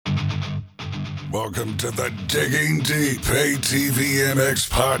Welcome to the Digging Deep ATV MX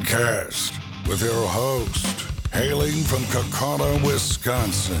podcast with your host, hailing from Kaukauna,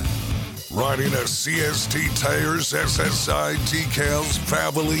 Wisconsin, riding a CST Tires SSI decals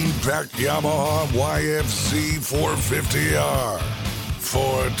Valvoline backed Yamaha YFZ 450R,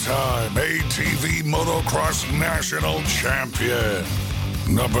 four-time ATV motocross national champion,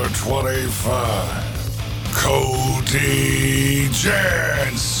 number 25, Cody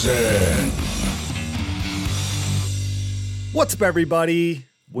Jansen. What's up, everybody?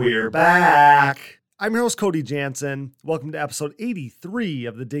 We're back. I'm your host, Cody Jansen. Welcome to episode 83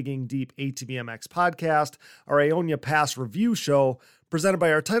 of the Digging Deep ATVMX podcast, our Aonia Pass review show, presented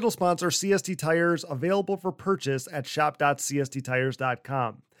by our title sponsor, CST Tires, available for purchase at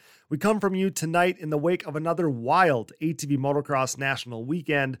shop.csttires.com. We come from you tonight in the wake of another wild ATV motocross national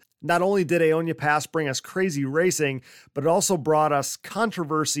weekend. Not only did Aonia Pass bring us crazy racing, but it also brought us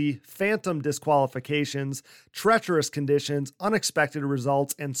controversy, phantom disqualifications, treacherous conditions, unexpected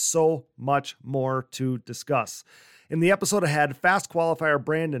results, and so much more to discuss. In the episode ahead, fast qualifier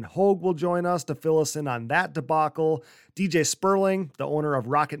Brandon Hogue will join us to fill us in on that debacle. DJ Sperling, the owner of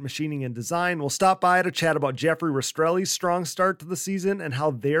Rocket Machining and Design, will stop by to chat about Jeffrey Rastrelli's strong start to the season and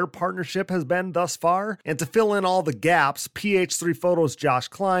how their partnership has been thus far. And to fill in all the gaps, PH3 Photos Josh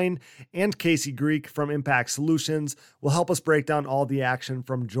Klein and Casey Greek from Impact Solutions will help us break down all the action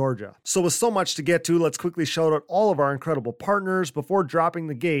from Georgia. So with so much to get to, let's quickly shout out all of our incredible partners before dropping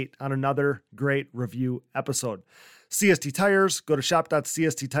the gate on another great review episode. CST Tires, go to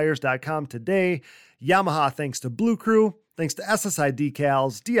shop.csttires.com today. Yamaha, thanks to Blue Crew, thanks to SSI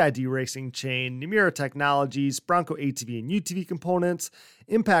Decals, DID Racing Chain, Nemura Technologies, Bronco ATV and UTV Components,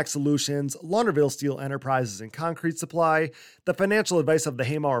 Impact Solutions, Launderville Steel Enterprises and Concrete Supply, the financial advice of the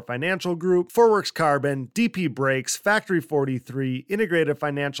Haymauer Financial Group, Forworks Carbon, DP Brakes, Factory 43, Integrated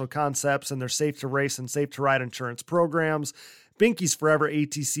Financial Concepts and their Safe to Race and Safe to Ride insurance programs, Binky's Forever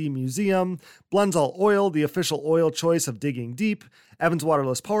ATC Museum, Blendzall Oil, the official oil choice of Digging Deep, Evans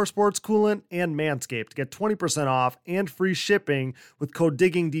Waterless Power Sports Coolant, and Manscaped. Get 20% off and free shipping with code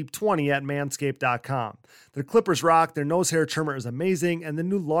DIGGINGDEEP20 at manscaped.com. Their clippers rock, their nose hair trimmer is amazing, and the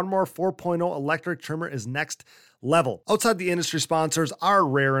new Lawnmower 4.0 electric trimmer is next level. Outside the industry sponsors are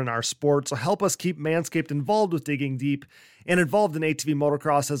rare in our sport, so help us keep Manscaped involved with Digging Deep and involved in ATV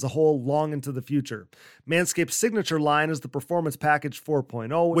motocross as a whole long into the future. Manscaped's signature line is the Performance Package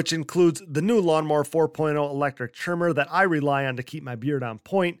 4.0, which includes the new Lawnmower 4.0 electric trimmer that I rely on to keep my beard on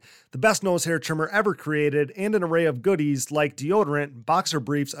point, the best nose hair trimmer ever created, and an array of goodies like deodorant, boxer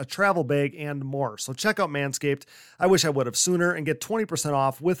briefs, a travel bag, and more. So check out Manscaped. I wish I would have sooner, and get 20%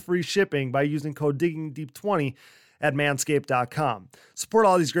 off with free shipping by using code DIGGINGDEEP20 at manscaped.com. Support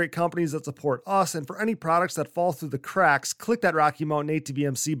all these great companies that support us, and for any products that fall through the cracks, click that Rocky Mountain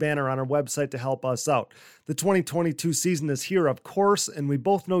ATVMC banner on our website to help us out. The 2022 season is here, of course, and we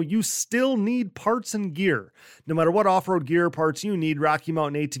both know you still need parts and gear. No matter what off-road gear or parts you need, Rocky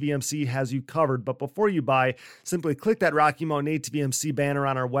Mountain ATVMC has you covered. But before you buy, simply click that Rocky Mountain ATVMC banner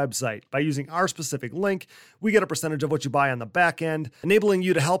on our website. By using our specific link, we get a percentage of what you buy on the back end, enabling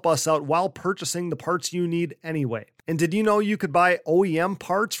you to help us out while purchasing the parts you need anyway. And did you know you could buy OEM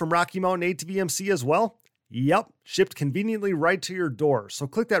parts from Rocky Mountain ATVMC as well? Yep, shipped conveniently right to your door. So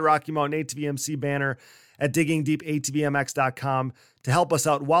click that Rocky Mountain ATVMC banner at diggingdeepatvmx.com to help us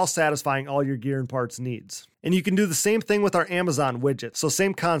out while satisfying all your gear and parts needs. And you can do the same thing with our Amazon widget. So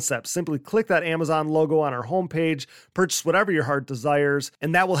same concept, simply click that Amazon logo on our homepage, purchase whatever your heart desires,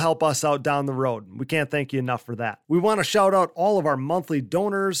 and that will help us out down the road. We can't thank you enough for that. We want to shout out all of our monthly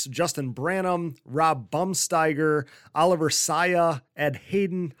donors, Justin Branham, Rob Bumsteiger, Oliver Saya, Ed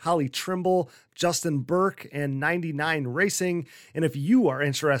Hayden, Holly Trimble, Justin Burke, and 99 Racing. And if you are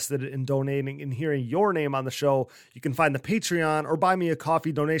interested in donating and hearing your name on the show, you can find the Patreon or Buy Me a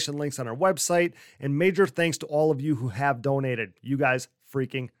Coffee donation links on our website. And major thanks to all of you who have donated. You guys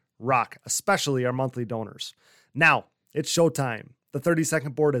freaking rock, especially our monthly donors. Now, it's showtime. The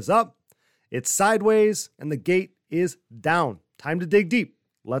 30-second board is up, it's sideways, and the gate is down. Time to dig deep.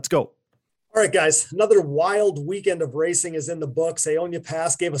 Let's go. All right, guys, another wild weekend of racing is in the books. Aonia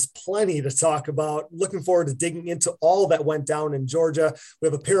Pass gave us plenty to talk about. Looking forward to digging into all that went down in Georgia. We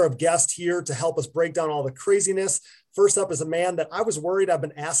have a pair of guests here to help us break down all the craziness. First up is a man that I was worried I've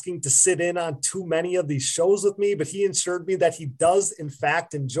been asking to sit in on too many of these shows with me, but he assured me that he does, in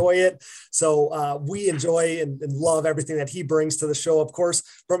fact, enjoy it. So we enjoy and love everything that he brings to the show. Of course,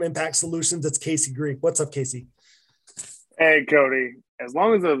 from Impact Solutions, it's Casey Greek. What's up, Casey? Hey, Cody. As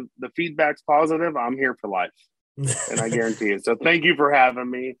long as the feedback's positive, I'm here for life. And I guarantee it. So thank you for having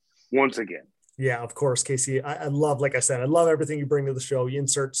me once again. Yeah, of course, Casey. I love, like I said, I love everything you bring to the show. You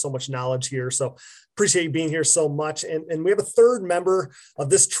insert so much knowledge here. So appreciate you being here so much. And we have a third member of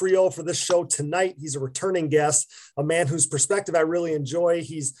this trio for this show tonight. He's a returning guest, a man whose perspective I really enjoy.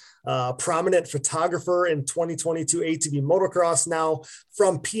 He's a prominent photographer in 2022 ATV motocross now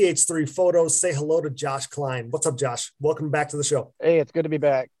from PH3 Photos. Say hello to Josh Klein. What's up, Josh? Welcome back to the show. Hey, it's good to be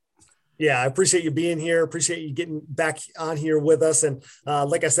back. Yeah, I appreciate you being here. Appreciate you getting back on here with us. And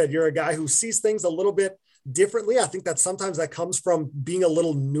like I said, you're a guy who sees things a little bit differently. I think that sometimes that comes from being a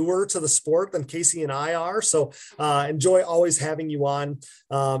little newer to the sport than Casey and I are. So enjoy always having you on.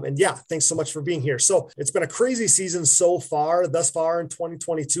 And yeah, thanks so much for being here. So it's been a crazy season thus far in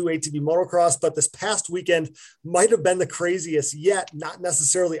 2022 ATV motocross, but this past weekend might have been the craziest yet, not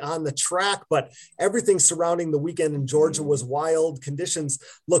necessarily on the track, but everything surrounding the weekend in Georgia was wild. Conditions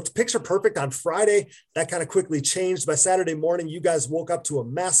looked picture perfect on Friday. That kind of quickly changed. By Saturday morning, you guys woke up to a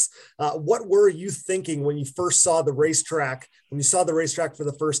mess. What were you thinking when you first saw the racetrack, for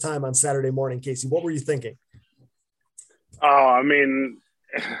the first time on Saturday morning, Casey? What were you thinking? Oh, I mean,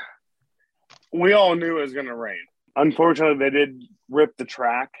 we all knew it was going to rain. Unfortunately, they did rip the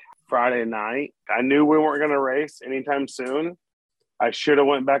track Friday night. I knew we weren't going to race anytime soon. I should have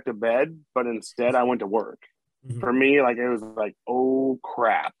went back to bed, but instead I went to work. Mm-hmm. For me, like, it was like, oh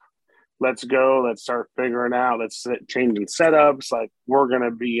crap. Let's go. Let's start figuring out. Let's changing setups. Like, we're going to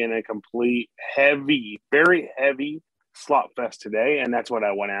be in a complete very heavy slot fest today. And that's what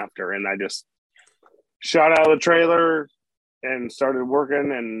I went after. And I just shot out of the trailer and started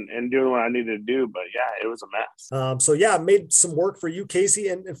working and doing what I needed to do. But yeah, it was a mess. So yeah, made some work for you, Casey,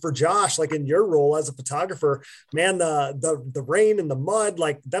 and for Josh, like in your role as a photographer, man, the rain and the mud,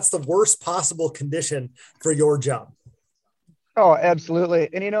 like that's the worst possible condition for your job. Oh, absolutely.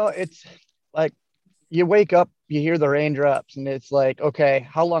 And, it's like you wake up, you hear the raindrops, and it's like, okay,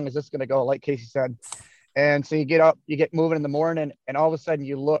 how long is this going to go? Like Casey said. And so you get up, you get moving in the morning, and all of a sudden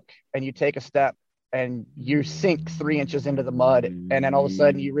you look and you take a step and you sink 3 inches into the mud. And then all of a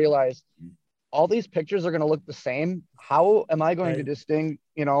sudden you realize all these pictures are going to look the same. How am I going to distinguish,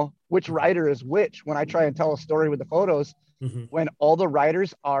 which rider is which when I try and tell a story with the photos when all the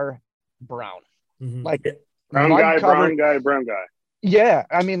riders are brown? Like, brown guy. Yeah.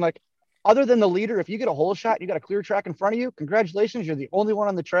 I mean, like, other than the leader, if you get a hole shot, you got a clear track in front of you, congratulations. You're the only one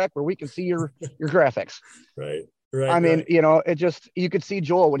on the track where we can see your graphics. Right. I mean, you could see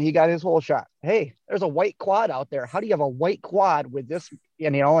Joel when he got his hole shot. Hey, there's a white quad out there. How do you have a white quad with this,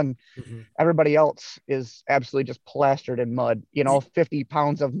 and everybody else is absolutely just plastered in mud, 50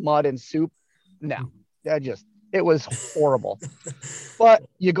 pounds of mud and soup. No, it was horrible. But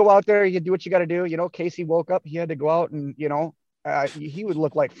you go out there, you do what you got to do. Casey woke up, he had to go out and, he would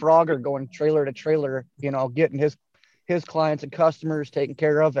look like Frogger going trailer to trailer, getting his clients and customers taken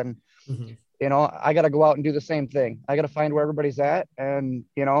care of. And, I got to go out and do the same thing. I got to find where everybody's at and,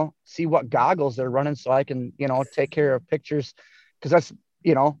 see what goggles they're running so I can, take care of pictures. Cause that's,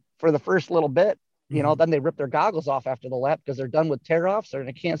 for the first little bit, then they rip their goggles off after the lap because they're done with tear offs and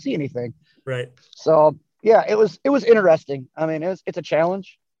they can't see anything. Right. So yeah, it was interesting. I mean, it's a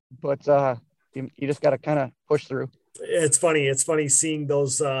challenge, but you just got to kind of push through. It's funny seeing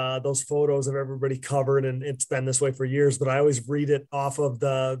those photos of everybody covered, and it's been this way for years, but I always read it off of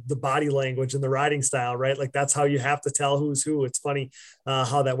the body language and the riding style, right? Like that's how you have to tell who's who. It's funny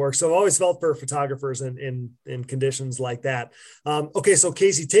how that works. So I've always felt for photographers in conditions like that. Okay. So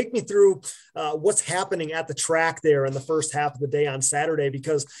Casey, take me through what's happening at the track there in the first half of the day on Saturday,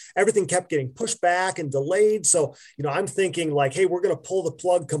 because everything kept getting pushed back and delayed. So, I'm thinking like, hey, we're going to pull the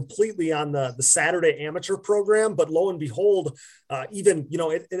plug completely on the Saturday amateur program, but lo and behold,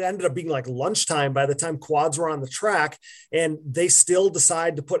 it ended up being like lunchtime by the time quads were on the track, and they still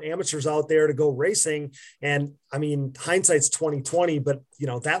decide to put amateurs out there to go racing. And I mean, hindsight's 2020, but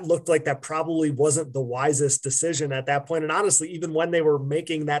that looked like that probably wasn't the wisest decision at that point. And honestly, even when they were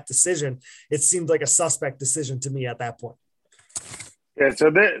making that decision, it seemed like a suspect decision to me at that point. Yeah.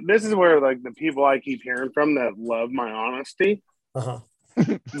 So this is where like the people I keep hearing from that love my honesty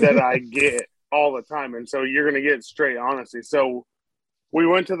that I get all the time. And so you're going to get straight honesty. So we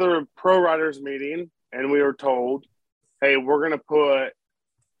went to the pro riders meeting and we were told, hey, we're going to put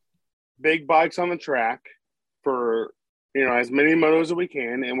big bikes on the track for, as many motos as we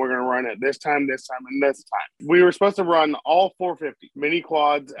can. And we're going to run at this time, and this time. We were supposed to run all 450 mini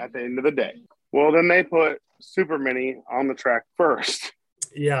quads at the end of the day. Well, then they put super mini on the track first.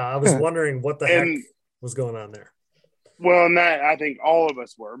 Yeah. I was wondering what the heck was going on there. Well, and that I think all of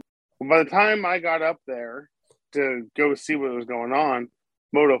us were. By the time I got up there to go see what was going on,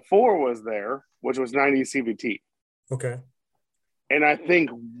 Moto 4 was there, which was 90 CVT. Okay. And I think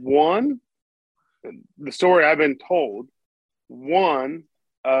one the story I've been told, one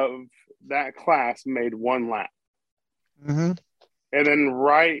of that class made one lap. Mm-hmm. And then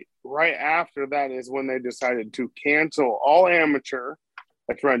right after that is when they decided to cancel all amateur.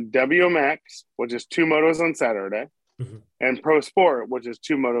 Let's run WMX, which is 2 motos on Saturday, and Pro Sport, which is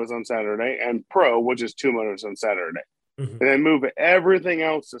 2 motos on Saturday, and Pro, which is 2 motos on Saturday. And then move everything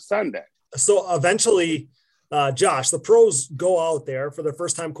else to Sunday. So eventually, Josh, the pros go out there for their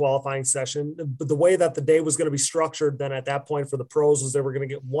first time qualifying session. But the way that the day was going to be structured then at that point for the pros was they were going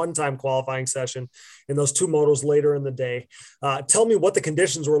to get one time qualifying session in those 2 motos later in the day. Tell me what the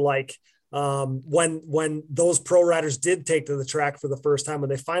conditions were like when those pro riders did take to the track for the first time, when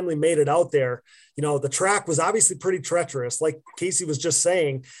they finally made it out there. You know, the track was obviously pretty treacherous. Like Casey was just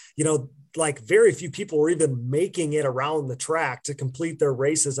saying, you know, like very few people were even making it around the track to complete their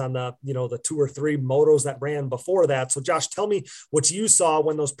races on the, you know, the 2 or 3 motos that ran before that. So Josh, tell me what you saw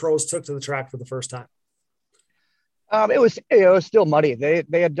when those pros took to the track for the first time. It was still muddy.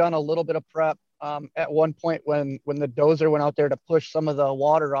 They had done a little bit of prep at one point when the dozer went out there to push some of the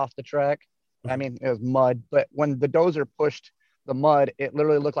water off the track. I mean, it was mud, but when the dozer pushed the mud, it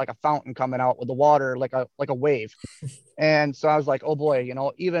literally looked like a fountain coming out with the water, like a wave. And so I was like, oh boy, you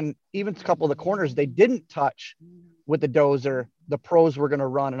know, even a couple of the corners they didn't touch with the dozer, the pros were going to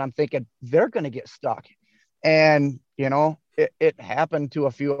run. And I'm thinking they're going to get stuck. And, you know, it happened to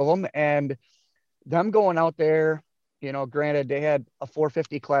a few of them, and them going out there, you know, granted they had a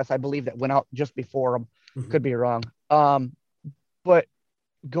 450 class, I believe, that went out just before them. Could be wrong. But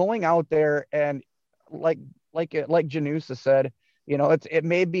going out there and like Janusa said, you know, it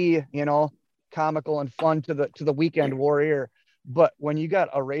may be, you know, comical and fun to the weekend warrior, but when you got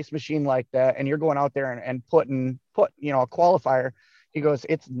a race machine like that and you're going out there and put, you know, a qualifier, he goes,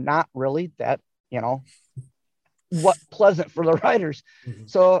 it's not really that, you know, what pleasant for the riders.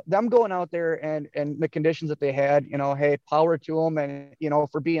 So them going out there and the conditions that they had, you know, hey, power to them, and, you know,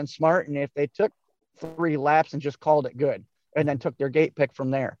 for being smart. And if they took 3 laps and just called it good and then took their gate pick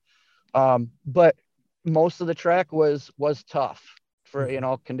from there. But most of the track was tough for, you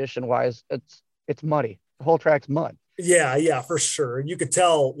know, condition wise. It's muddy. The whole track's mud. Yeah, for sure. You could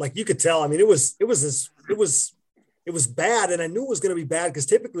tell, I mean, it was bad. And I knew it was going to be bad because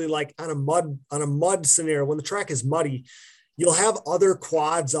typically, like on a mud scenario, when the track is muddy, you'll have other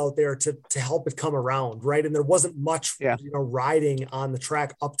quads out there to help it come around. Right. And there wasn't much, you know, riding on the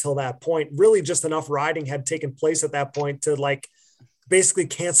track up till that point. Really just enough riding had taken place at that point to like basically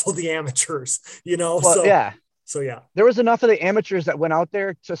cancel the amateurs, you know? Well, So there was enough of the amateurs that went out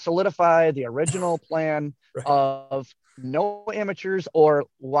there to solidify the original plan of no amateurs, or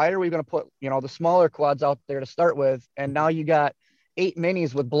why are we going to put, you know, the smaller quads out there to start with? And now you got 8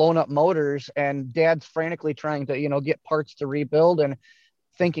 minis with blown up motors, and dad's frantically trying to, you know, get parts to rebuild and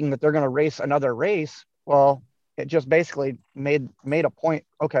thinking that they're going to race another race. Well, it just basically made a point.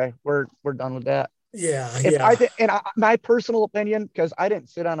 Okay, we're done with that. My personal opinion, because I didn't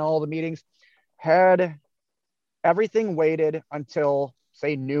sit on all the meetings, had everything waited until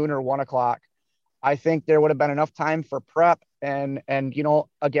say noon or 1 o'clock, I think there would have been enough time for prep and, you know,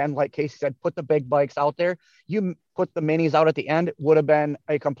 again, like Casey said, put the big bikes out there. You put the minis out at the end, would have been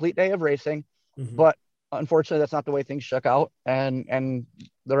a complete day of racing, but unfortunately that's not the way things shook out, and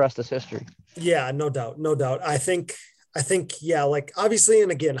the rest is history. Yeah, no doubt. I think, yeah, like obviously,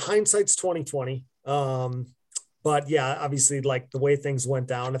 and again, hindsight's 2020. But yeah, obviously, like the way things went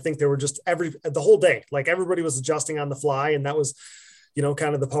down, I think they were just the whole day, like everybody was adjusting on the fly, and that was, you know,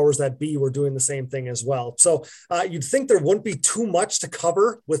 kind of the powers that be were doing the same thing as well. So you'd think there wouldn't be too much to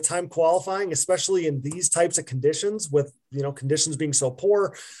cover with time qualifying, especially in these types of conditions with, you know, conditions being so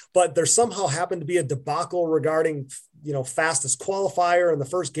poor, but there somehow happened to be a debacle regarding, you know, fastest qualifier and the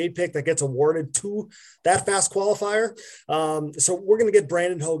first gate pick that gets awarded to that fast qualifier. So we're going to get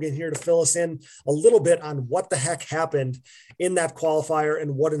Brandon Hogan here to fill us in a little bit on what the heck happened in that qualifier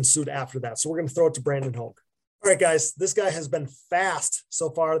and what ensued after that. So we're going to throw it to Brandon Hogan. All right, guys, this guy has been fast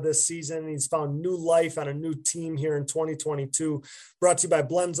so far this season. He's found new life on a new team here in 2022. Brought to you by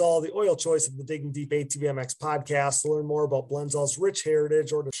Blendzall, the oil choice of the Digging Deep ATVMX podcast. To learn more about Blendzall's rich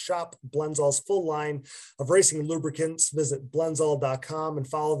heritage or to shop Blendzall's full line of racing lubricants, visit blendzall.com and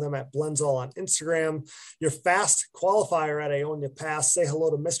follow them at Blendzall on Instagram. Your fast qualifier at Aonia Pass. Say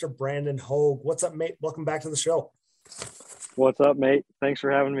hello to Mr. Brandon Hogue. What's up, mate? Welcome back to the show. What's up, mate? Thanks for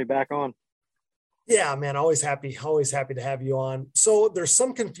having me back on. Yeah, man, always happy to have you on. So there's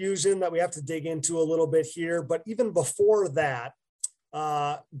some confusion that we have to dig into a little bit here, but even before that,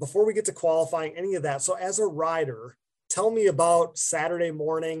 before we get to qualifying any of that. So as a rider, tell me about Saturday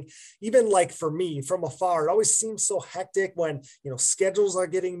morning. Even like for me from afar, it always seems so hectic when, schedules are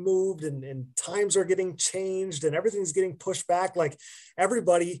getting moved and times are getting changed and everything's getting pushed back. Like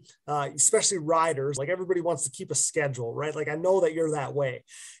everybody, especially riders, like everybody wants to keep a schedule, right? Like I know that you're that way.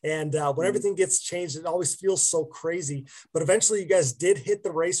 And when everything gets changed, it always feels so crazy. But eventually you guys did hit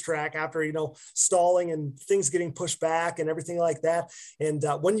the racetrack after, stalling and things getting pushed back and everything like that. And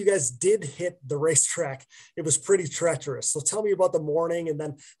when you guys did hit the racetrack, it was pretty treacherous. So tell me about the morning and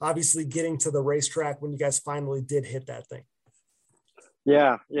then obviously getting to the racetrack when you guys finally did hit that thing.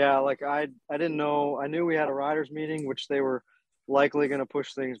 Yeah. Like I didn't know. I knew we had a riders meeting, which they were likely going to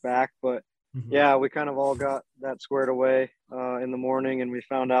push things back. But yeah, we kind of all got that squared away in the morning, and we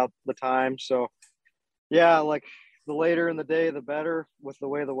found out the time. So yeah, like the later in the day, the better with the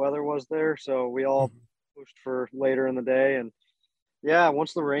way the weather was there. So we all pushed for later in the day. And yeah,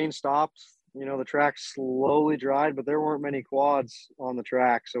 once the rain stopped, the track slowly dried, but there weren't many quads on the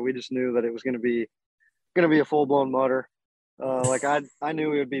track. So we just knew that it was going to be a full blown mudder. Like I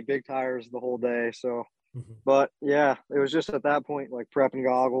knew it would be big tires the whole day. So, but yeah, it was just at that point, like prepping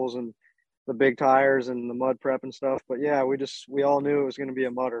goggles and the big tires and the mud prep and stuff. But yeah, we all knew it was going to be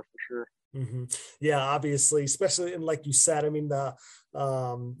a mudder for sure. Yeah, obviously, especially, and like you said, I mean, the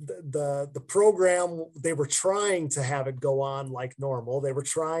program, they were trying to have it go on like normal. They were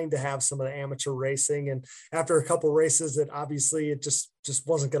trying to have some of the amateur racing, and after a couple races, it just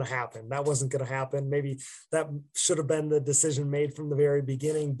wasn't going to happen. That wasn't going to happen. Maybe that should have been the decision made from the very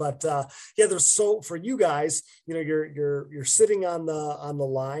beginning. But yeah, for you guys, you're sitting on the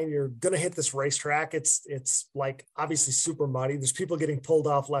line. You're going to hit this racetrack. It's like obviously super muddy. There's people getting pulled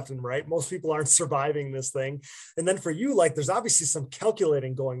off left and right. Most people aren't surviving this thing. And then for you, like there's obviously some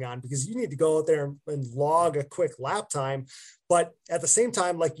calculating going on because you need to go out there and log a quick lap time. But at the same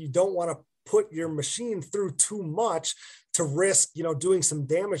time, like you don't want to put your machine through too much to risk, doing some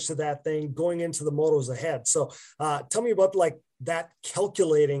damage to that thing going into the motos ahead. So tell me about like that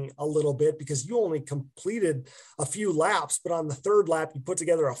calculating a little bit, because you only completed a few laps, but on the third lap, you put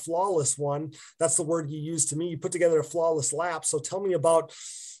together a flawless one. That's the word you used to me. You put together a flawless lap. So tell me about,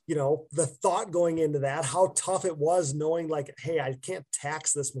 the thought going into that, how tough it was knowing like, hey, I can't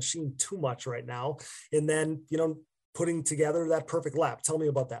tax this machine too much right now. And then, putting together that perfect lap. Tell me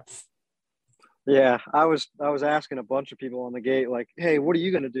about that. Yeah, I was asking a bunch of people on the gate, like, hey, what are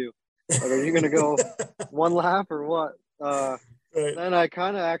you going to do? Like, are you going to go one lap or what? Right. Then I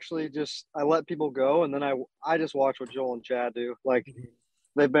kind of actually I let people go. And then I just watch what Joel and Chad do. Like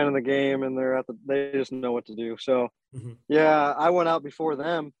they've been in the game and they just know what to do. So yeah, I went out before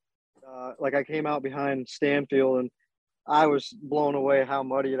them. Like I came out behind Stanfield and I was blown away how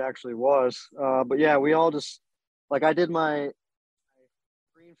muddy it actually was. But yeah, we all just, like I did my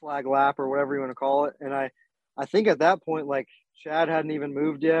green flag lap or whatever you want to call it. And I think at that point, like Chad hadn't even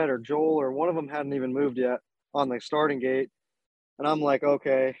moved yet, or Joel or one of them hadn't even moved yet on the starting gate. And I'm like,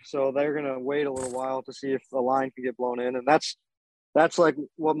 okay, so they're going to wait a little while to see if the line can get blown in. And that's like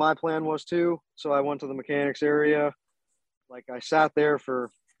what my plan was too. So I went to the mechanics area. Like I sat there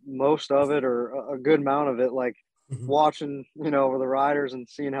for most of it or a good amount of it, like watching, over the riders and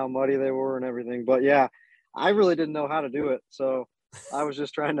seeing how muddy they were and everything. But yeah, I really didn't know how to do it. So I was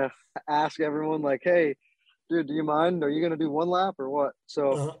just trying to ask everyone like, hey, dude, do you mind? Are you going to do one lap or what?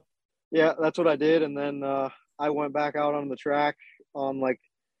 So yeah, that's what I did. And then I went back out on the track on like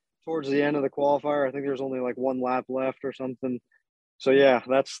towards the end of the qualifier. I think there's only like one lap left or something. So yeah,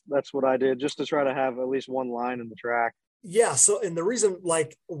 that's what I did just to try to have at least one line in the track. Yeah. So, and the reason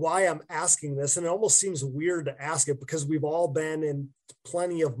like why I'm asking this, and it almost seems weird to ask it because we've all been in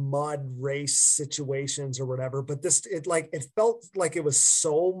plenty of mud race situations or whatever, but it felt like it was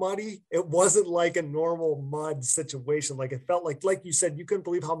so muddy. It wasn't like a normal mud situation. Like it felt like you said, you couldn't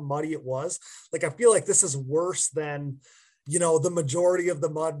believe how muddy it was. Like, I feel like this is worse than, the majority of the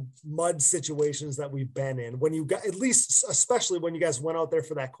mud situations that we've been in. When you got, at least, especially when you guys went out there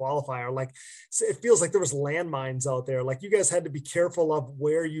for that qualifier, like it feels like there was landmines out there. Like you guys had to be careful of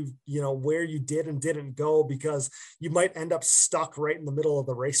where where you did and didn't go, because you might end up stuck right in the middle of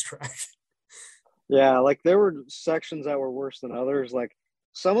the racetrack. Yeah. Like there were sections that were worse than others. Like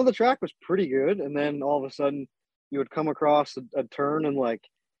some of the track was pretty good. And then all of a sudden you would come across a turn and like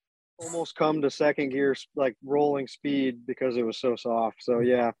almost come to second gear, like rolling speed because it was so soft. So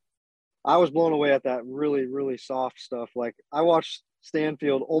yeah, I was blown away at that really, really soft stuff. Like I watched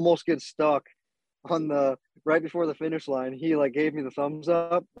Stanfield almost get stuck on the right before the finish line. He like gave me the thumbs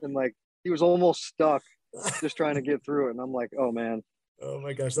up and like he was almost stuck just trying to get through it. And I'm like, oh man. Oh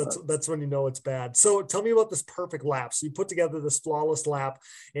my gosh, that's when you know it's bad. So tell me about this perfect lap. So you put together this flawless lap,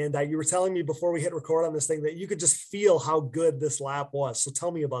 and you were telling me before we hit record on this thing that you could just feel how good this lap was. So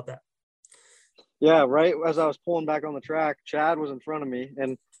tell me about that. Yeah, right as I was pulling back on the track, Chad was in front of me,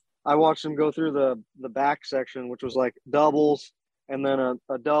 and I watched him go through the back section, which was like doubles and then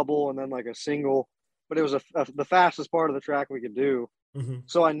a double and then like a single. But it was the fastest part of the track we could do. Mm-hmm.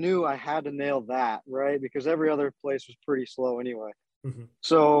 So I knew I had to nail that, right? Because every other place was pretty slow anyway. Mm-hmm.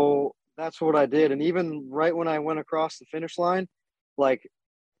 So that's what I did. And even right when I went across the finish line, like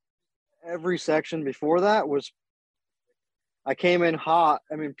every section before that was, I came in hot.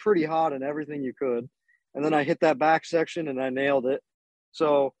 I mean, pretty hot in everything you could. And then I hit that back section and I nailed it.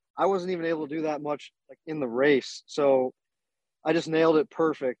 So I wasn't even able to do that much like in the race. So I just nailed it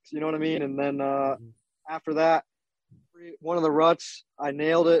perfect. You know what I mean? And then after that, one of the ruts, I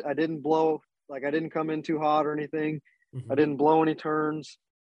nailed it. I didn't blow, like I didn't come in too hot or anything. Mm-hmm. I didn't blow any turns.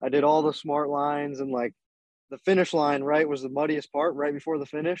 I did all the smart lines, and like the finish line, right, was the muddiest part right before the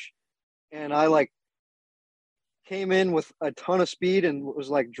finish. And I like came in with a ton of speed and was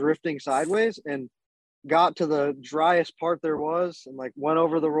like drifting sideways and got to the driest part there was and like went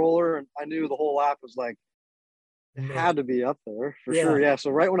over the roller. And I knew the whole lap was like, it had to be up there for sure. Yeah. So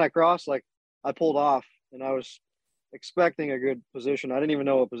right when I crossed, like I pulled off and I was expecting a good position. I didn't even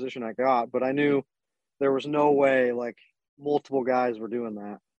know what position I got, but I knew there was no way like multiple guys were doing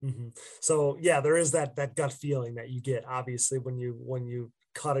that. Mm-hmm. So yeah, there is that gut feeling that you get obviously when you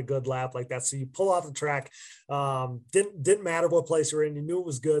cut a good lap like that. So you pull off the track, didn't matter what place you're in, you knew it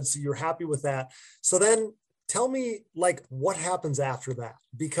was good. So you're happy with that. So then tell me like what happens after that,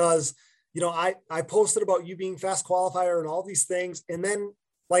 because you know, I posted about you being fast qualifier and all these things. And then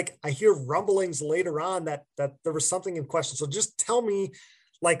like, I hear rumblings later on that there was something in question. So just tell me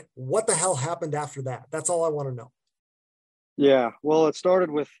like, what the hell happened after that? That's all I want to know. Yeah. Well, it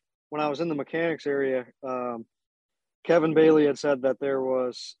started with when I was in the mechanics area. Kevin Bailey had said that there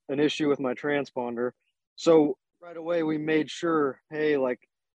was an issue with my transponder. So right away we made sure, hey, like,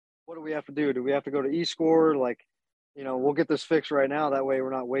 what do we have to do? Do we have to go to eScore? Like, you know, we'll get this fixed right now. That way we're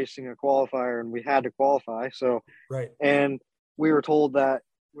not wasting a qualifier, and we had to qualify. So, right. And we were told that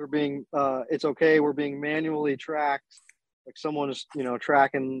we're being, it's okay. We're being manually tracked. Like someone is, you know,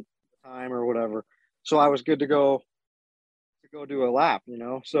 tracking the time or whatever. So I was good to go do a lap, you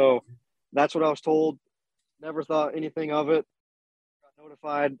know? So that's what I was told. Never thought anything of it. Got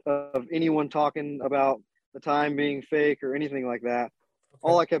notified of anyone talking about the time being fake or anything like that. Okay.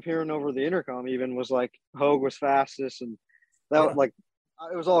 All I kept hearing over the intercom even was like Hogue was fastest, and that like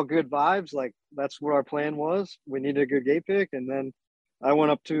it was all good vibes. Like that's what our plan was. We needed a good gate pick, and then I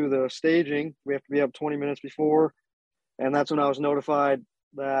went up to the staging. We have to be up 20 minutes before, and that's when I was notified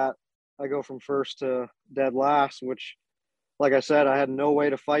that I go from first to dead last, which, like I said, I had no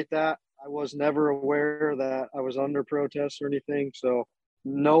way to fight that. I was never aware that I was under protest or anything. So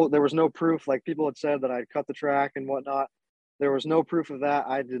there was no proof. Like people had said that I'd cut the track and whatnot. There was no proof of that.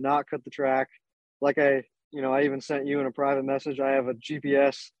 I did not cut the track. Like I even sent you in a private message. I have a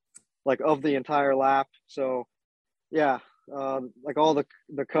GPS like of the entire lap. So yeah, like all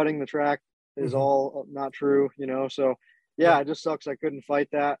the cutting the track is all not true, you know? So yeah, it just sucks. I couldn't fight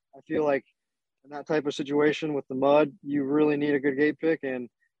that. I feel like in that type of situation with the mud, you really need a good gate pick. And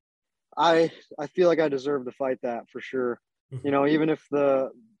I feel like I deserve to fight that for sure. Mm-hmm. You know, even if the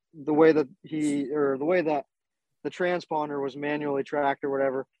way that the transponder was manually tracked or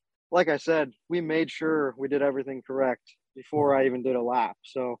whatever, like I said, we made sure we did everything correct before I even did a lap.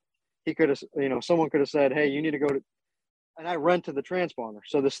 So he could have, you know, someone could have said, hey, you need to go to, and I rented the transponder.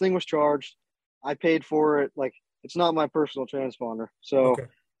 So this thing was charged. I paid for it. Like it's not my personal transponder. So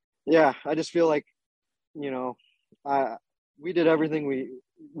yeah, I just feel like, you know, we did everything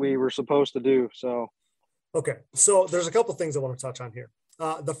we were supposed to do. So, okay. So there's a couple of things I want to touch on here.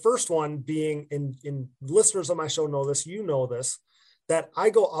 The first one being, in listeners on my show know this, you know this, that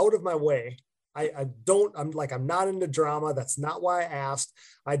I go out of my way. I'm not into drama. That's not why I asked.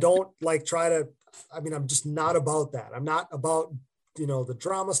 I don't like I'm just not about that. I'm not about, you know, the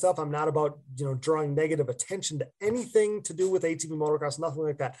drama stuff. I'm not about, you know, drawing negative attention to anything to do with ATV motocross, nothing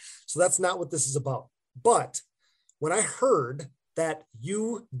like that. So that's not what this is about. But when I heard that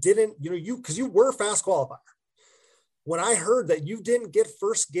you didn't, you know, because you were fast qualifier, when I heard that you didn't get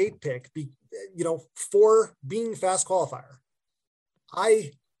first gate pick, you know, for being fast qualifier,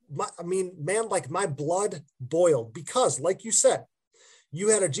 my blood boiled, because like you said, you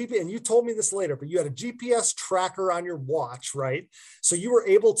had a GPS, and you told me this later, but you had a GPS tracker on your watch, right? So you were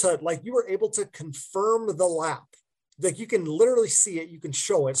able to confirm the lap. Like you can literally see it, you can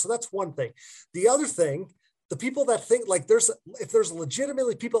show it. So that's one thing. The other thing the people that think like if there's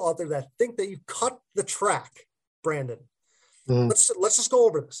legitimately people out there that think that you cut the track, Brandon, let's just go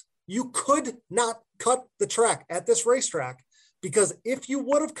over this. You could not cut the track at this racetrack, because if you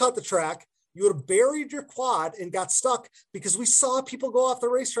would have cut the track, you would have buried your quad and got stuck, because we saw people go off the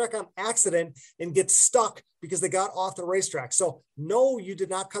racetrack on accident and get stuck because they got off the racetrack. So no, you did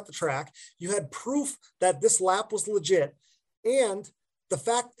not cut the track. You had proof that this lap was legit. And the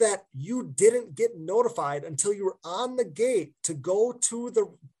fact that you didn't get notified until you were on the gate to go to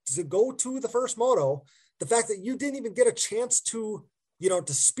the first moto, the fact that you didn't even get a chance to,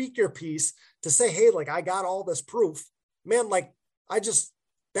 to speak your piece, to say, hey, like, I got all this proof, man, like,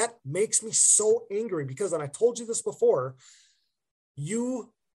 that makes me so angry, because, and I told you this before, being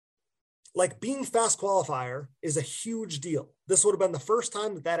fast qualifier is a huge deal. This would have been the first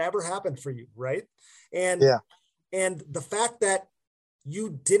time that ever happened for you. Right. And the fact that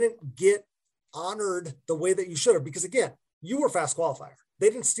you didn't get honored the way that you should have, because again, you were fast qualifier. They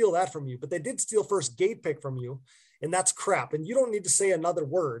didn't steal that from you, but they did steal first gate pick from you. And that's crap. And you don't need to say another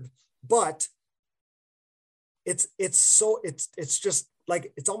word, but it's just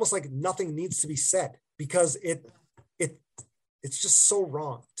like, it's almost like nothing needs to be said, because it's just so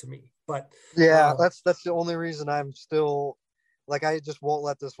wrong to me. But that's the only reason I'm still like, I just won't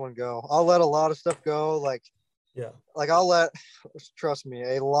let this one go. I'll let a lot of stuff go. Trust me,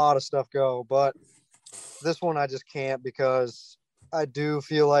 a lot of stuff go, but this one I just can't, because I do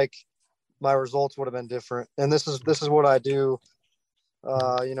feel like my results would have been different. And this is what I do.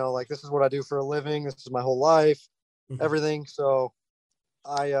 This is what I do for a living. This is my whole life, everything. So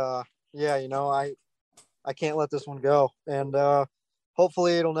I can't let this one go. And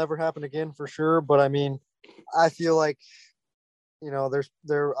hopefully it'll never happen again for sure. But I mean, I feel like,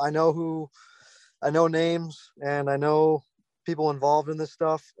 I know names and I know people involved in this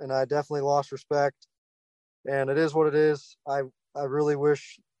stuff, and I definitely lost respect, and it is what it is. I really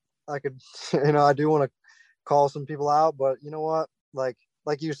wish I could, I do want to call some people out, but you know what? Like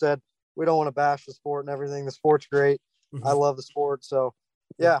you said, we don't want to bash the sport and everything. The sport's great. I love the sport. So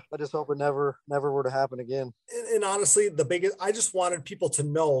yeah, I just hope it never were to happen again. And honestly, I just wanted people to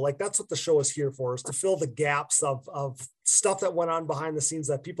know, like, that's what the show is here for, is to fill the gaps of stuff that went on behind the scenes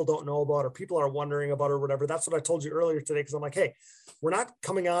that people don't know about, or people are wondering about, or whatever. That's what I told you earlier today. Cause I'm like, hey, we're not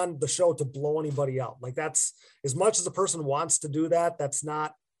coming on the show to blow anybody out. Like, that's, as much as a person wants to do that, that's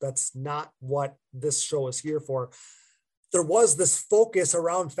not what this show is here for. There was this focus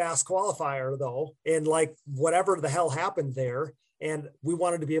around fast qualifier though, and like whatever the hell happened there. And we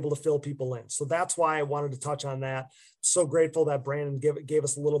wanted to be able to fill people in. So that's why I wanted to touch on that. So grateful that Brandon gave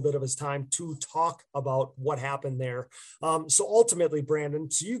us a little bit of his time to talk about what happened there. So ultimately,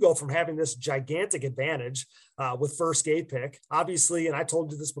 Brandon, so you go from having this gigantic advantage with first gate pick, obviously, and I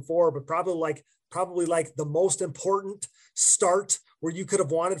told you this before, but probably like the most important start where you could have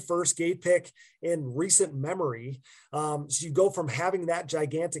wanted first gate pick in recent memory. So you go from having that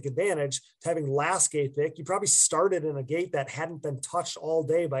gigantic advantage to having last gate pick. You probably started in a gate that hadn't been touched all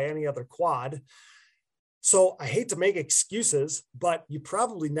day by any other quad. So I hate to make excuses, but you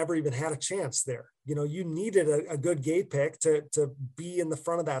probably never even had a chance there. You needed a good gate pick to be in the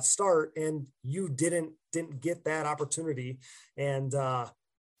front of that start, and you didn't get that opportunity. And I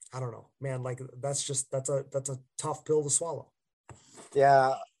don't know, man, like that's a tough pill to swallow.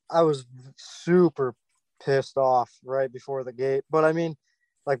 Yeah, I was super pissed off right before the gate. But I mean,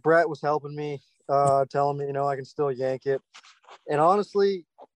 like, Brett was helping me, telling me, I can still yank it. And honestly,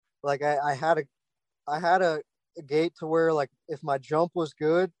 like I had a gate to where, like, if my jump was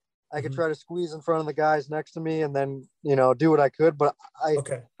good, I could try to squeeze in front of the guys next to me and then, do what I could. But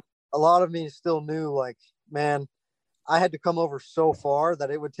a lot of me still knew, like, man, I had to come over so far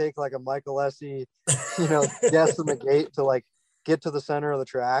that it would take like a Michael Essie, guess in the gate to like get to the center of the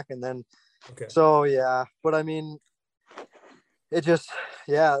track. And then, so yeah, but I mean, it just,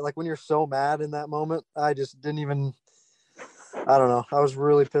 like when you're so mad in that moment, I just didn't even, I don't know. I was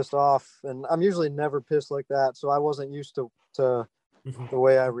really pissed off, and I'm usually never pissed like that. So I wasn't used to the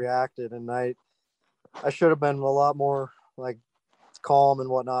way I reacted. And I should have been a lot more like calm and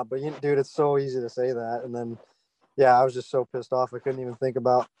whatnot, but dude, it's so easy to say that. And then, I was just so pissed off. I couldn't even think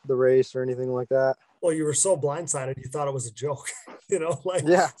about the race or anything like that. Well, you were so blindsided. You thought it was a joke,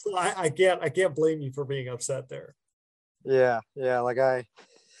 So I can't blame you for being upset there. Yeah. Like I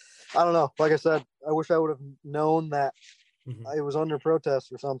don't know. Like I said, I wish I would have known that it was under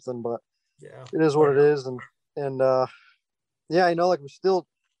protest or something, but it is what it is. And like we still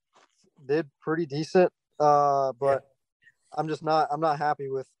did pretty decent. But I'm not happy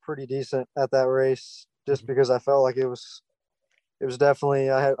with pretty decent at that race, just because I felt like it was it was definitely,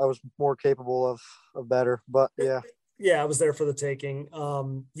 I was more capable of better, but yeah. Yeah, I was there for the taking.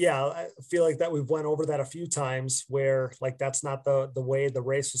 Yeah, I feel like that we've went over that a few times where like that's not the way the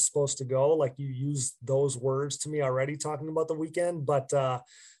race was supposed to go. Like you used those words to me already talking about the weekend, but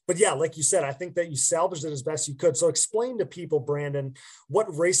yeah, like you said, I think that you salvaged it as best you could. So explain to people, Brandon, what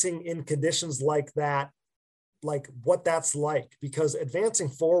racing in conditions like that, like what that's like, because advancing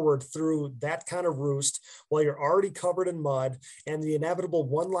forward through that kind of roost while you're already covered in mud and the inevitable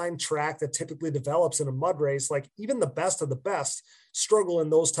one line track that typically develops in a mud race, like even the best of the best struggle in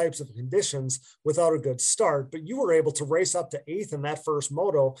those types of conditions without a good start. But you were able to race up to 8th in that first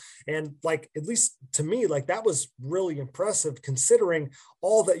moto. And like, at least to me, like that was really impressive considering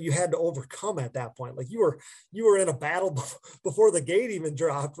all that you had to overcome at that point. Like you were in a battle before the gate even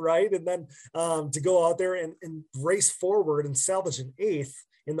dropped, right? And then to go out there and race forward and salvage an 8th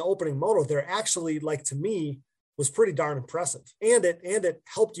in the opening moto there actually, like, to me, was pretty darn impressive. And it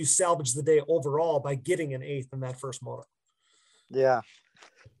helped you salvage the day overall by getting an 8th in that first moto. Yeah.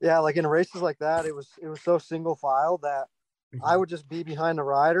 Like in races like that, it was so single file that I would just be behind the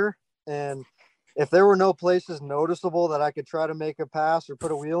rider. And if there were no places noticeable that I could try to make a pass or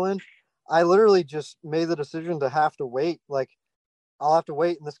put a wheel in, I literally just made the decision to have to wait. Like I'll have to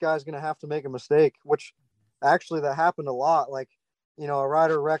wait and this guy's going to have to make a mistake, which actually that happened a lot. Like, you know, a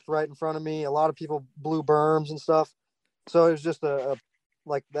rider wrecked right in front of me. A lot of people blew berms and stuff. So it was just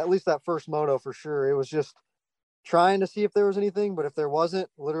like at least that first moto for sure. It was just trying to see if there was anything, but if there wasn't,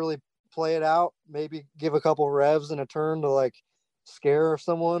 literally play it out, maybe give a couple revs in a turn to like scare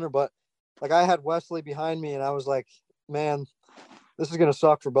someone. But like I had Wesley behind me and I was like, man, this is going to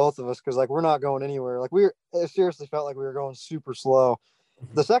suck for both of us. Cause like, we're not going anywhere. Like it seriously felt like we were going super slow.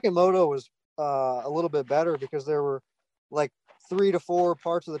 The second moto was a little bit better because there were like 3 to 4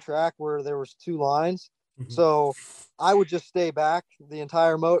 parts of the track where there was 2 lines. So I would just stay back the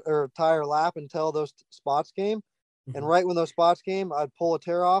entire lap until those spots came. And right when those spots came, I'd pull a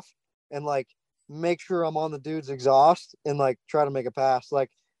tear off and like make sure I'm on the dude's exhaust and like try to make a pass. Like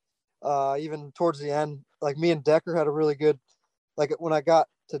even towards the end, like me and Decker had a really good, like when I got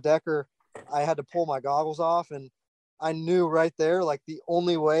to Decker, I had to pull my goggles off and I knew right there, like the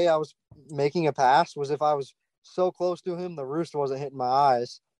only way I was making a pass was if I was so close to him, the roost wasn't hitting my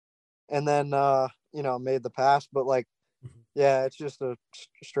eyes. And then, you know, made the pass. But like, yeah, it's just a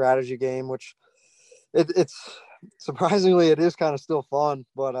strategy game, which it's surprisingly, it is kind of still fun.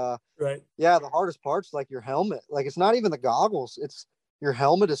 But right. Yeah, the hardest part's like your helmet. Like it's not even the goggles. It's your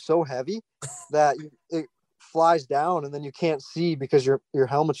helmet is so heavy that it flies down and then you can't see because your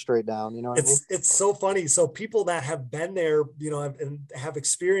helmet's straight down. You know what I mean? It's so funny. So people that have been there, you know, and have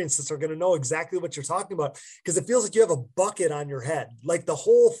experienced this are going to know exactly what you're talking about, because it feels like you have a bucket on your head. Like the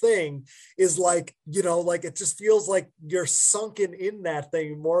whole thing is like, you know, like it just feels like you're sunken in that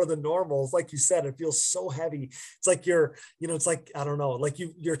thing more than normal. It's like you said, it feels so heavy. It's like you're, you know, it's like, I don't know, like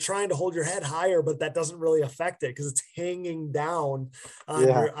you're trying to hold your head higher, but that doesn't really affect it because it's hanging down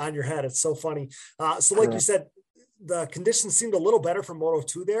on your head. It's so funny. So like you said, the conditions seemed a little better for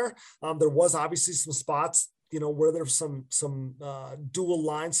Moto2 there. There was obviously some spots, you know, where there's some dual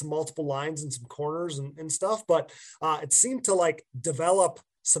lines, some multiple lines and some corners and stuff, but it seemed to like develop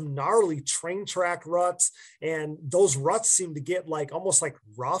some gnarly train track ruts, and those ruts seemed to get like almost like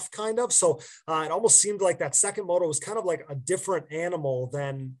rough kind of. So it almost seemed like that second moto was kind of like a different animal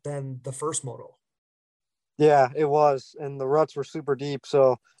than the first moto. Yeah, it was. And the ruts were super deep.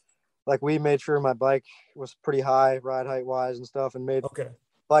 So like we made sure my bike was pretty high ride height wise and stuff and made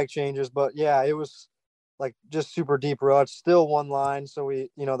bike changes. But yeah, it was like just super deep ruts, still one line. So we,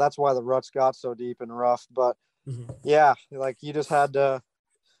 you know, that's why the ruts got so deep and rough. But yeah, like you just had to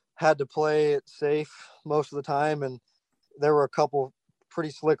play it safe most of the time. And there were a couple pretty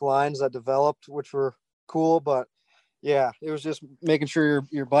slick lines that developed, which were cool. But yeah, it was just making sure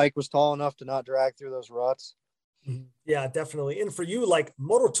your bike was tall enough to not drag through those ruts. Yeah, definitely. And for you, like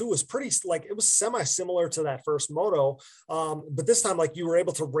Moto2 was pretty, like it was semi-similar to that first moto. But this time, like you were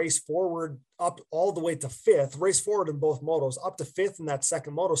able to race forward up all the way to 5th, race forward in both motos, up to 5th in that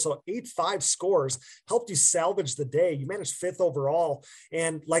second moto. So 8.5 scores helped you salvage the day. You managed 5th overall.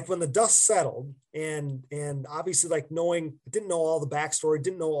 And like when the dust settled and obviously like didn't know all the backstory,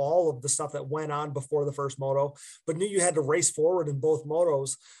 didn't know all of the stuff that went on before the first moto, but knew you had to race forward in both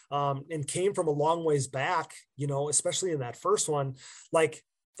motos, and came from a long ways back, you know, especially in that first one. Like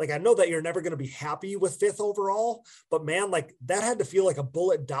I know that you're never going to be happy with 5th overall, but man, like that had to feel like a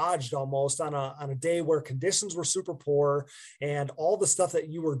bullet dodged almost on a day where conditions were super poor and all the stuff that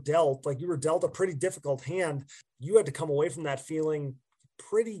you were dealt, like you were dealt a pretty difficult hand. You had to come away from that feeling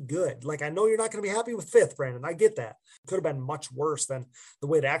pretty good. Like, I know you're not going to be happy with fifth, Brandon. I get that. Could have been much worse than the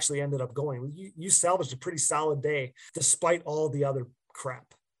way it actually ended up going. You salvaged a pretty solid day despite all the other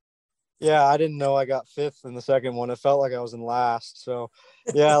crap. Yeah, I didn't know I got fifth in the second one. It felt like I was in last. So,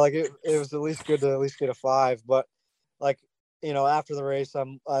 yeah, like it was at least good to at least get a 5. But, like, you know, after the race,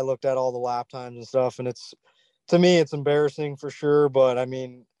 I looked at all the lap times and stuff, and to me, it's embarrassing for sure. But, I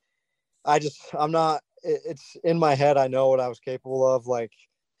mean, I'm not – it's in my head. I know what I was capable of. Like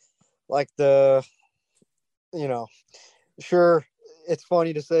the – you know, sure, it's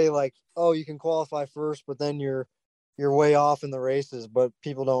funny to say, like, oh, you can qualify first, but then you're way off in the races, but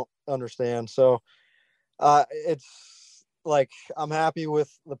people don't understand. So it's like, I'm happy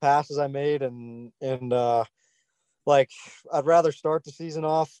with the passes I made, and like, I'd rather start the season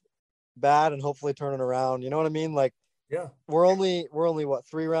off bad and hopefully turn it around. You know what I mean? Like, yeah, we're only what,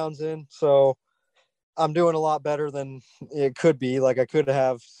 3 rounds in, so I'm doing a lot better than it could be. Like, I could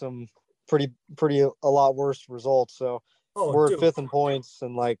have some pretty a lot worse results. So we're at 5th in points,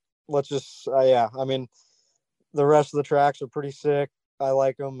 and like, let's just yeah, I mean, the rest of the tracks are pretty sick. I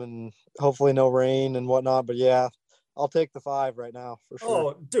like them, and hopefully no rain and whatnot. But yeah, I'll take the 5 right now for sure.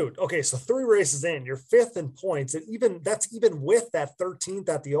 Oh, dude. Okay, so 3 races in, you're 5th in points, and that's even with that 13th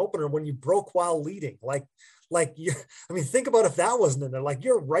at the opener when you broke while leading. Like you, I mean, think about if that wasn't in there. Like,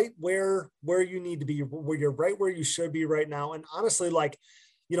 you're right where you need to be, where you're right where you should be right now. And honestly, like,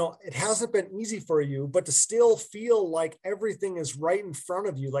 you know, it hasn't been easy for you, but to still feel like everything is right in front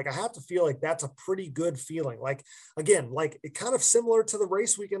of you, like, I have to feel like that's a pretty good feeling. Like, again, like, it kind of similar to the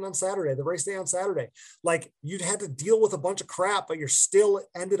race weekend on Saturday, the race day on Saturday. Like, you'd had to deal with a bunch of crap, but you're still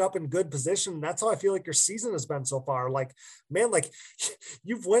ended up in good position. And that's how I feel like your season has been so far. Like, man, like,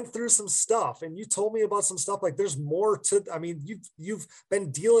 you've went through some stuff, and you told me about some stuff. Like, there's more to, I mean, you've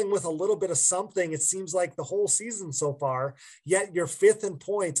been dealing with a little bit of something, it seems like, the whole season so far, yet you're 5th in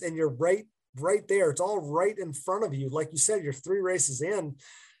points, and you're right there. It's all right in front of you. Like you said, you're 3 races in,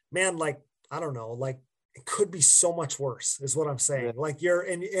 man. Like, I don't know, like, it could be so much worse is what I'm saying. Yeah. Like,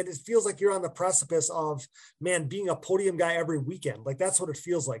 and it feels like you're on the precipice of, man, being a podium guy every weekend. Like, that's what it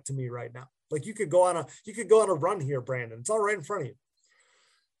feels like to me right now. Like, you could go on a run here, Brandon. It's all right in front of you.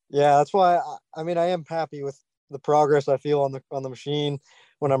 Yeah, that's why I mean, I am happy with the progress I feel on the machine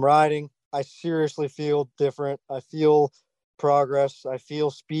when I'm riding. I seriously feel different. I feel progress. I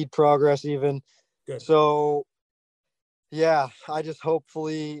feel speed progress even. Good. So yeah, I just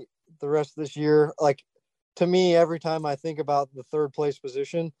hopefully the rest of this year, like, to me, every time I think about the 3rd place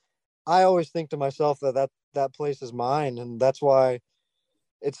position, I always think to myself that place is mine. And that's why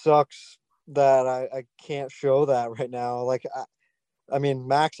it sucks that I can't show that right now. Like, I mean,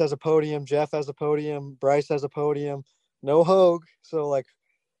 Max has a podium, Jeff has a podium, Bryce has a podium, no Hogue. So, like,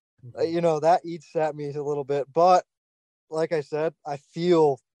 you know, that eats at me a little bit, but like I said, I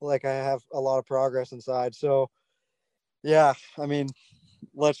feel like I have a lot of progress inside. So yeah, I mean,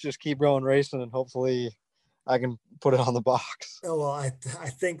 let's just keep going racing, and hopefully I can put it on the box. Oh, well, I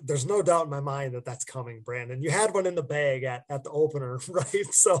think there's no doubt in my mind that that's coming, Brandon. You had one in the bag at the opener,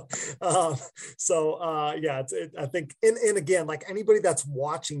 right? So yeah, I think, and again, like, anybody that's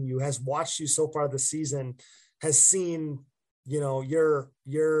watching you has watched you so far this season, has seen, you know, you're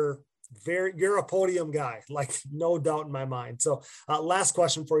a podium guy, like, no doubt in my mind. So last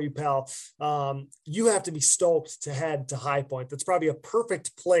question for you, pal. You have to be stoked to head to High Point. That's probably a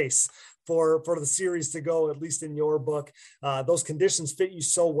perfect place for the series to go, at least in your book. Those conditions fit you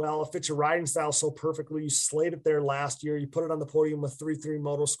so well. It fits your riding style so perfectly. You slayed it there last year. You put it on the podium with 3.3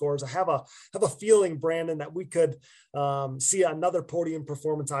 moto scores. I have a feeling, Brandon, that we could see another podium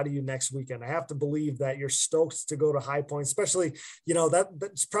performance out of you next weekend. I have to believe that you're stoked to go to High Point, especially, you know,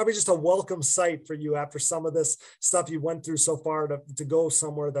 that's probably just a welcome sight for you after some of this stuff you went through so far, to go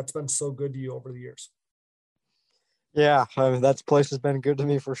somewhere that's been so good to you over the years. Yeah, I mean, that place has been good to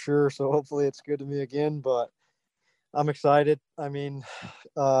me for sure. So hopefully it's good to me again, but I'm excited. I mean,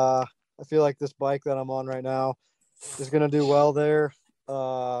 I feel like this bike that I'm on right now is going to do well there.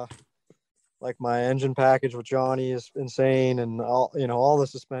 Like, my engine package with Johnny is insane, and all the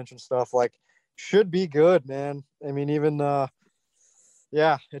suspension stuff, like, should be good, man. I mean, even,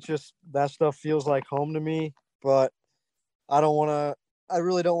 yeah, it's just, that stuff feels like home to me, but I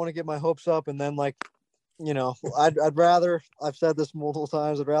really don't want to get my hopes up. And then, like, you know, I'd rather, I've said this multiple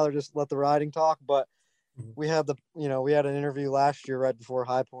times, I'd rather just let the riding talk. But we had an interview last year right before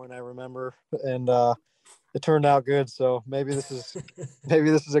High Point, I remember, and it turned out good. So maybe this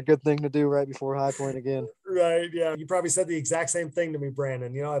is a good thing to do right before High Point again. Right. Yeah. You probably said the exact same thing to me,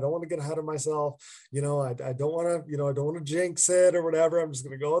 Brandon. You know, I don't want to get ahead of myself. You know, I don't want to, I don't want to jinx it or whatever. I'm just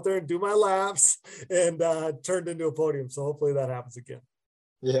going to go out there and do my laps, and turned into a podium. So hopefully that happens again.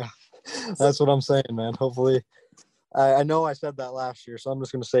 Yeah, that's what I'm saying, man. Hopefully, I know I said that last year, so I'm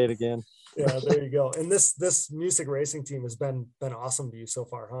just going to say it again. Yeah, there you go. And this Music Racing team has been awesome to you so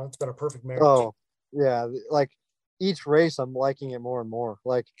far, huh? It's been a perfect marriage. Oh, yeah. Like each race, I'm liking it more and more.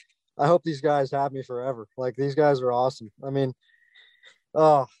 Like, I hope these guys have me forever. Like, these guys are awesome. I mean,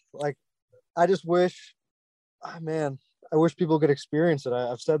 like, I just wish, man, I wish people could experience it.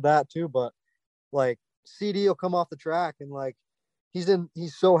 I've said that too, but like, CD will come off the track and like, he's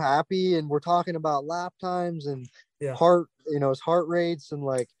so happy, and we're talking about lap times and heart, his heart rates and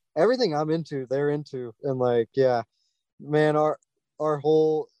like everything I'm into, they're into. And like, yeah, man, our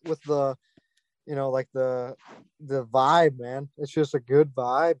whole with the, like the vibe, man, it's just a good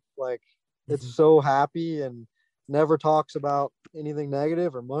vibe. Like, it's so happy and never talks about anything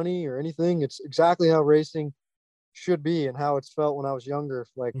negative or money or anything. It's exactly how racing should be and how it's felt when I was younger.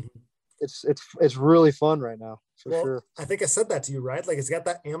 Like, it's really fun right now, for sure. I think I said that to you, right? Like, it's got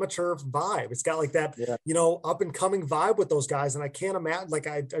that amateur vibe. It's got like that, up and coming vibe with those guys. And I can't imagine, like,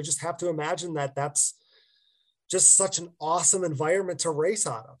 I just have to imagine that that's just such an awesome environment to race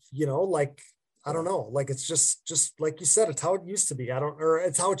out of, like, I don't know, like, it's just like you said, it's how it used to be. Or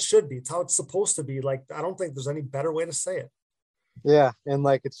it's how it should be. It's how it's supposed to be. Like, I don't think there's any better way to say it. Yeah. And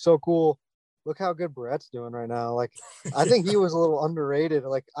like, it's so cool. Look how good Brett's doing right now. Like, I think he was a little underrated.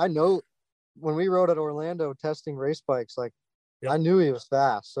 Like, I know when we rode at Orlando testing race bikes, like, I knew he was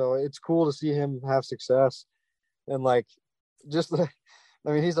fast. So it's cool to see him have success. And like, just,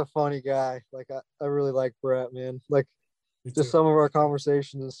 I mean, he's a funny guy. Like, I really like Brett, man. Like, just some of our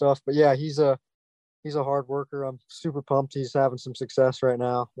conversations and stuff. But yeah, he's a hard worker. I'm super pumped he's having some success right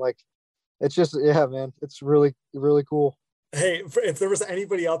now. Like, it's just, yeah, man, it's really, really cool. Hey, if there was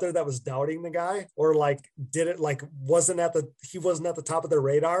anybody out there that was doubting the guy or like wasn't at the top of their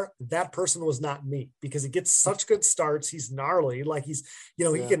radar, that person was not me, because he gets such good starts. He's gnarly. Like, he's,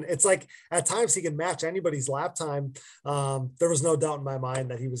 he can, it's like at times he can match anybody's lap time. There was no doubt in my mind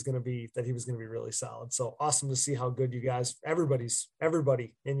that he was going to be really solid. So awesome to see how good you guys,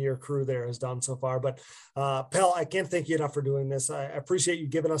 everybody in your crew there has done so far. But Pell, I can't thank you enough for doing this. I appreciate you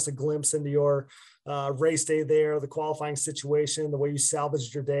giving us a glimpse into your race day there, the qualifying situation, the way you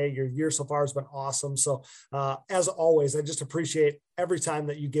salvaged your day. Your year so far has been awesome. So as always, I just appreciate every time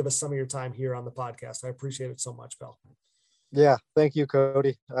that you give us some of your time here on the podcast. I appreciate it so much, Pell. Yeah, thank you,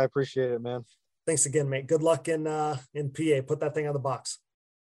 Cody. I appreciate it, man. Thanks again, mate. Good luck in PA. Put that thing on the box.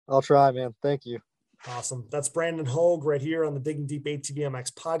 I'll try, man. Thank you. Awesome. That's Brandon Hogue right here on the Digging Deep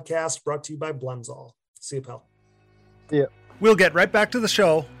ATVMX podcast, brought to you by Blendzall. See you, Pell. Yeah. We'll get right back to the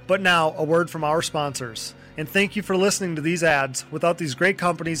show, but now a word from our sponsors. And thank you for listening to these ads. Without these great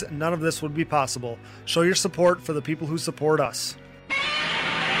companies, none of this would be possible. Show your support for the people who support us.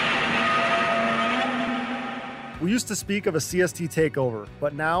 We used to speak of a CST takeover,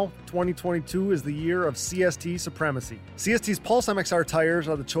 but now 2022 is the year of CST supremacy. CST's Pulse MXR tires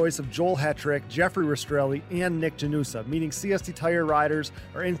are the choice of Joel Hetrick, Jeffrey Rastrelli, and Nick Janusa, meaning CST tire riders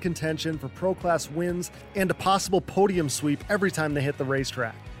are in contention for pro class wins and a possible podium sweep every time they hit the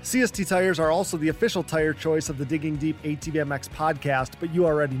racetrack. CST tires are also the official tire choice of the Digging Deep ATVMX podcast, but you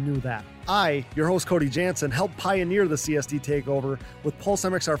already knew that. I, your host Cody Jansen, helped pioneer the CST takeover with Pulse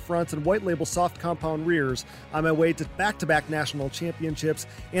MXR fronts and white label soft compound rears on my way to back-to-back national championships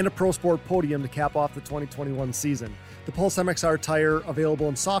and a pro sport podium to cap off the 2021 season. The Pulse MXR tire, available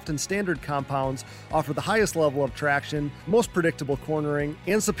in soft and standard compounds, offer the highest level of traction, most predictable cornering,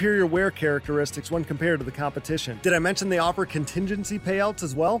 and superior wear characteristics when compared to the competition. Did I mention they offer contingency payouts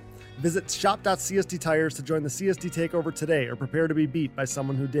as well? Visit shop.CST Tires to join the CST takeover today or prepare to be beat by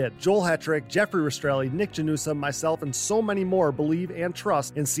someone who did. Joel Hetrick, Jeffrey Rastrelli, Nick Janusa, myself, and so many more believe and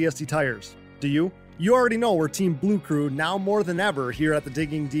trust in CST Tires. Do you? You already know we're Team Blue Crew now more than ever here at the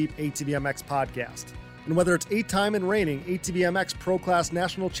Digging Deep ATVMX podcast. And whether it's 8-time and reigning ATVMX Pro Class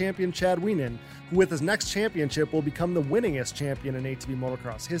National Champion Chad Wienen, who with his next championship will become the winningest champion in ATV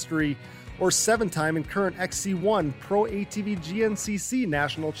motocross history, or 7-time and current XC1 Pro ATV GNCC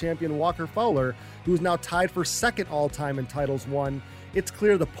National Champion Walker Fowler, who is now tied for second all-time in titles won, it's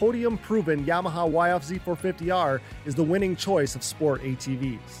clear the podium-proven Yamaha YFZ 450R is the winning choice of sport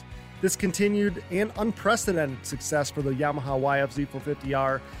ATVs. This continued and unprecedented success for the Yamaha YFZ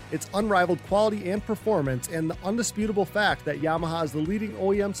 450R, its unrivaled quality and performance, and the undisputable fact that Yamaha is the leading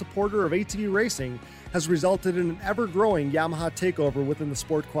OEM supporter of ATV racing has resulted in an ever-growing Yamaha takeover within the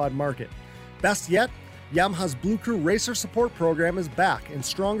sport quad market. Best yet, Yamaha's Blue Crew Racer Support Program is back and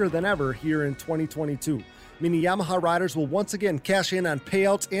stronger than ever here in 2022, meaning Yamaha riders will once again cash in on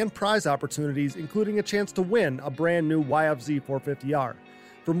payouts and prize opportunities, including a chance to win a brand new YFZ 450R.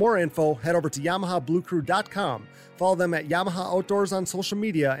 For more info, head over to YamahaBlueCrew.com. Follow them at Yamaha Outdoors on social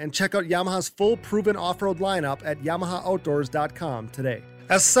media and check out Yamaha's full proven off-road lineup at YamahaOutdoors.com today.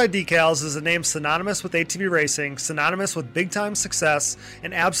 SSI Decals is a name synonymous with ATV racing, synonymous with big-time success,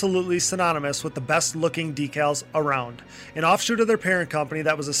 and absolutely synonymous with the best-looking decals around. An offshoot of their parent company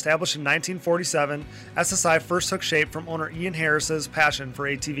that was established in 1947, SSI first took shape from owner Ian Harris's passion for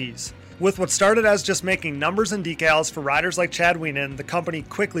ATVs. With what started as just making numbers and decals for riders like Chad Wienen, the company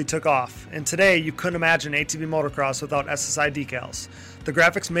quickly took off, and today you couldn't imagine ATV motocross without SSI decals. The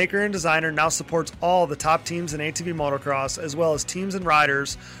graphics maker and designer now supports all the top teams in ATV motocross, as well as teams and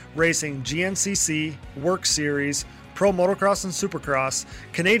riders racing GNCC, Work Series, Pro Motocross and Supercross,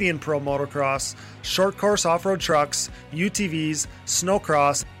 Canadian Pro Motocross, short course off-road trucks, UTVs,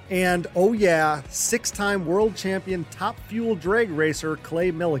 snowcross, and, oh yeah, 6-time world champion top fuel drag racer Clay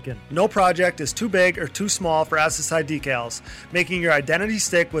Millican. No project is too big or too small for SSI Decals, making your identity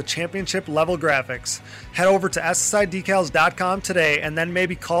stick with championship level graphics. Head over to SSIDecals.com today and then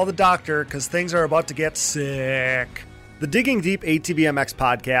maybe call the doctor because things are about to get sick. The Digging Deep ATV MX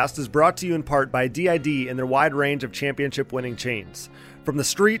podcast is brought to you in part by DID and their wide range of championship winning chains. From the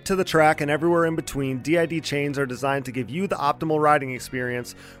street to the track and everywhere in between, DID chains are designed to give you the optimal riding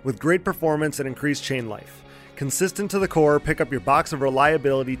experience with great performance and increased chain life. Consistent to the core, pick up your box of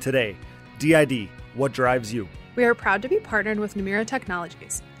reliability today. DID, what drives you? We are proud to be partnered with Namura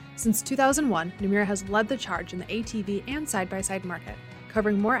Technologies. Since 2001, Namura has led the charge in the ATV and side-by-side market,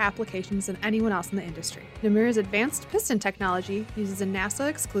 covering more applications than anyone else in the industry. Namura's advanced piston technology uses a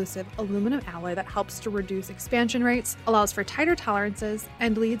NASA-exclusive aluminum alloy that helps to reduce expansion rates, allows for tighter tolerances,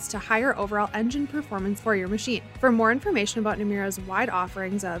 and leads to higher overall engine performance for your machine. For more information about Namura's wide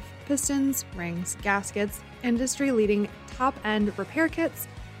offerings of pistons, rings, gaskets, industry-leading top-end repair kits,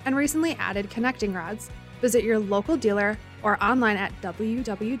 and recently added connecting rods, visit your local dealer or online at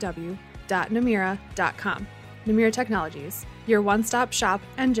www.namura.com. Namura Technologies, your one-stop shop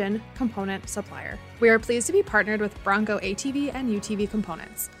engine component supplier. We are pleased to be partnered with Bronco ATV and UTV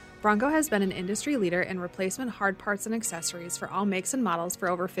Components. Bronco has been an industry leader in replacement hard parts and accessories for all makes and models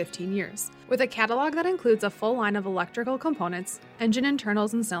for over 15 years. With a catalog that includes a full line of electrical components, engine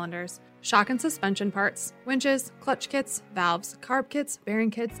internals and cylinders, shock and suspension parts, winches, clutch kits, valves, carb kits,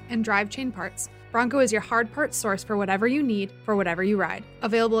 bearing kits, and drive chain parts, Bronco is your hard parts source for whatever you need, for whatever you ride.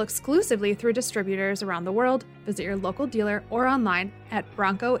 Available exclusively through distributors around the world, visit your local dealer or online at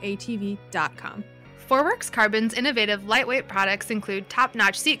broncoatv.com. Forworks Carbon's innovative lightweight products include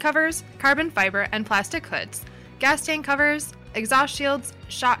top-notch seat covers, carbon fiber and plastic hoods, gas tank covers, exhaust shields,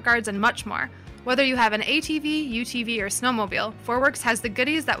 shock guards, and much more. Whether you have an ATV, UTV, or snowmobile, Forworks has the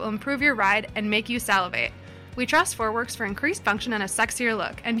goodies that will improve your ride and make you salivate. We trust Forworks for increased function and a sexier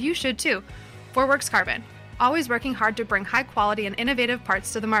look, and you should too. Forworks Carbon, always working hard to bring high quality and innovative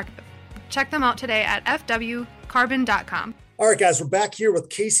parts to the market. Check them out today at fwcarbon.com. All right, guys, we're back here with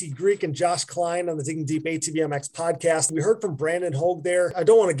Casey Greek and Josh Klein on the Digging Deep ATV MX podcast. We heard from Brandon Hogue there. I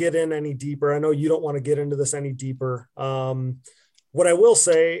don't want to get in any deeper. I know you don't want to get into this any deeper. What I will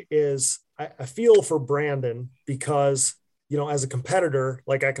say is I feel for Brandon because, you know, as a competitor,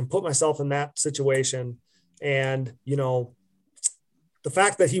 like I can put myself in that situation and, you know, the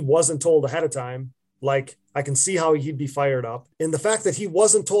fact that he wasn't told ahead of time, like I can see how he'd be fired up. And the fact that he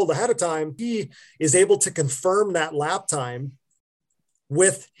wasn't told ahead of time, he is able to confirm that lap time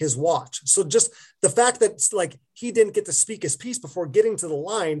with his watch. So just the fact that like he didn't get to speak his piece before getting to the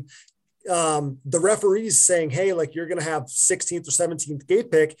line, the referees saying, hey, like you're going to have 16th or 17th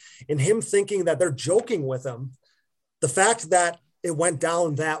gate pick, and him thinking that they're joking with him. The fact that it went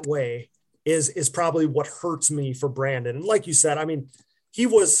down that way is probably what hurts me for Brandon. And like you said, I mean, he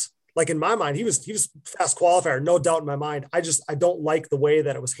was like, in my mind, he was fast qualifier, no doubt in my mind. I don't like the way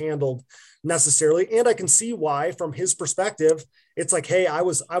that it was handled necessarily. And I can see why, from his perspective, it's like, hey, I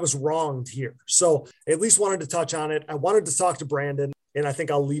was wronged here. So at least wanted to touch on it. I wanted to talk to Brandon, and I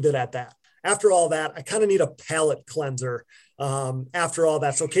think I'll leave it at that. After all that, I kind of need a palate cleanser after all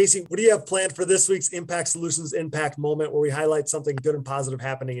that. So Casey, what do you have planned for this week's Impact Solutions Impact Moment, where we highlight something good and positive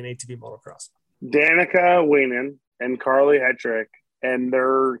happening in ATV motocross? Danica Wienen and Carly Hetrick and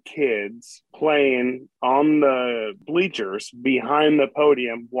their kids playing on the bleachers behind the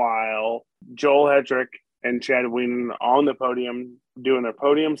podium while Joel Hetrick and Chad Wienen on the podium doing their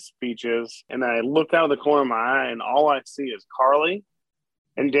podium speeches. And I look out of the corner of my eye and all I see is Carly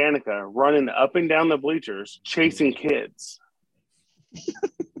and Danica running up and down the bleachers, chasing kids.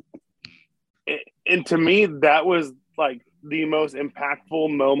 And to me, that was like the most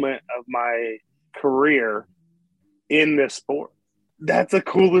impactful moment of my career in this sport. That's the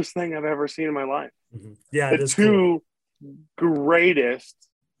coolest thing I've ever seen in my life. Mm-hmm. Yeah, the two greatest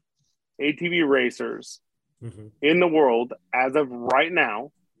ATV racers Mm-hmm. in the world as of right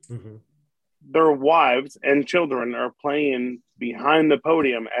now. Mm-hmm. Their wives and children are playing behind the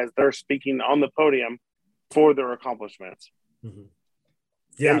podium as they're speaking on the podium for their accomplishments. Mm-hmm.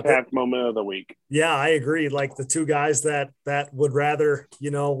 Yeah, Impact moment of the week. Yeah, I agree. Like the two guys that would rather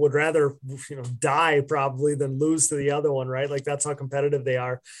die probably than lose to the other one, right? Like that's how competitive they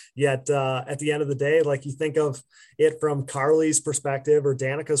are. Yet at the end of the day, like you think of it from Carly's perspective or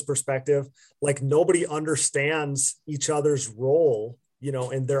Danica's perspective, like nobody understands each other's role,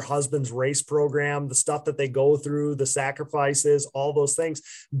 in their husband's race program, the stuff that they go through, the sacrifices, all those things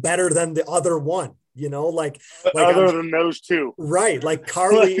better than the other one. Like other than those two, right? Like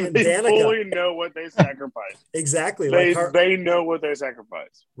Carly and Danica fully know what they sacrifice. Exactly. They know what they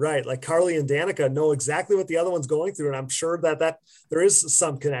sacrifice. Right. Like Carly and Danica know exactly what the other one's going through. And I'm sure that there is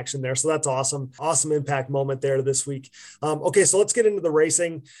some connection there. So that's awesome. Awesome impact moment there this week. Okay. So let's get into the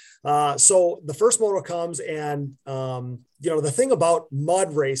racing. So the first moto comes and, the thing about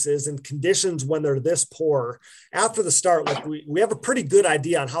mud races and conditions when they're this poor after the start, like we have a pretty good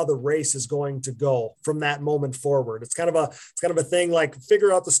idea on how the race is going to go from that moment forward. It's kind of a thing, like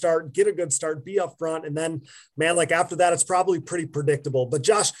figure out the start, get a good start, be up front. And then man, like after that, it's probably pretty predictable. But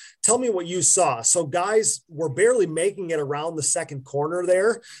Josh, tell me what you saw. So guys were barely making it around the second corner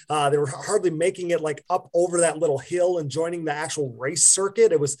there. They were hardly making it like up over that little hill and joining the actual race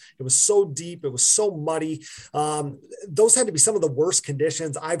circuit. It was so deep. It was so muddy. Those had to be some of the worst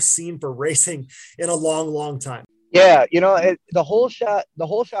conditions I've seen for racing in a long, long time. Yeah. The whole shot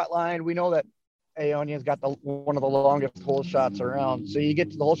line, we know that Aonia's got one of the longest hole shots around. So you get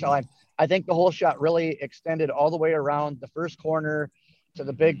to the whole shot line. I think the whole shot really extended all the way around the first corner to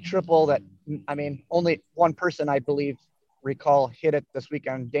the big triple that, only one person, I believe, recall hit it this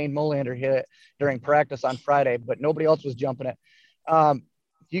weekend. Dane Molander hit it during practice on Friday, but nobody else was jumping it.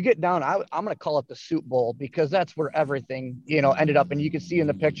 You get down, I'm going to call it the Soup Bowl because that's where everything, ended up. And you can see in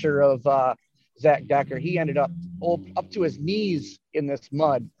the picture of Zach Decker, he ended up to his knees in this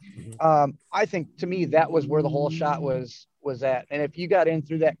mud. I think to me, that was where the whole shot was at. And if you got in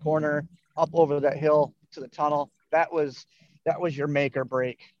through that corner, up over that hill to the tunnel, that was your make or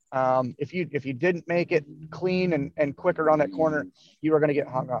break. If you didn't make it clean and quick around that corner, you were going to get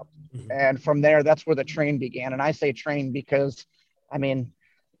hung up. And from there, that's where the train began. And I say train because,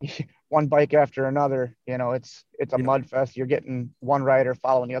 one bike after another, it's a mud fest. You're getting one rider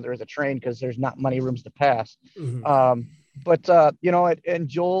following the other as a train because there's not many rooms to pass. And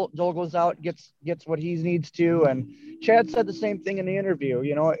Joel goes out, gets what he needs to. And Chad said the same thing in the interview.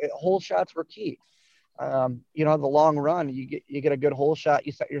 Hole shots were key. The long run, you get a good hole shot,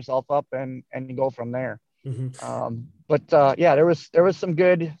 you set yourself up and you go from there. There was some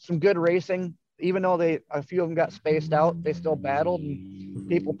good racing. Even though a few of them got spaced out, they still battled and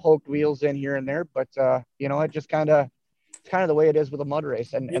people poked wheels in here and there. But it just kind of the way it is with a mud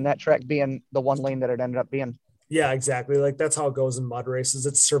race and that track being the one lane that it ended up being. Yeah, exactly. Like that's how it goes in mud races.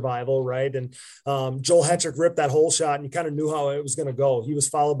 It's survival, right? And Joel Hetrick ripped that whole shot and you kind of knew how it was going to go. He was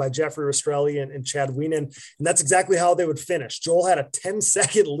followed by Jeffrey Rastrelli and Chad Wienen. And that's exactly how they would finish. Joel had a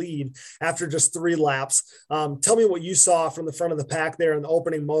 10-second lead after just 3 laps. Tell me what you saw from the front of the pack there in the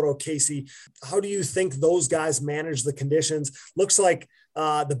opening moto, Casey. How do you think those guys managed the conditions? Looks like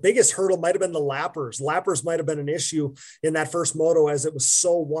the biggest hurdle might've been the lappers. Lappers might've been an issue in that first moto as it was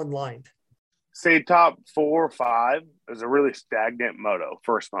so one-lined. Say top 4 or 5 is a really stagnant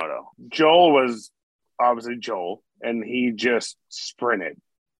first moto. Joel was obviously Joel, and he just sprinted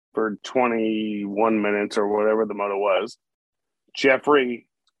for 21 minutes or whatever the moto was. Jeffrey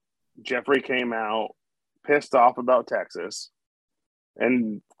came out pissed off about Texas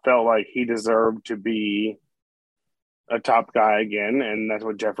and felt like he deserved to be a top guy again, and that's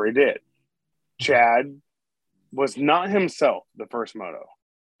what Jeffrey did. Chad was not himself the first moto.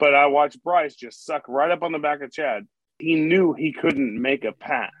 But I watched Bryce just suck right up on the back of Chad. He knew he couldn't make a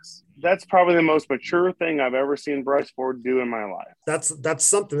pass. That's probably the most mature thing I've ever seen Bryce Ford do in my life. That's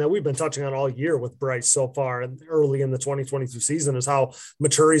something that we've been touching on all year with Bryce so far and early in the 2022 season is how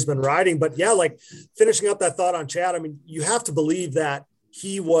mature he's been riding. But yeah, like finishing up that thought on Chad, you have to believe that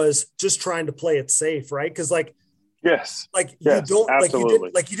he was just trying to play it safe, right? Because yes, you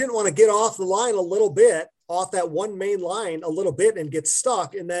didn't want to get off the line a little bit, off that one main line a little bit and get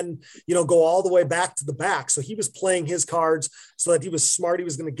stuck and then, go all the way back to the back. So he was playing his cards so that he was smart. He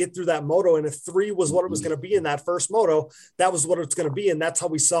was going to get through that moto. And if 3 was what it was going to be in that first moto, that was what it's going to be. And that's how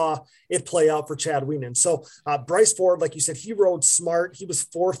we saw it play out for Chad Wienen. So Bryce Ford, like you said, he rode smart. He was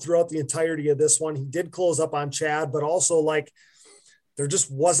 4th throughout the entirety of this one. He did close up on Chad, but also there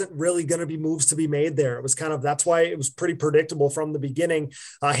just wasn't really going to be moves to be made there. It was that's why it was pretty predictable from the beginning.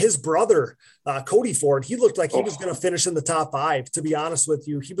 His brother, Cody Ford, he looked like he was going to finish in the top 5, to be honest with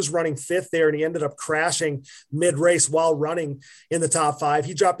you. He was running 5th there, and he ended up crashing mid-race while running in the top 5.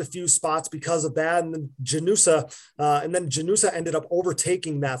 He dropped a few spots because of that, and then Janusa ended up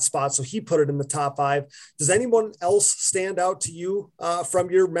overtaking that spot, so he put it in the top 5. Does anyone else stand out to you from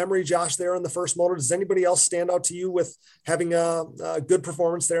your memory, Josh, there in the first moto? Does anybody else stand out to you with having a good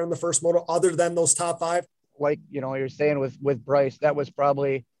performance there in the first moto other than those top 5? Like, you're saying with Bryce, that was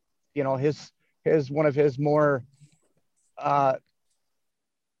probably, his one of his more, I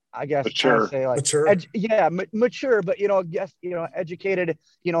guess, mature, mature, but, educated,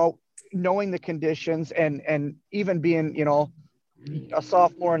 knowing the conditions and even being, a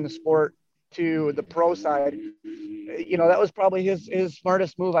sophomore in the sport to the pro side, that was probably his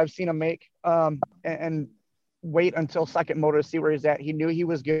smartest move I've seen him make, and wait until second moto to see where he's at. He knew he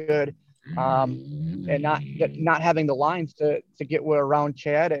was good, and not having the lines to get around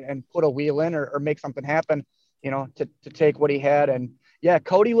Chad and put a wheel in or make something happen, to take what he had. And yeah,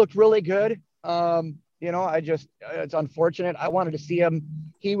 Cody looked really good. It's unfortunate. I wanted to see him.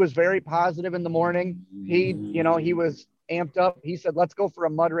 He was very positive in the morning. He was amped up. He said, let's go for a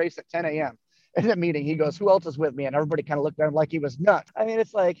mud race at 10 a.m. In the meeting, he goes, who else is with me? And everybody kind of looked at him like he was nuts. I mean,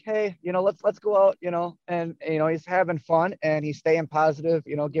 it's like, hey, let's go out, and, he's having fun and he's staying positive,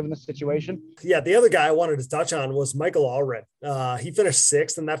 given the situation. Yeah. The other guy I wanted to touch on was Michael Allred. He finished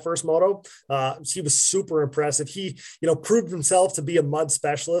 6th in that first moto. He was super impressive. He, proved himself to be a mud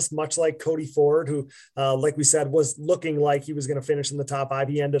specialist, much like Cody Ford, who, like we said, was looking like he was going to finish in the top 5.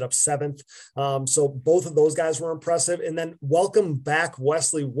 He ended up 7th. So both of those guys were impressive. And then welcome back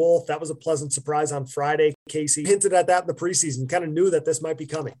Wesley Wolf. That was a pleasant surprise on Friday. Casey hinted at that in the preseason, kind of knew that this might be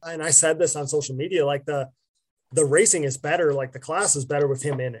coming. And I said this on social media, like the racing is better, like the class is better with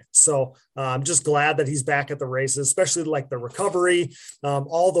him in it. So I'm just glad that he's back at the races, especially like the recovery,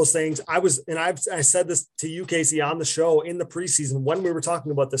 all those things. I said this to you, Casey, on the show in the preseason when we were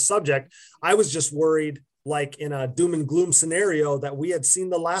talking about this subject. I was just worried, like in a doom and gloom scenario, that we had seen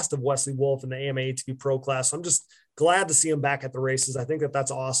the last of Wesley Wolf in the AMA ATV Pro class. So I'm just glad to see him back at the races. I think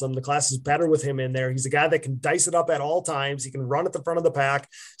that's awesome. The class is better with him in there. He's a guy that can dice it up at all times. He can run at the front of the pack,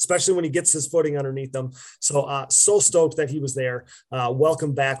 especially when he gets his footing underneath them. So, so stoked that he was there.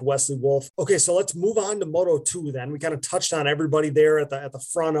 Welcome back, Wesley Wolf. Okay, so let's move on to Moto 2 then. We kind of touched on everybody there at the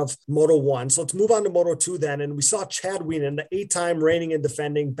front of Moto 1. So let's move on to Moto 2 then. And we saw Chad Wienen, the 8-time reigning and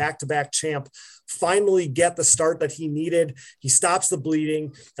defending back-to-back champ, finally get the start that he needed. He stops the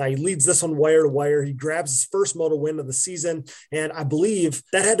bleeding. He leads this one wire to wire. He grabs his first moto win of the season. And I believe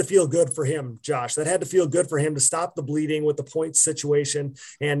that had to feel good for him, Josh. That had to feel good for him to stop the bleeding with the points situation,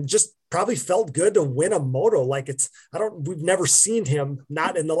 and just probably felt good to win a moto. Like we've never seen him,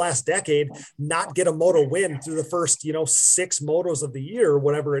 not in the last decade, not get a moto win through the first, 6 motos of the year, or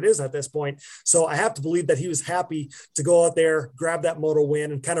whatever it is at this point. So I have to believe that he was happy to go out there, grab that moto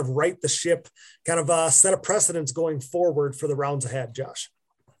win, and kind of right the ship, kind of set a precedence going forward for the rounds ahead, Josh.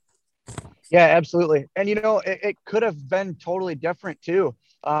 Yeah, absolutely. And, it could have been totally different too.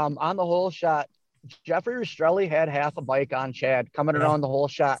 On the whole shot, Jeffrey Rastrelli had half a bike on Chad coming around the whole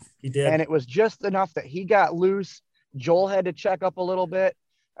shot. He did. And it was just enough that he got loose. Joel had to check up a little bit,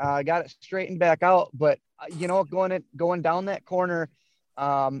 got it straightened back out. But, going down that corner,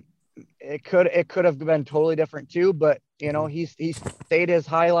 it could have been totally different too. But, he stayed his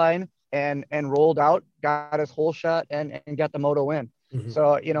high line and rolled out, got his whole shot and got the moto win. Mm-hmm.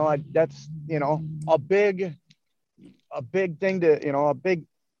 So, that's, a big thing to,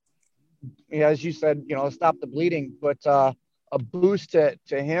 as you said, stop the bleeding, but a boost to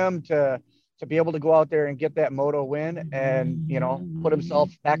him to be able to go out there and get that moto win and, put himself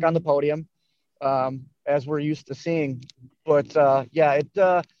back on the podium, as we're used to seeing. But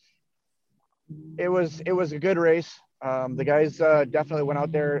it was a good race. The guys definitely went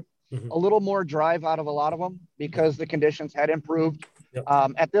out there a little more drive out of a lot of them because the conditions had improved. Yep.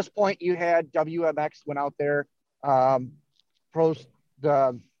 At this point, you had WMX went out there, Pro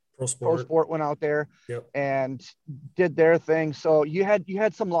Sport went out there and did their thing. So you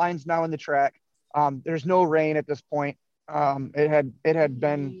had some lines now in the track. There's no rain at this point. It had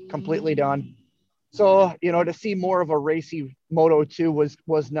been completely done. So, to see more of a racy Moto 2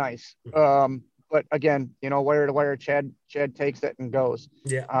 was nice. But again, wire to wire, Chad takes it and goes.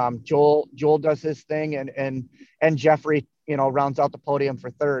 Yeah. Joel does his thing and Jeffrey, rounds out the podium for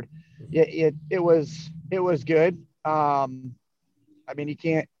third. It was good. I mean, you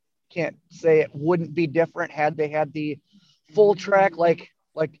can't say it wouldn't be different had they had the full track like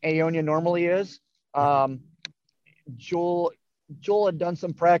Aonia normally is. Joel Joel had done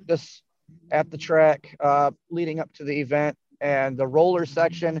some practice at the track leading up to the event, and the roller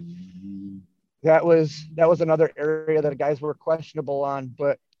section, that was another area that the guys were questionable on.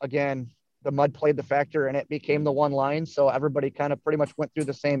 But again, the mud played the factor, and it became the one line. So everybody kind of pretty much went through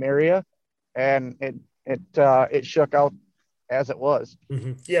the same area, and it shook out as it was.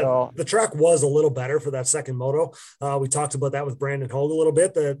 Mm-hmm. Yeah, so, the track was a little better for that second moto. We talked about that with Brandon Hogue a little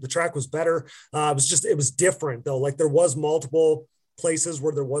bit. The track was better. It was different though. Like there was multiple places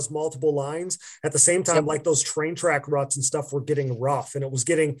where there was multiple lines at the same time. Yep. Like those train track ruts and stuff were getting rough, and it was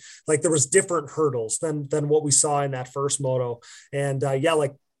getting like there was different hurdles than what we saw in that first moto. And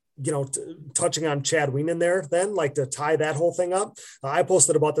touching on Chad Wienen there, then like to tie that whole thing up. I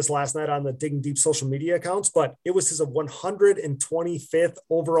posted about this last night on the Digging Deep social media accounts, but it was his 125th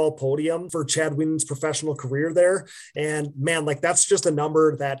overall podium for Chad Wienen's professional career there. And man, like that's just a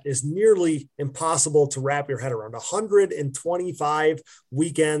number that is nearly impossible to wrap your head around. 125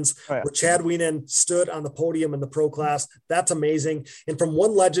 weekends where Chad Wienen stood on the podium in the pro class. That's amazing. And from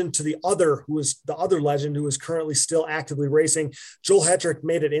one legend to the other, who is the other legend who is currently still actively racing, Joel Hetrick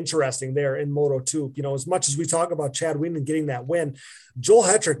made it interesting there in Moto2. As much as we talk about Chad Wienen getting that win, Joel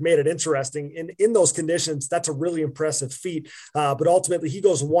Hetrick made it interesting. In those conditions, that's a really impressive feat. But ultimately, he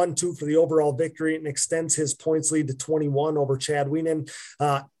goes 1-2 for the overall victory and extends his points lead to 21 over Chad Wienen.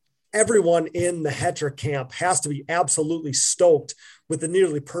 Everyone in the Hetrick camp has to be absolutely stoked with the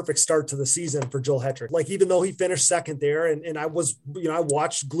nearly perfect start to the season for Joel Hetrick. Like, even though he finished second there, and I was, I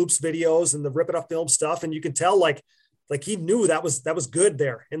watched Gloop's videos and the Rip It Up Film stuff, and you can tell like he knew that was good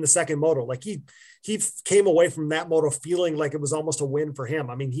there in the second moto. Like he came away from that moto feeling like it was almost a win for him.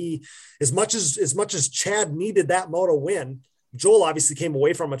 I mean, he, as much as Chad needed that moto win, Joel obviously came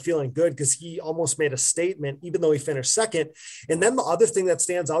away from it feeling good because he almost made a statement, even though he finished second. And then the other thing that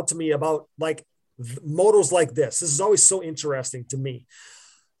stands out to me about like motos like this is always so interesting to me,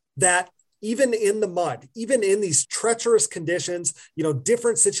 that even in the mud, even in these treacherous conditions,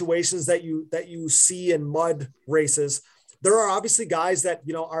 different situations that you see in mud races, there are obviously guys that,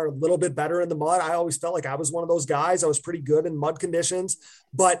 are a little bit better in the mud. I always felt like I was one of those guys. I was pretty good in mud conditions,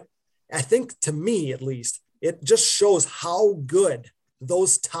 but I think, to me at least, it just shows how good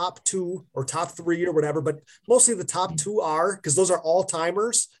those top two or top three or whatever, but mostly the top two are, because those are all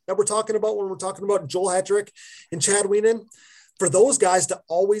timers that we're talking about when we're talking about Joel Hetrick and Chad Wienen. For those guys to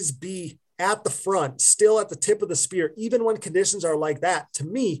always be at the front, still at the tip of the spear, even when conditions are like that, to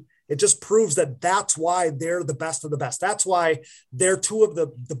me, it just proves that that's why they're the best of the best. That's why they're two of the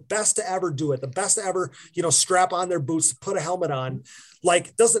best to ever do it, the best to ever, strap on their boots, put a helmet on.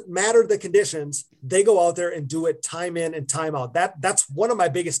 Like, doesn't matter the conditions, they go out there and do it time in and time out. That's one of my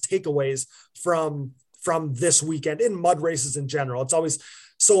biggest takeaways from this weekend in mud races in general. It's always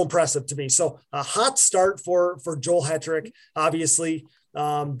so impressive to me. So a hot start for Joel Hetrick, obviously.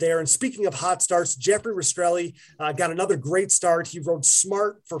 There. And speaking of hot starts, Jeffrey Rastrelli got another great start. He rode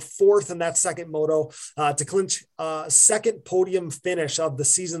smart for fourth in that second moto to clinch second podium finish of the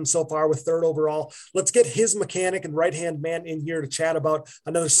season so far with third overall. Let's get his mechanic and right-hand man in here to chat about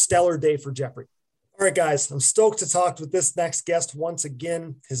another stellar day for Jeffrey. All right, guys, I'm stoked to talk with this next guest once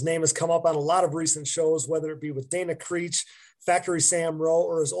again. His name has come up on a lot of recent shows, whether it be with Dana Creech, Factory Sam Rowe,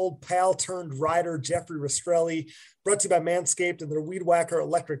 or his old pal turned rider, Jeffrey Rastrelli. Brought to you by Manscaped and their Weed Whacker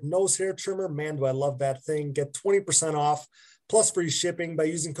electric nose hair trimmer. Man, do I love that thing. Get 20% off plus free shipping by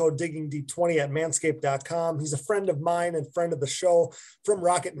using code DIGGINGDEEP20 at manscaped.com. He's a friend of mine and friend of the show from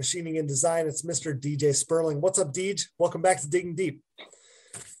Rocket Machining and Design. It's Mr. DJ Sperling. What's up, Deej? Welcome back to Digging Deep.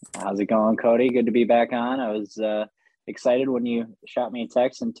 How's it going, Cody? Good to be back on. I was excited when you shot me a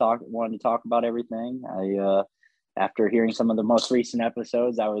text and wanted to talk about everything. After hearing some of the most recent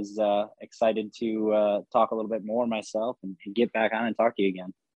episodes, I was excited to talk a little bit more myself and get back on and talk to you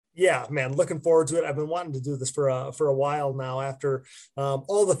again. Yeah, man, looking forward to it. I've been wanting to do this for a while now after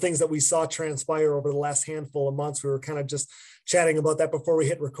all the things that we saw transpire over the last handful of months. We were kind of just chatting about that before we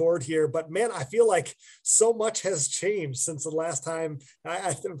hit record here. But man, I feel like so much has changed since the last time,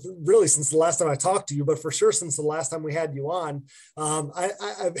 since the last time I talked to you, but for sure since the last time we had you on. I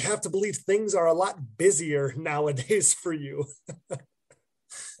have to believe things are a lot busier nowadays for you.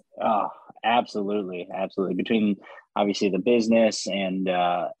 Oh, absolutely. Absolutely. Between obviously the business and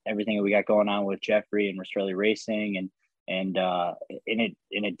everything that we got going on with Jeffrey and Rastrelli Racing and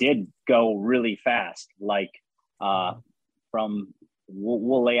it did go really fast. Like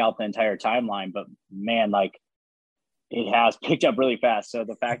we'll lay out the entire timeline, but man, like it has picked up really fast. So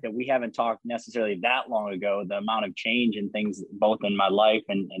the fact that we haven't talked necessarily that long ago, the amount of change and things both in my life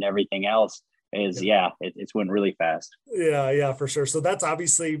and everything else is it's went really fast. Yeah, for sure. So that's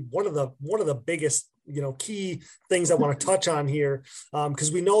obviously one of the biggest key things I want to touch on here,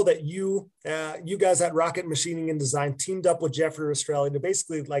 because we know that you guys at Rocket Machining and Design teamed up with Jeffrey Rastrelli to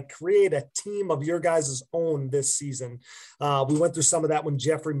basically like create a team of your guys' own this season. We went through some of that when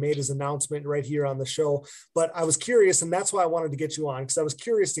Jeffrey made his announcement right here on the show, but I was curious, and that's why I wanted to get you on, because I was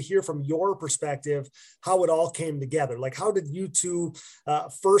curious to hear from your perspective how it all came together. Like, how did you two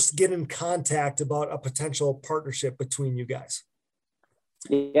first get in contact about a potential partnership between you guys?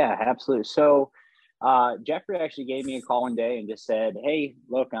 Yeah, absolutely. So Jeffrey actually gave me a call one day and just said, "Hey,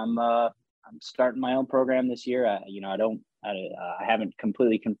 look, I'm starting my own program this year. I haven't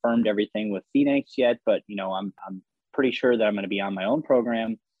completely confirmed everything with Phoenix yet, but I'm pretty sure that I'm going to be on my own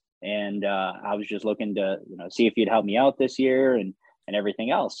program. And I was just looking to see if you'd help me out this year and everything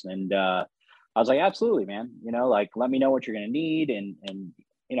else." And I was like, "Absolutely, man. Like, let me know what you're going to need." And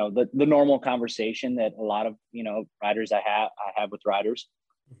the normal conversation that a lot of riders I have with riders.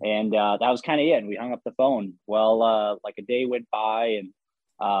 And that was kind of it. And we hung up the phone. Well, like a day went by,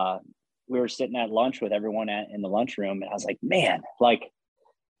 and we were sitting at lunch with everyone in the lunchroom. And I was like, man, like,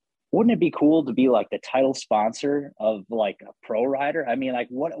 wouldn't it be cool to be like the title sponsor of like a pro rider? I mean, like,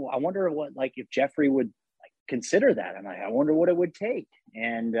 I wonder like if Jeffrey would like consider that. I'm like, I wonder what it would take.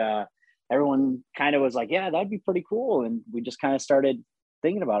 And everyone kind of was like, yeah, that'd be pretty cool. And we just kind of started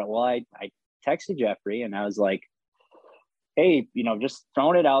thinking about it. Well, I texted Jeffrey and I was like, "Hey, just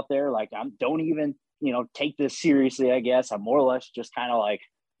throwing it out there. Like, don't even, take this seriously, I guess. I'm more or less just kind of like,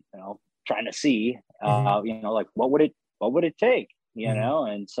 trying to see, like, what would it take,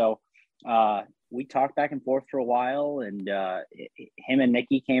 And so we talked back and forth for a while, and him and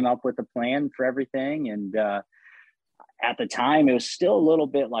Nikki came up with a plan for everything. And at the time, it was still a little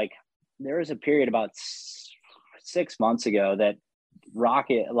bit like, there was a period about 6 months ago that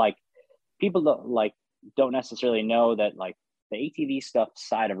Rocket, like, people don't necessarily know that like the ATV stuff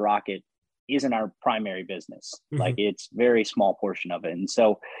side of Rocket isn't our primary business. Mm-hmm. Like, it's very small portion of it. And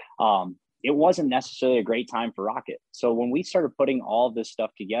so it wasn't necessarily a great time for Rocket. So when we started putting all of this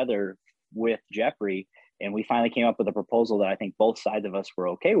stuff together with Jeffrey, and we finally came up with a proposal that I think both sides of us were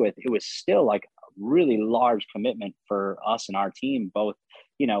okay with, it was still like a really large commitment for us and our team, both,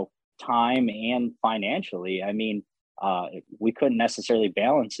 time and financially. I mean, we couldn't necessarily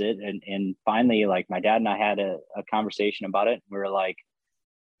balance it. And finally, like, my dad and I had a conversation about it. We were like,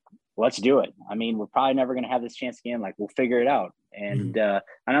 let's do it. I mean, we're probably never going to have this chance again. Like, we'll figure it out. And, and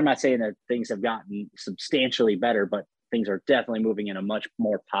I'm not saying that things have gotten substantially better, but things are definitely moving in a much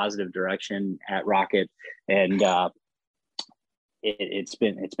more positive direction at Rocket. And it's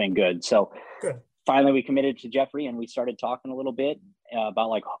been good. So good. Finally, we committed to Jeffrey, and we started talking a little bit about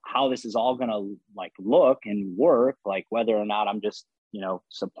like how this is all going to like look and work, like whether or not I'm just,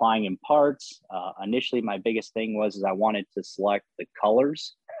 supplying in parts. Initially, my biggest thing was I wanted to select the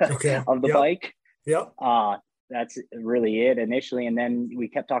colors of the bike. Yep. That's really it initially. And then we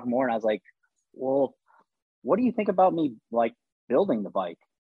kept talking more, and I was like, well, what do you think about me like building the bike?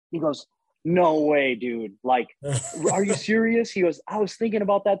 He goes, no way, dude. Like, are you serious? He goes, I was thinking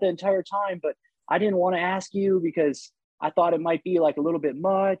about that the entire time, but I didn't want to ask you because I thought it might be like a little bit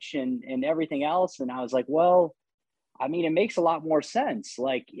much and everything else. And I was like, well, I mean, it makes a lot more sense.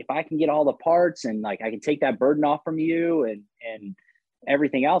 Like, if I can get all the parts and like I can take that burden off from you and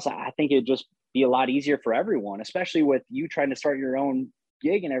everything else, I think it'd just be a lot easier for everyone, especially with you trying to start your own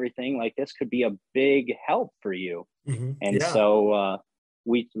gig and everything. Like, this could be a big help for you. Mm-hmm. And so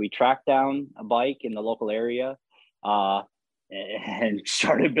we tracked down a bike in the local area and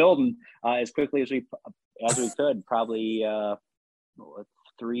started building as quickly as we could, probably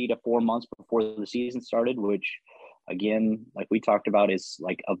 3 to 4 months before the season started, which again, like we talked about, is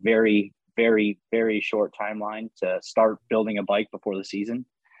like a very, very, very short timeline to start building a bike before the season.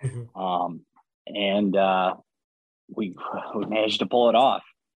 Mm-hmm. And we managed to pull it off.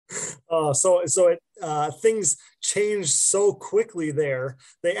 Things changed so quickly there.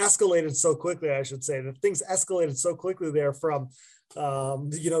 They escalated so quickly, I should say, that things escalated so quickly there from,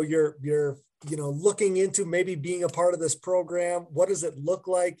 you're looking into maybe being a part of this program. What does it look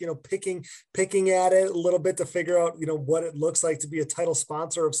like? Picking at it a little bit to figure out, what it looks like to be a title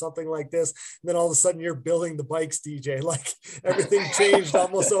sponsor of something like this. And then all of a sudden you're building the bikes, DJ. Like, everything changed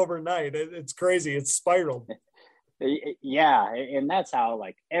almost overnight. It's crazy. It's spiraled. Yeah. And that's how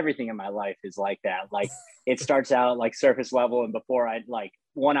like everything in my life is like that. Like, it starts out like surface level, and before I like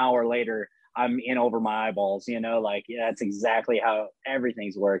 1 hour later, I'm in over my eyeballs, that's exactly how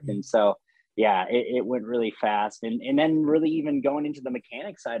everything's worked. And so, yeah, it went really fast. And then really even going into the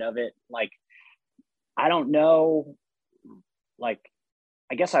mechanic side of it, like, I don't know, like,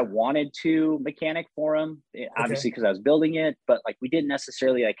 I guess I wanted to mechanic for him, obviously, because I was building it, but like we didn't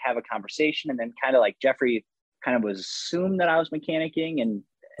necessarily like have a conversation. And then kind of like Jeffrey kind of was assumed that I was mechanicking, and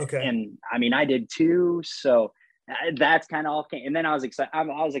I mean, I did too. So that's kind of all came. And then I was excited. I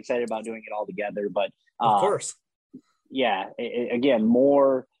was excited about doing it all together, but of course, yeah, again,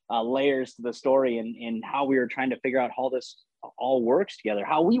 more layers to the story, and how we were trying to figure out how this all works together,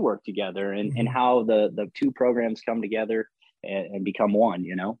 how we work together, and how the two programs come together and become one,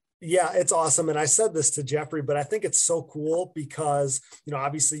 you know? Yeah, it's awesome. And I said this to Jeffrey, but I think it's so cool because, you know,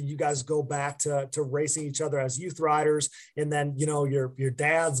 obviously you guys go back to racing each other as youth riders. And then, you know, your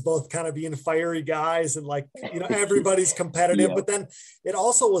dads both kind of being fiery guys, and like, you know, everybody's competitive. Yeah. But then it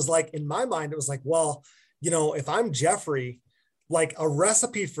also was like, in my mind, it was like, well, you know, if I'm Jeffrey, like a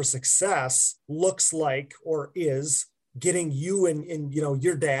recipe for success looks like, or is, getting you and you know,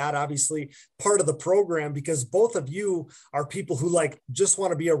 your dad obviously part of the program, because both of you are people who like just want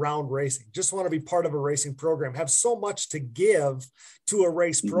to be around racing, just want to be part of a racing program, have so much to give to a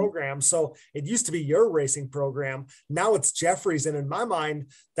race program. So it used to be your racing program. Now it's Jeffrey's. And in my mind,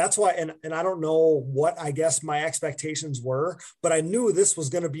 that's why, and I don't know what I guess my expectations were, but I knew this was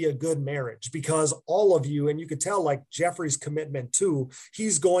going to be a good marriage, because all of you, and you could tell like Jeffrey's commitment too,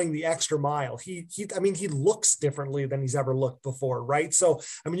 he's going the extra mile. I mean, he looks differently than he's ever looked before. Right. So,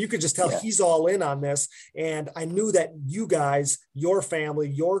 I mean, you could just tell he's all in on this. And I knew that you guys, your family,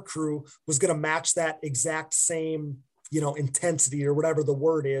 your crew was going to match that exact same, you know, intensity or whatever the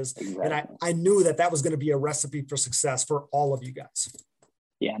word is. Exactly. And I knew that was going to be a recipe for success for all of you guys.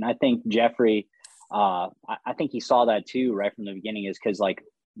 Yeah. And I think Jeffrey, I think he saw that too, right from the beginning, is because like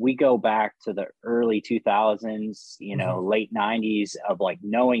we go back to the early 2000s, you know, late 90s of like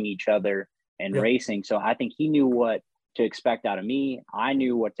knowing each other and racing. So I think he knew what to expect out of me. I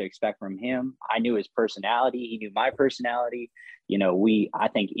knew what to expect from him. I knew his personality. He knew my personality. You know, I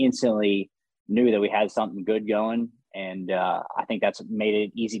think instantly knew that we had something good going. And I think that's made it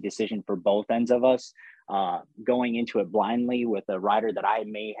an easy decision for both ends of us. Going into it blindly with a rider that I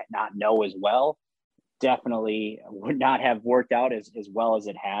may not know as well, definitely would not have worked out as well as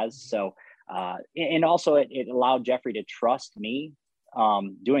it has. So, and also it allowed Jeffrey to trust me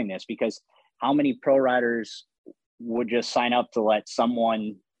doing this, because how many pro riders would just sign up to let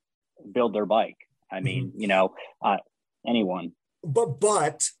someone build their bike? I mean, you know, anyone.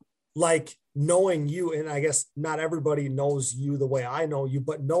 But like knowing you, and I guess not everybody knows you the way I know you,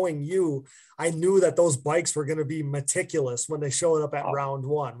 but knowing you, I knew that those bikes were going to be meticulous when they showed up at round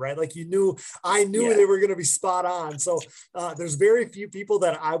one, right? Like I knew they were going to be spot on. So there's very few people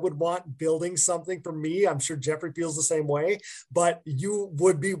that I would want building something for me. I'm sure Jeffrey feels the same way, but you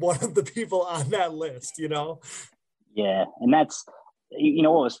would be one of the people on that list, you know? Yeah. And that's, you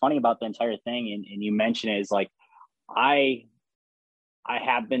know, what was funny about the entire thing, and you mentioned it, is like, I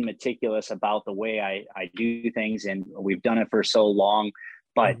have been meticulous about the way I do things, and we've done it for so long.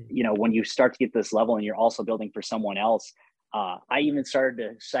 But, you know, when you start to get this level and you're also building for someone else, I even started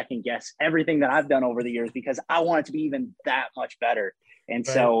to second guess everything that I've done over the years, because I want it to be even that much better. And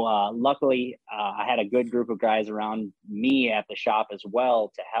so luckily I had a good group of guys around me at the shop as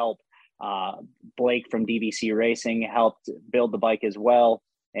well to help. Blake from DBC Racing helped build the bike as well.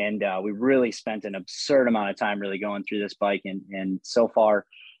 And we really spent an absurd amount of time really going through this bike. And so far,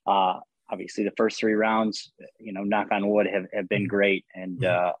 obviously the first 3 rounds, you know, knock on wood, have been great. And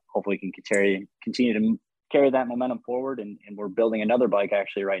hopefully we can continue to carry that momentum forward. And we're building another bike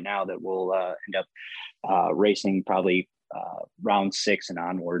actually right now that will end up racing probably round 6 and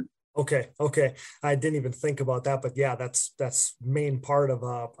onward. Okay. I didn't even think about that, but yeah, that's main part of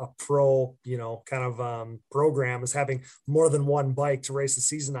a pro, you know, kind of program, is having more than one bike to race the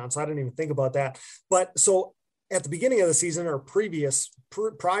season on. So I didn't even think about that. But so at the beginning of the season, or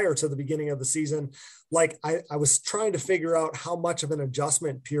prior to the beginning of the season, like I was trying to figure out how much of an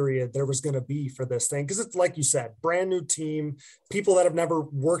adjustment period there was going to be for this thing. Cause it's like you said, brand new team, people that have never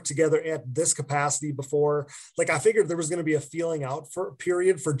worked together at this capacity before. Like I figured there was going to be a feeling out for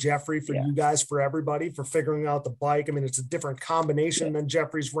period for Jeffrey, for you guys, for everybody, for figuring out the bike. I mean, it's a different combination than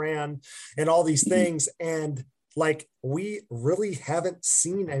Jeffrey's ran and all these things. And like, we really haven't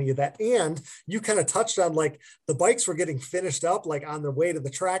seen any of that. And you kind of touched on, like, the bikes were getting finished up, like on their way to the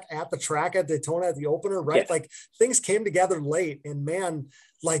track at Daytona at the opener, right? Like things came together late, and man,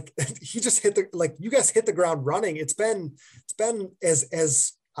 like he just you guys hit the ground running. It's been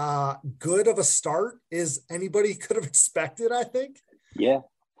as good of a start as anybody could have expected, I think. Yeah,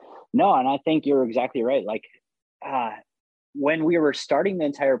 no. And I think you're exactly right. Like when we were starting the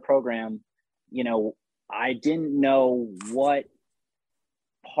entire program, you know, I didn't know what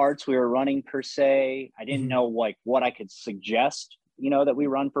parts we were running per se. I didn't know like what I could suggest that we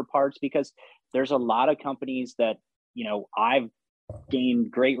run for parts, because there's a lot of companies that, I've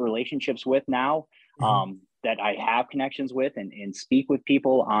gained great relationships with now, that I have connections with and speak with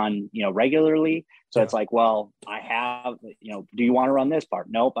people on, regularly. So it's like, well, I have, do you want to run this part?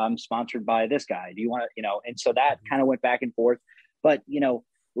 Nope, I'm sponsored by this guy. Do you want to, and so that kind of went back and forth. But,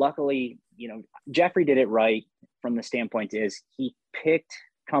 luckily, Jeffrey did it right from the standpoint is he picked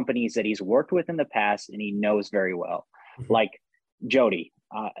companies that he's worked with in the past and he knows very well, like Jody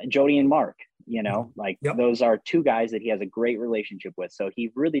and Mark, those are two guys that he has a great relationship with. So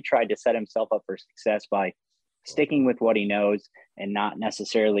he really tried to set himself up for success by sticking with what he knows and not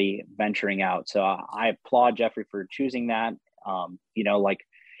necessarily venturing out. So I applaud Jeffrey for choosing that.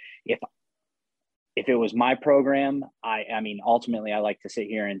 If it was my program, I mean, ultimately I like to sit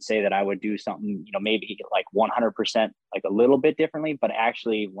here and say that I would do something, maybe like 100%, like a little bit differently, but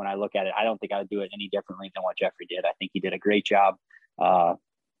actually when I look at it, I don't think I would do it any differently than what Jeffrey did. I think he did a great job.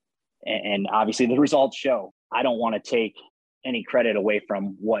 And obviously the results show. I don't want to take any credit away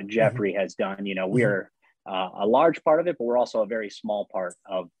from what Jeffrey has done. We're a large part of it, but we're also a very small part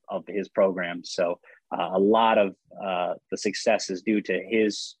of his program. So a lot of the success is due to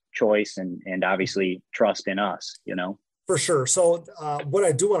his choice and obviously trust in us, For sure. So what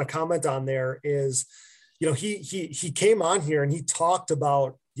I do want to comment on there is, he came on here and he talked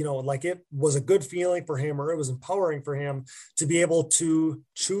about, like it was a good feeling for him, or it was empowering for him to be able to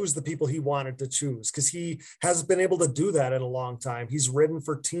choose the people he wanted to choose, because he hasn't been able to do that in a long time. He's ridden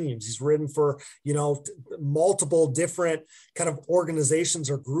for teams. He's ridden for, multiple different kind of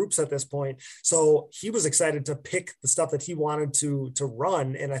organizations or groups at this point. So he was excited to pick the stuff that he wanted to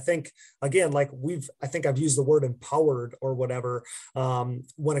run. And I think, again, like I think I've used the word empowered or whatever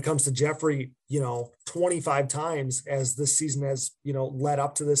when it comes to Jeffrey, 25 times as this season has, led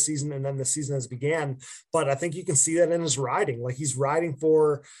up to this season and then the season has began. But I think you can see that in his riding. Like he's riding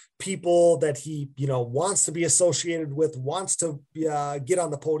for people that he, wants to be associated with, wants to get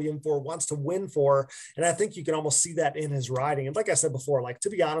on the podium for, wants to win for. And I think you can almost see that in his riding. And like I said before, like, to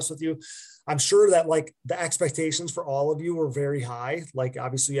be honest with you, I'm sure that like the expectations for all of you were very high. Like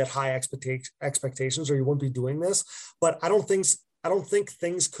obviously you had high expectations or you wouldn't be doing this, but I don't think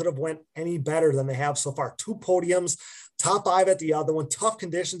things could have went any better than they have so far. 2 podiums, top 5 at the other one, tough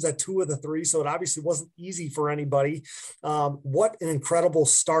conditions at 2 of the 3. So it obviously wasn't easy for anybody. What an incredible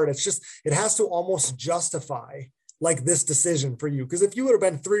start. It has to almost justify like this decision for you. Because if you would have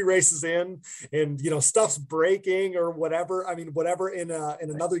been 3 races in and, stuff's breaking or whatever, I mean, whatever in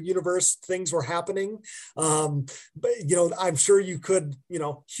another universe, things were happening. But, I'm sure you could,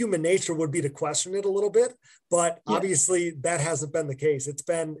 human nature would be to question it a little bit, but obviously that hasn't been the case. It's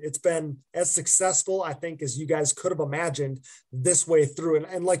been as successful, I think, as you guys could have imagined this way through.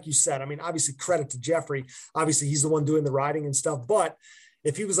 And like you said, I mean, obviously credit to Jeffrey, obviously he's the one doing the riding and stuff, but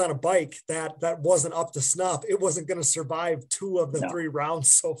if he was on a bike that wasn't up to snuff, it wasn't going to survive 2 of the 3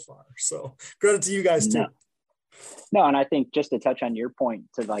 rounds so far. So credit to you guys too. No, and I think just to touch on your point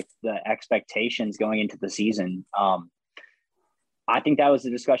to like the expectations going into the season, I think that was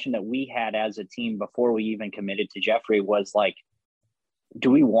the discussion that we had as a team before we even committed to Jeffrey was like, do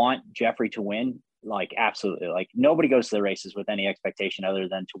we want Jeffrey to win? Like, absolutely. Like nobody goes to the races with any expectation other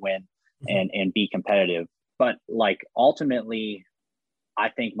than to win and be competitive. But like ultimately, I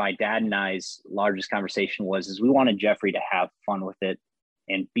think my dad and I's largest conversation was we wanted Jeffrey to have fun with it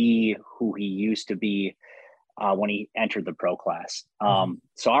and be who he used to be when he entered the pro class.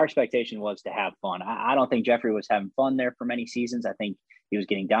 So our expectation was to have fun. I don't think Jeffrey was having fun there for many seasons. I think he was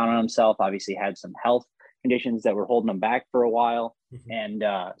getting down on himself, obviously had some health conditions that were holding him back for a while. And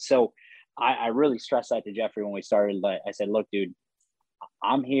so I really stressed that to Jeffrey when we started. I said, look, dude,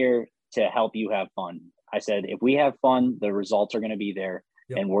 I'm here to help you have fun. I said, if we have fun, the results are going to be there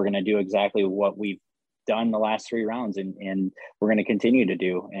and we're going to do exactly what we've done the last 3 rounds and we're going to continue to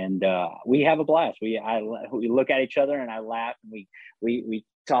do. And we have a blast. We look at each other and I laugh and we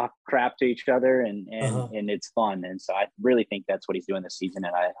talk crap to each other and it's fun. And so I really think that's what he's doing this season.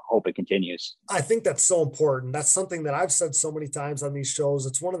 And I hope it continues. I think that's so important. That's something that I've said so many times on these shows.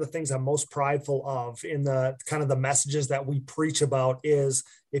 It's one of the things I'm most prideful of in the kind of the messages that we preach about is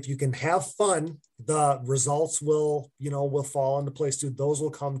if you can have fun, the results will fall into place too. Those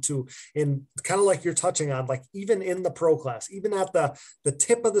will come too. And kind of like you're touching on, like even in the pro class, even at the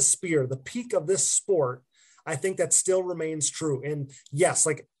tip of the spear, the peak of this sport, I think that still remains true. And yes,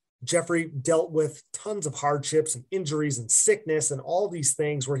 like Jeffrey dealt with tons of hardships and injuries and sickness and all these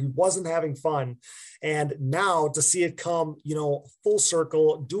things where he wasn't having fun. And now to see it come, full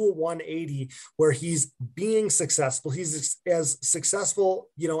circle, do a 180 where he's being successful. He's as successful,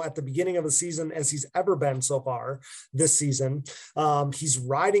 at the beginning of the season as he's ever been so far this season. He's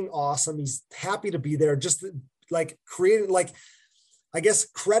riding awesome. He's happy to be there. Just like created, I guess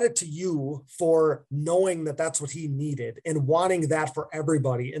credit to you for knowing that that's what he needed and wanting that for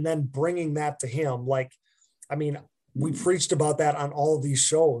everybody and then bringing that to him. We preached about that on all of these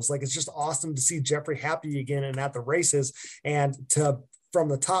shows. It's just awesome to see Jeffrey happy again and at the races, and from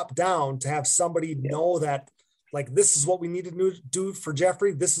the top down to have somebody know that this is what we need to do for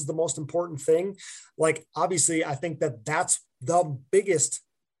Jeffrey. This is the most important thing. Obviously I think that that's the biggest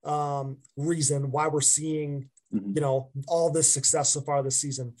reason why we're seeing all this success so far this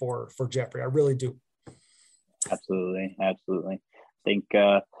season for Jeffrey. I really do. Absolutely. I think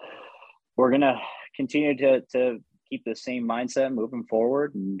we're going to continue to keep the same mindset moving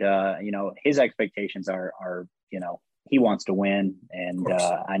forward. And, his expectations are, he wants to win. And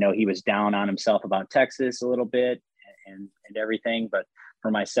I know he was down on himself about Texas a little bit and everything, but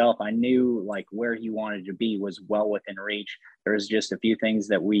for myself, I knew where he wanted to be was well within reach. There's just a few things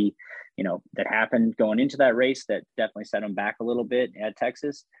that that happened going into that race that definitely set him back a little bit at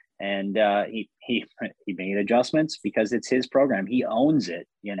Texas. And he made adjustments because it's his program. He owns it,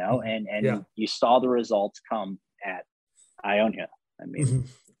 and you saw the results come at Ionia. I mean,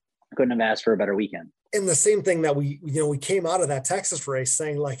 couldn't have asked for a better weekend. And the same thing that we came out of that Texas race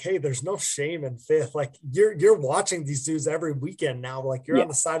saying hey, there's no shame in fifth. You're watching these dudes every weekend now. You're on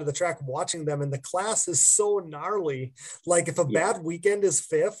the side of the track watching them, and the class is so gnarly. If a bad weekend is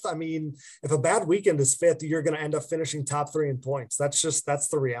fifth, if a bad weekend is fifth, you're going to end up finishing top 3 in points. That's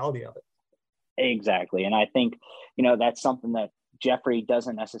the reality of it. Exactly. And I think, that's something that Jeffrey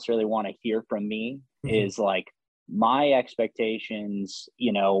doesn't necessarily want to hear from me is my expectations,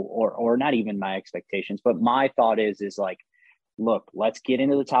 or not even my expectations, but my thought is look, let's get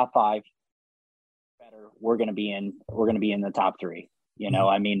into the top 5. Better. We're going to be in the top 3.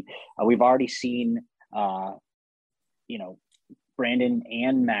 We've already seen, Brandon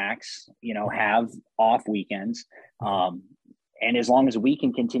and Max, have off weekends. And as long as we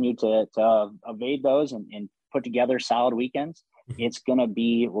can continue to evade those and put together solid weekends, we're going to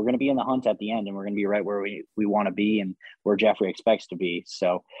be in the hunt at the end, and we're going to be right where we want to be and where Jeffrey expects to be.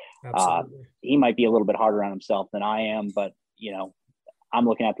 So he might be a little bit harder on himself than I am, but I'm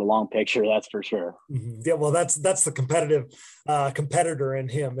looking at the long picture. That's for sure. Yeah. Well, that's the competitor in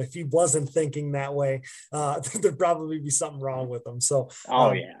him. If he wasn't thinking that way, there'd probably be something wrong with him. So,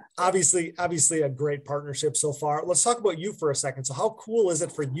 obviously a great partnership so far. Let's talk about you for a second. So how cool is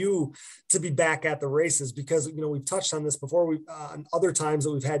it for you to be back at the races? Because, we've touched on this before on other times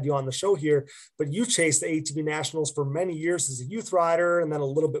that we've had you on the show here, but you chased the ATV Nationals for many years as a youth rider and then a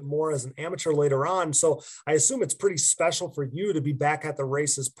little bit more as an amateur later on. So I assume it's pretty special for you to be back at the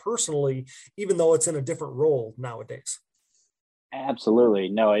races personally, even though it's in a different role nowadays. Absolutely.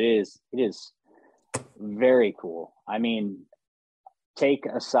 No, it is very cool. Take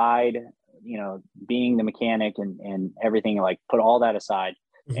aside, being the mechanic and everything, put all that aside.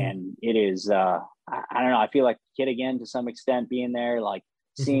 And it is, I don't know. I feel like a kid again, to some extent, being there,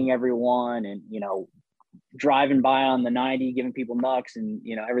 seeing everyone and, driving by on the 90, giving people knucks and,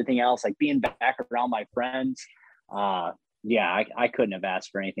 everything else, being back around my friends. I couldn't have asked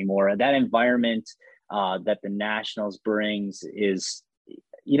for anything more. That environment that the Nationals brings is,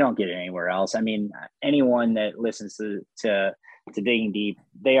 you don't get it anywhere else. Anyone that listens to Digging Deep,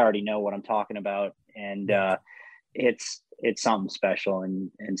 they already know what I'm talking about. And it's something special.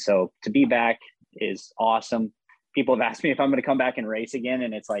 And so to be back is awesome. People have asked me if I'm going to come back and race again.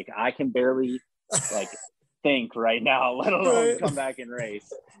 And it's I can barely think right now, let alone come back and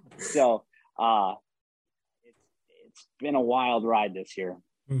race. So it's been a wild ride this year.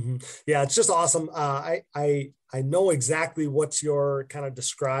 Yeah, it's just awesome. I know exactly what you're kind of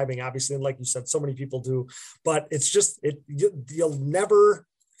describing, obviously, and like you said, so many people do, but it's just you'll never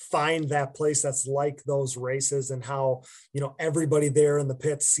find that place that's like those races, and how everybody there in the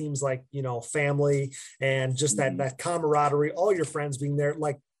pits seems like family, and just that camaraderie, all your friends being there.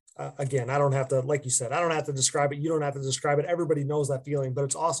 Again, I don't have to, like you said, I don't have to describe it. You don't have to describe it. Everybody knows that feeling, but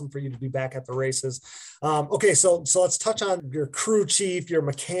it's awesome for you to be back at the races. Okay. So let's touch on your crew chief, your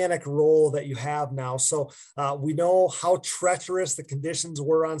mechanic role that you have now. So we know how treacherous the conditions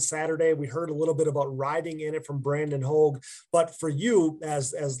were on Saturday. We heard a little bit about riding in it from Brandon Hogue, but for you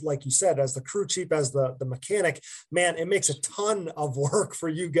as like you said, as the crew chief, as the mechanic, man, it makes a ton of work for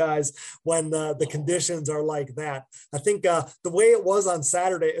you guys when the conditions are like that. I think the way it was on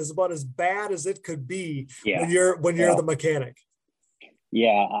Saturday, is about as bad as it could be Yeah. when you're the mechanic.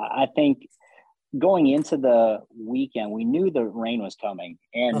 Yeah, I think going into the weekend, we knew the rain was coming,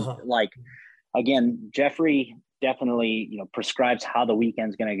 and like again, Jeffrey definitely prescribes how the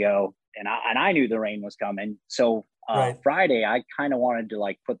weekend's going to go, and I knew the rain was coming. So Friday, I kind of wanted to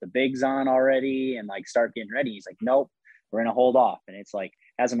like put the bigs on already and like start getting ready. He's like, nope, we're going to hold off. And it's like,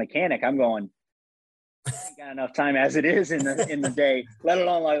 as a mechanic, I'm going, I ain't got enough time as it is in the day, let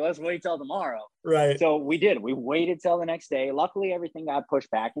alone like, let's wait till tomorrow. Right. So we waited till the next day. Luckily, everything got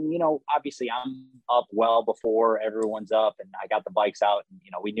pushed back. And, obviously I'm up well before everyone's up, and I got the bikes out, and,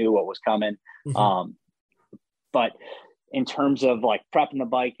 we knew what was coming. But in terms of like prepping the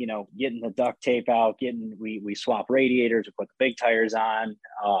bike, getting the duct tape out, we swap radiators, we put the big tires on,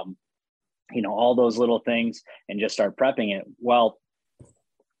 all those little things, and just start prepping it. Well,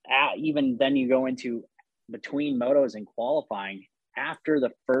 even then you go into between motos and qualifying. After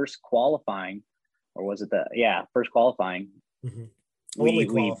the first qualifying, or was it first qualifying? Only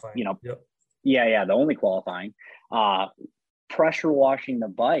qualifying. The only qualifying, pressure washing the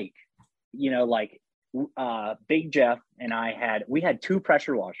bike, Big Jeff and we had 2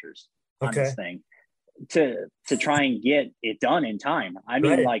 pressure washers on this thing to try and get it done in time. I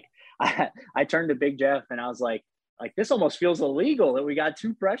mean, I turned to Big Jeff and I was like, this almost feels illegal that we got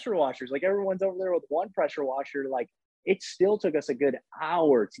 2 pressure washers. Like everyone's over there with 1 pressure washer. Like it still took us a good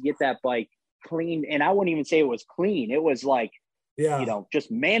hour to get that bike clean. And I wouldn't even say it was clean. It was like,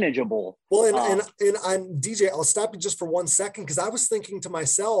 just manageable. Well, and I'm DJ, I'll stop you just for 1 second, because I was thinking to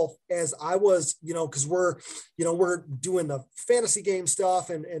myself as I was, because we're doing the fantasy game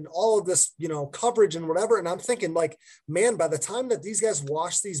stuff and all of this, coverage and whatever. And I'm thinking like, man, by the time that these guys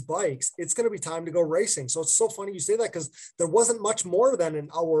wash these bikes, it's going to be time to go racing. So it's so funny you say that, because there wasn't much more than an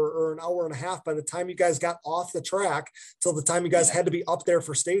hour or an hour and a half by the time you guys got off the track till the time you guys had to be up there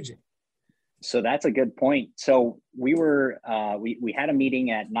for staging. So that's a good point. So we were, we had a meeting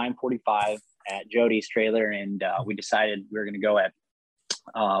at 9:45 at Jody's trailer, and we decided we were going to go at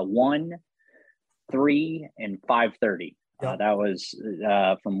 1, 3, and 5:30. That was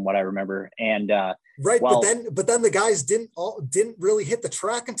from what I remember. And but then the guys didn't really hit the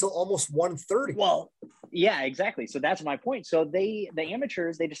track until almost 1:30. Well, yeah, exactly. So that's my point. So they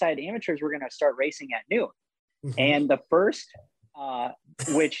decided amateurs were going to start racing at noon, and the first,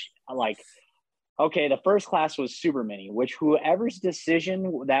 the first class was Super Mini, which whoever's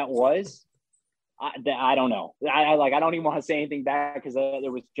decision that was, I don't know. I don't even want to say anything back because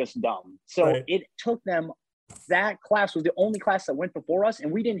it was just dumb. So It took them. That class was the only class that went before us,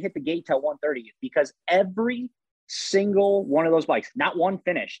 and we didn't hit the gate till 1:30 because every single one of those bikes, not one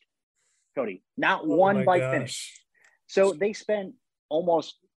finished, Cody, not one bike finished. So they spent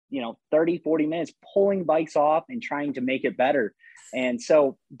almost 30, 40 minutes pulling bikes off and trying to make it better. And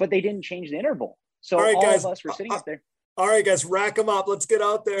so, but they didn't change the interval. So all of us were sitting up there. All right, guys, rack them up. Let's get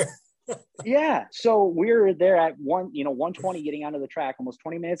out there. Yeah. So we were there at 1:20 getting onto the track almost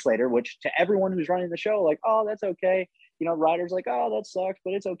 20 minutes later, which to everyone who's running the show, like, oh, that's okay. Riders like, oh, that sucks,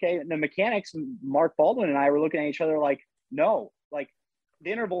 but it's okay. And the mechanics, Mark Baldwin and I were looking at each other like, no, like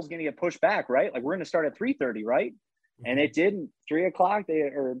the interval is going to get pushed back, right? Like we're going to start at 3:30, right? And it didn't. 3 o'clock,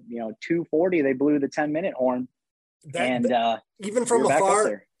 2:40, they blew the 10-minute horn. Even from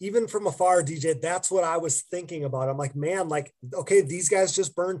afar, DJ, that's what I was thinking about. I'm like, man, like, okay, these guys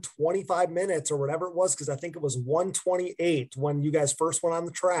just burned 25 minutes or whatever it was, because I think it was 1:28 when you guys first went on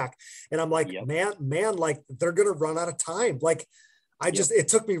the track. And I'm like, man, like they're gonna run out of time. Like it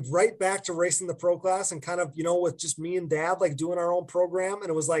took me right back to racing the pro class and kind of, with just me and Dad, like doing our own program.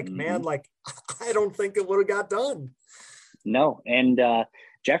 And it was like, man, like I don't think it would have got done. No. And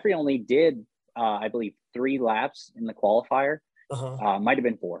Jeffrey only did, I believe, 3 laps in the qualifier. Might have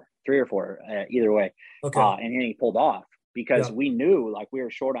been 4, 3 or 4, either way. Okay. And then he pulled off because we knew like we were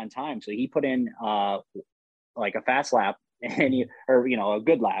short on time. So he put in like a fast lap and a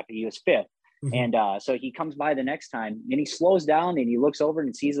good lap. He was 5th. And so he comes by the next time and he slows down and he looks over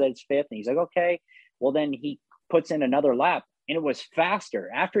and sees that it's 5th. And he's like, okay, well then he puts in another lap and it was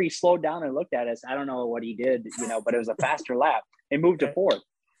faster. After he slowed down and looked at us, I don't know what he did, but it was a faster lap. It moved to 4th.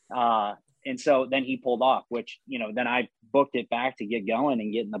 And so then he pulled off, which, then I booked it back to get going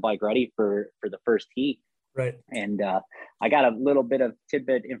and getting the bike ready for the first heat. Right. And I got a little bit of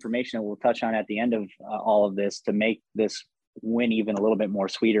tidbit information that we'll touch on at the end of all of this to make this win even a little bit more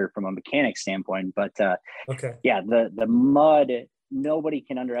sweeter from a mechanic standpoint. But the mud nobody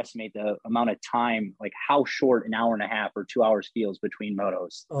can underestimate the amount of time, like how short an hour and a half or 2 hours feels between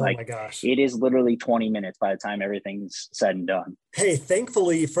motos. Oh like, my gosh. It is literally 20 minutes by the time everything's said and done. Hey,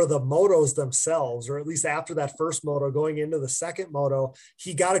 thankfully for the motos themselves, or at least after that first moto going into the second moto,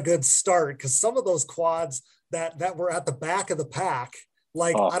 he got a good start, because some of those quads that were at the back of the pack,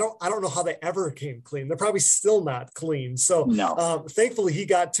 like, I don't know how they ever came clean. They're probably still not clean. So no. Thankfully he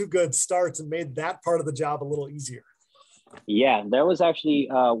got 2 good starts and made that part of the job a little easier. Yeah, that was actually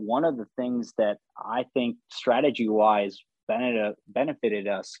one of the things that I think strategy wise benefited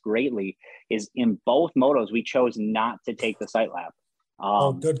us greatly, is in both motos, we chose not to take the sight lap.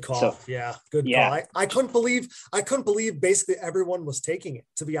 Good call. Good call. I couldn't believe basically everyone was taking it,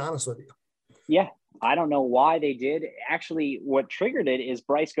 to be honest with you. Yeah. I don't know why they did. Actually, what triggered it is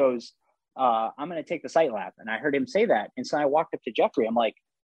Bryce goes, I'm going to take the sight lap. And I heard him say that. And so I walked up to Jeffrey. I'm like,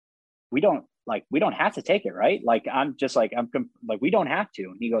 we don't have to take it, right? Like, we don't have to.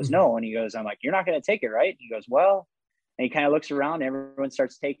 And he goes, no. And he goes, I'm like, you're not going to take it, right? And he goes, well, and he kind of looks around, everyone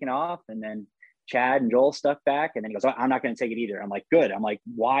starts taking off. And then Chad and Joel stuck back. And then he goes, I'm not going to take it either. I'm like, good. I'm like,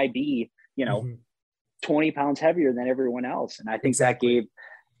 why be, 20 pounds heavier than everyone else? And I think that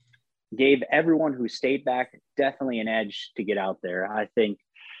gave everyone who stayed back definitely an edge to get out there. I think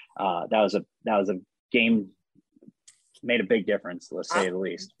that was a game, made a big difference, let's say the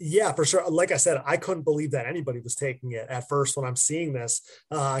least. Yeah, for sure. Like I said, I couldn't believe that anybody was taking it at first when I'm seeing this.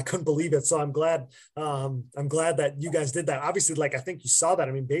 I couldn't believe it. So I'm glad that you guys did that. Obviously, like, I think you saw that.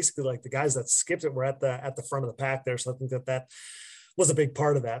 I mean, basically, like, the guys that skipped it were at the front of the pack there. So I think that was a big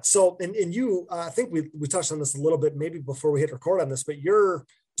part of that. So, and you, I think we touched on this a little bit, maybe before we hit record on this, but you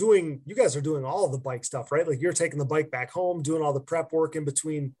guys are doing all of the bike stuff, right? Like, you're taking the bike back home, doing all the prep work in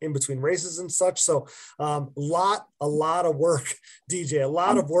between races and such. So a lot of work, DJ, a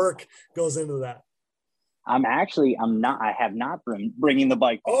lot of work goes into that. I have not been bringing the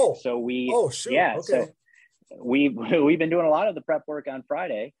bike back. Okay. So we've been doing a lot of the prep work on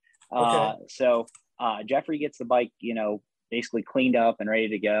Friday. So Jeffrey gets the bike, basically cleaned up and ready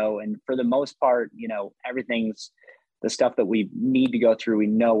to go. And for the most part, everything's, the stuff that we need to go through, we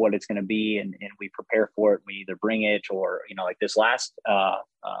know what it's going to be, and we prepare for it. We either bring it, or, like this last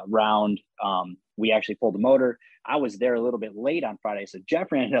round, we actually pulled the motor. I was there a little bit late on Friday, so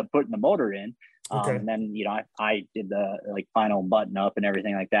Jeffrey ended up putting the motor in. And then, I did the final button up and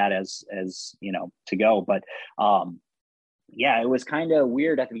everything like that as to go. But it was kind of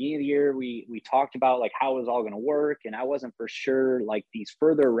weird at the beginning of the year. We talked about how it was all going to work, and I wasn't for sure, these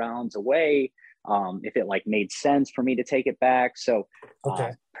further rounds away, if it made sense for me to take it back. So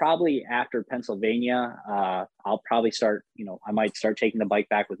probably after Pennsylvania, I'll probably start, I might start taking the bike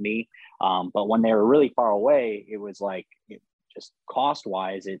back with me. But when they were really far away, it was just cost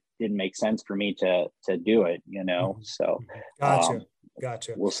wise, it didn't make sense for me to do it, so Gotcha.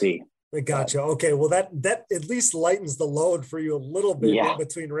 We'll see. Gotcha. Okay. Well, that at least lightens the load for you a little bit in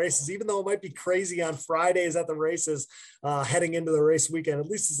between races, even though it might be crazy on Fridays at the races, heading into the race weekend. At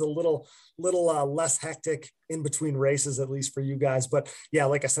least it's a little less hectic in between races, at least for you guys. But yeah,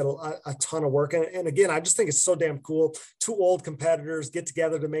 like I said, a ton of work. And again, I just think it's so damn cool. 2 old competitors get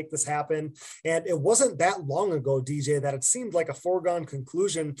together to make this happen. And it wasn't that long ago, DJ, that it seemed like a foregone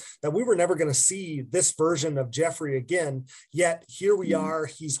conclusion that we were never going to see this version of Jeffrey again. Yet here we are.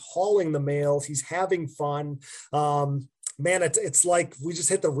 He's hauling the mail. He's having fun. Man, it's like we just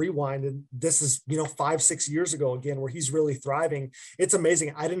hit the rewind, and this is 5-6 years ago again, where he's really thriving. It's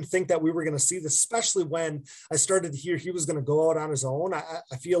amazing. I didn't think that we were going to see this, especially when I started to hear he was going to go out on his own.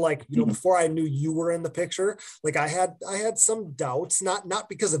 I feel like before I knew you were in the picture, I had some doubts, not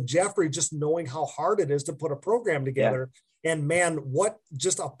because of Jeffrey, just knowing how hard it is to put a program together. Yeah. And man, what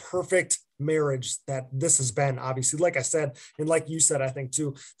just a perfect marriage that this has been. Obviously, like I said, and like you said, I think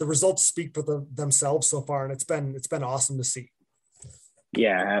too, the results speak for themselves so far, and it's been awesome to see.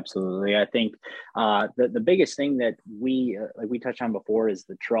 Yeah, absolutely. I think the biggest thing that we touched on before is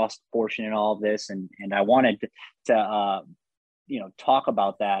the trust portion in all of this, and I wanted to talk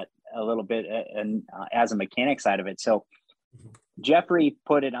about that a little bit, and as a mechanic side of it. So Jeffrey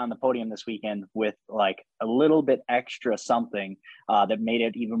put it on the podium this weekend with a little bit extra something that made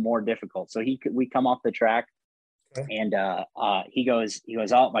it even more difficult. So we come off the track, and he goes,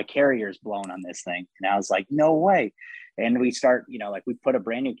 oh, my carrier's blown on this thing. And I was like, no way. And we start, we put a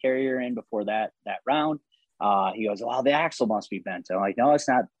brand new carrier in before that round. He goes, well, the axle must be bent. So I'm like, no, it's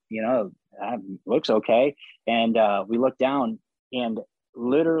not, looks okay. And we look down, and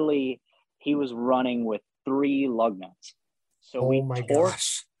literally he was running with 3 lug nuts. So we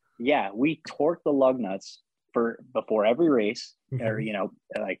torqued the lug nuts before every race, or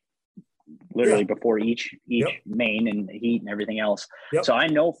literally before each main and heat and everything else. So I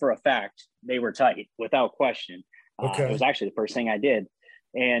know for a fact they were tight without question. It was actually the first thing I did.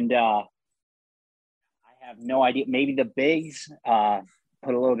 And I have no idea. Maybe the bigs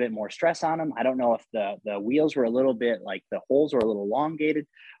put a little bit more stress on them. I don't know if the wheels were a little bit like the holes were a little elongated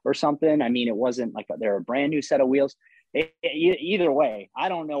or something. I mean, it wasn't like they're a brand new set of wheels. Either way, I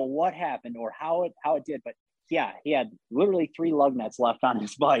don't know what happened or how it did, but yeah, he had literally 3 lug nuts left on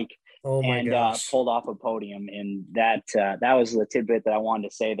his bike and pulled off a podium. And that was the tidbit that I wanted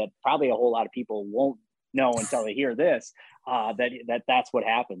to say that probably a whole lot of people won't know until they hear this, that's what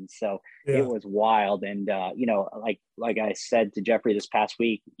happened. So it was wild. And, like I said to Jeffrey this past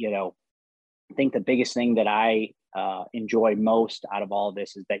week, I think the biggest thing that I enjoy most out of all of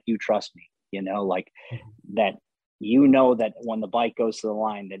this is that you trust me, that, that when the bike goes to the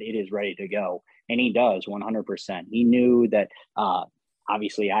line, that it is ready to go. And he does 100%. He knew that,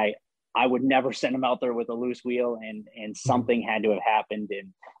 obviously I would never send him out there with a loose wheel and something had to have happened.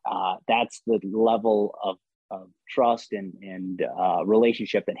 And that's the level of trust and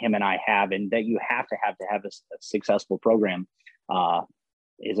relationship that him and I have, and that you have to have a successful program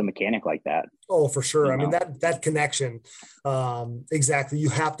is a mechanic like that. Oh, for sure. I mean, that connection, exactly. You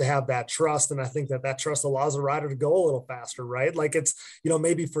have to have that trust. And I think that trust allows a rider to go a little faster, right? Like it's,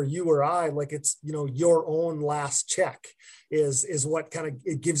 maybe for you or I, like it's, your own last check is what kind of,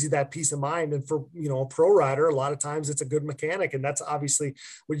 it gives you that peace of mind. And for, a pro rider, a lot of times it's a good mechanic, and that's obviously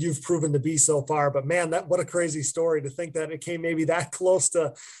what you've proven to be so far. But man, what a crazy story to think that it came maybe that close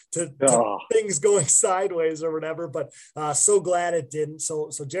to things going sideways or whatever, but so glad it didn't. So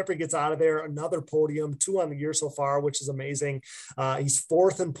Jeffrey gets out of there, another podium, 2 on the year so far, which is amazing. He's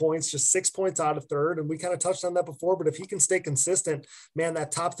 4th in points, just 6 points out of 3rd. And we kind of touched on that before, but if he can stay consistent, man,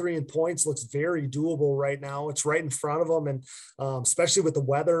 that top 3 in points looks very doable right now. It's right in front of him. And especially with the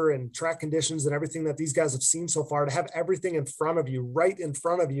weather and track conditions and everything that these guys have seen so far, to have everything in front of you, right in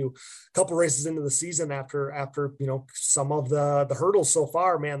front of you, a couple races into the season after some of the hurdles so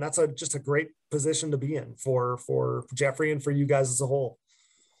far, man, that's just a great position to be in for Jeffrey and for you guys as a whole.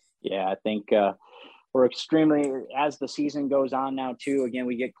 Yeah, I think we're extremely, as the season goes on now too, again,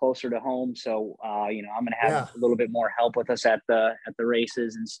 we get closer to home. So, I'm going to have a little bit more help with us at the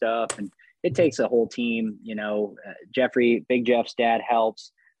races and stuff. And it takes a whole team, Jeffrey, Big Jeff's dad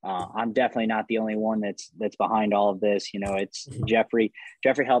helps. I'm definitely not the only one that's behind all of this. It's Jeffrey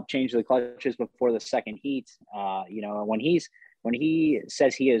helped change the clutches before the second heat. When he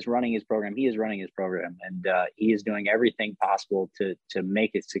says he is running his program, he is running his program, and he is doing everything possible to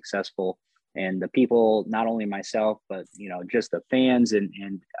make it successful. And the people, not only myself, but, just the fans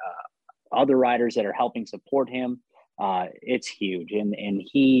and other riders that are helping support him, it's huge. And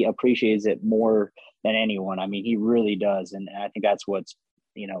he appreciates it more than anyone. I mean, he really does. And I think that's what's,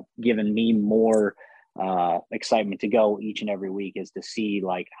 given me more excitement to go each and every week, is to see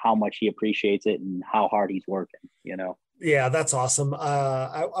like how much he appreciates it and how hard he's working, Yeah, that's awesome.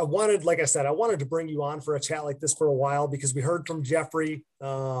 I wanted, like I said, I wanted to bring you on for a chat like this for a while, because we heard from Jeffrey,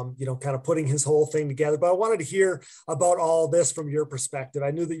 kind of putting his whole thing together, but I wanted to hear about all this from your perspective.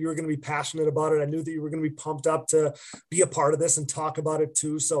 I knew that you were going to be passionate about it. I knew that you were going to be pumped up to be a part of this and talk about it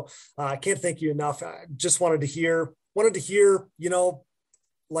too. So I can't thank you enough. I just wanted to hear,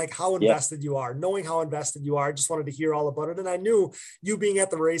 like how invested you are, knowing how invested you are. I just wanted to hear all about it. And I knew you being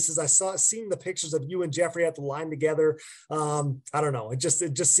at the races, seeing the pictures of you and Jeffrey at the line together. I don't know. It just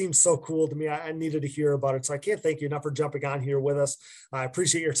seems so cool to me. I needed to hear about it. So I can't thank you enough for jumping on here with us. I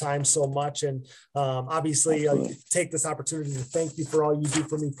appreciate your time so much. And obviously take this opportunity to thank you for all you do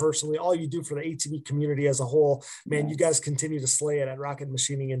for me personally, all you do for the ATV community as a whole. Man, you guys continue to slay it at Rocket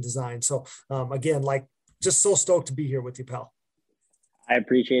Machining and Design. So again, just so stoked to be here with you, pal. I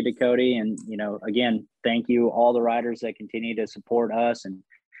appreciate it, Cody. And, again, thank you all the riders that continue to support us and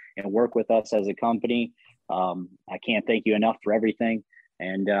work with us as a company. I can't thank you enough for everything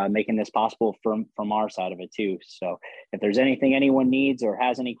and making this possible from our side of it too. So if there's anything anyone needs or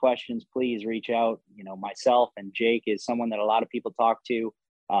has any questions, please reach out. Myself and Jake is someone that a lot of people talk to.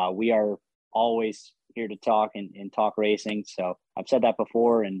 We are always here to talk and talk racing. So I've said that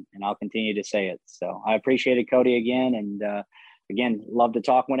before and I'll continue to say it. So I appreciate it, Cody, again. And, again, love to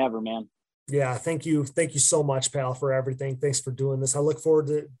talk whenever, man. Yeah. Thank you. Thank you so much, pal, for everything. Thanks for doing this. I look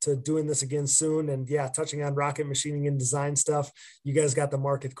forward to doing this again soon. And yeah, touching on Rocket Machining and Design stuff, you guys got the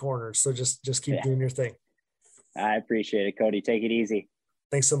market corner. So just keep doing your thing. I appreciate it, Cody. Take it easy.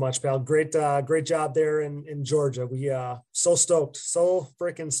 Thanks so much, pal. Great job there in Georgia. We so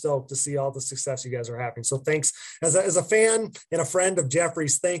freaking stoked to see all the success you guys are having. So thanks as a fan and a friend of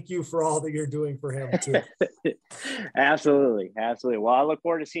Jeffrey's. Thank you for all that you're doing for him too. Absolutely. Well, I look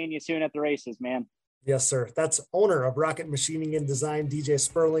forward to seeing you soon at the races, man. Yes, sir. That's owner of Rocket Machining and Design, DJ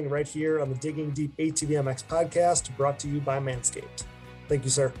Sperling, right here on the Digging Deep ATV MX podcast, brought to you by Manscaped. Thank you,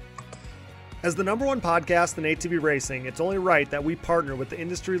 sir. As the number one podcast in ATV racing, it's only right that we partner with the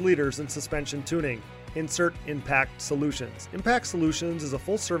industry leaders in suspension tuning. Insert Impact Solutions. Impact Solutions is a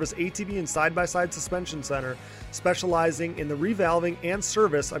full-service ATV and side-by-side suspension center specializing in the revalving and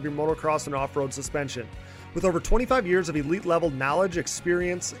service of your motocross and off-road suspension. With over 25 years of elite-level knowledge,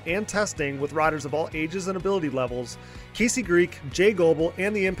 experience, and testing with riders of all ages and ability levels, Casey Greek, Jay Goebel,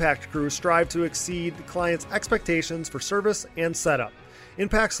 and the Impact crew strive to exceed clients' expectations for service and setup.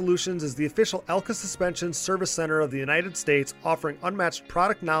 Impact Solutions is the official Elka Suspension Service Center of the United States, offering unmatched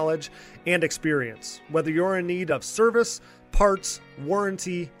product knowledge and experience. Whether you're in need of service, parts,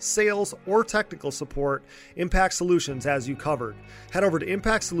 warranty, sales, or technical support, Impact Solutions has you covered. Head over to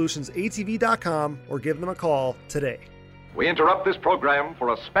ImpactSolutionsATV.com or give them a call today. We interrupt this program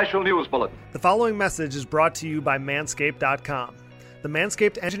for a special news bulletin. The following message is brought to you by Manscaped.com. The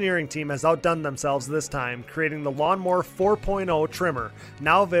Manscaped engineering team has outdone themselves this time, creating the Lawnmower 4.0 trimmer,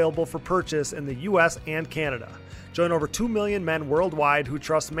 now available for purchase in the US and Canada. Join over 2 million men worldwide who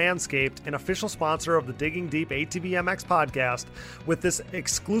trust Manscaped, an official sponsor of the Digging Deep ATV MX podcast, with this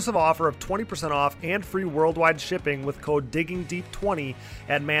exclusive offer of 20% off and free worldwide shipping with code DIGGINGDEEP20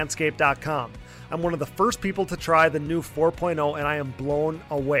 at Manscaped.com. I'm one of the first people to try the new 4.0 and I am blown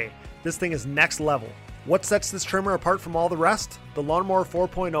away. This thing is next level. What sets this trimmer apart from all the rest? The Lawnmower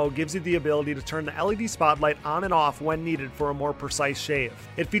 4.0 gives you the ability to turn the LED spotlight on and off when needed for a more precise shave.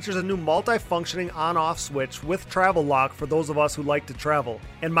 It features a new multi-functioning on-off switch with travel lock for those of us who like to travel.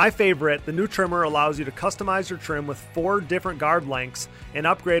 And my favorite, the new trimmer allows you to customize your trim with 4 different guard lengths, an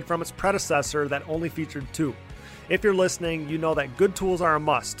upgrade from its predecessor that only featured 2. If you're listening, you know that good tools are a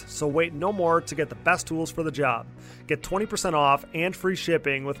must, so wait no more to get the best tools for the job. Get 20% off and free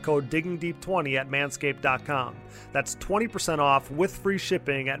shipping with code DIGGINGDEEP20 at Manscaped.com. That's 20% off with free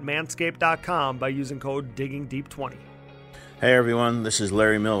shipping at Manscaped.com by using code DIGGINGDEEP20. Hey everyone, this is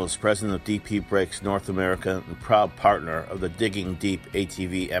Larry Mills, president of DP Brakes North America and proud partner of the Digging Deep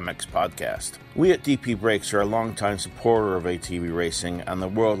ATV MX podcast. We at DP Brakes are a longtime supporter of ATV racing and the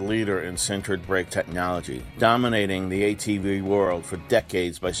world leader in sintered brake technology, dominating the ATV world for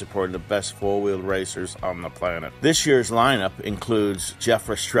decades by supporting the best four-wheeled racers on the planet. This year's lineup includes Jeff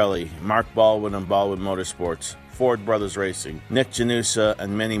Rastrelli, Mark Baldwin and Baldwin Motorsports, Ford Brothers Racing, Nick Janusa,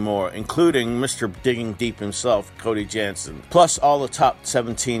 and many more, including Mr. Digging Deep himself, Cody Jansen. Plus all the top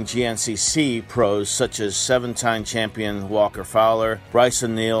 17 GNCC pros such as 7-time champion Walker Fowler,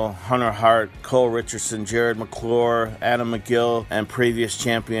 Bryson Neal, Hunter Hart, Cole Richardson, Jared McClure, Adam McGill, and previous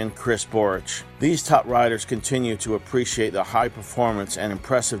champion Chris Borich. These top riders continue to appreciate the high performance and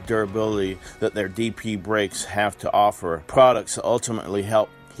impressive durability that their DP brakes have to offer, products that ultimately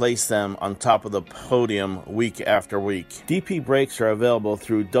help place them on top of the podium week after week. DP brakes are available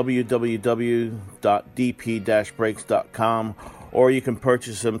through www.dp-brakes.com, or you can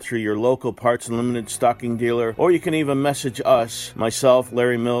purchase them through your local Parts Unlimited stocking dealer, or you can even message us, myself,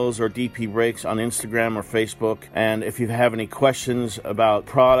 Larry Mills, or DP Brakes on Instagram or Facebook. And if you have any questions about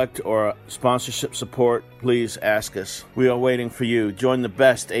product or sponsorship support, please ask us. We are waiting for you. Join the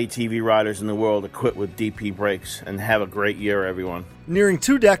best ATV riders in the world equipped with DP Brakes, and have a great year, everyone. Nearing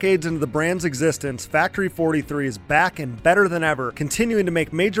 2 decades into the brand's existence, Factory 43 is back and better than ever, continuing to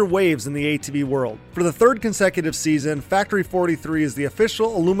make major waves in the ATV world. For the 3rd consecutive season, Factory 43 is the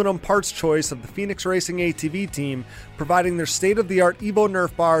official aluminum parts choice of the Phoenix Racing ATV team, providing their state-of-the-art Evo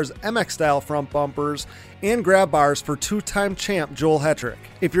Nerf bars, MX-style front bumpers, and grab bars for 2-time champ Joel Hetrick.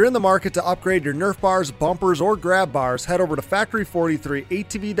 If you're in the market to upgrade your Nerf bars, bumpers, or grab bars, head over to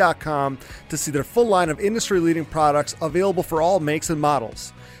Factory43ATV.com to see their full line of industry-leading products available for all makes and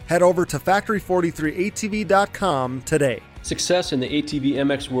models. Head over to Factory43ATV.com today. Success in the ATV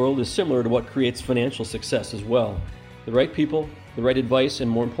MX world is similar to what creates financial success as well. The right people, the right advice, and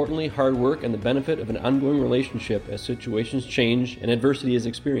more importantly, hard work and the benefit of an ongoing relationship as situations change and adversity is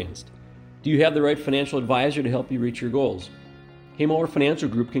experienced. Do you have the right financial advisor to help you reach your goals? Haymauer Financial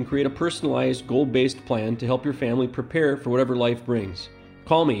Group can create a personalized, goal-based plan to help your family prepare for whatever life brings.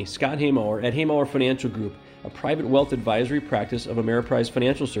 Call me, Scott Haymauer, at Haymauer Financial Group, a private wealth advisory practice of Ameriprise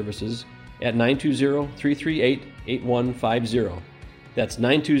Financial Services, at 920-338-8150. That's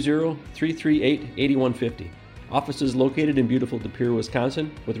 920-338-8150. Offices located in beautiful De Pere,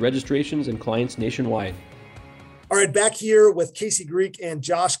 Wisconsin, with registrations and clients nationwide. All right, back here with Casey Greek and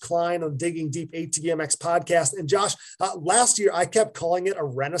Josh Klein on Digging Deep ATVMX podcast. And Josh, last year I kept calling it a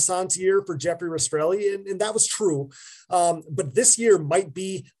renaissance year for Jeffrey Rastrelli, and that was true. But this year might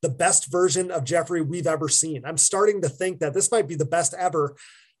be the best version of Jeffrey we've ever seen. I'm starting to think that this might be the best ever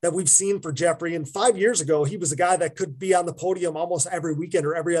that we've seen for Jeffrey. And 5 years ago, he was a guy that could be on the podium almost every weekend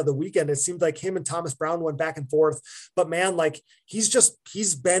or every other weekend. It seemed like him and Thomas Brown went back and forth, but man, like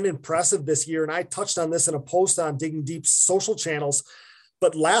he's been impressive this year. And I touched on this in a post on Digging Deep's social channels,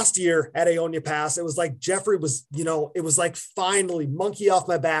 but last year at Aonia Pass, it was like Jeffrey was, it was like finally monkey off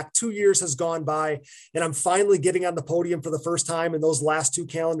my back. 2 years has gone by and I'm finally getting on the podium for the first time in those last 2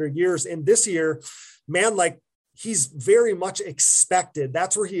 calendar years. And this year, man, like, he's very much expected.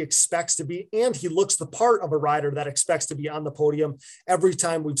 That's where he expects to be. And he looks the part of a rider that expects to be on the podium every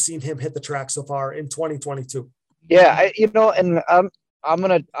time we've seen him hit the track so far in 2022. Yeah. And I'm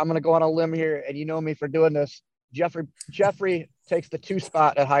going to go on a limb here, and you know me for doing this. Jeffrey takes the 2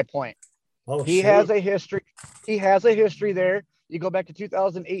 spot at High Point. He has a history. He has a history there. You go back to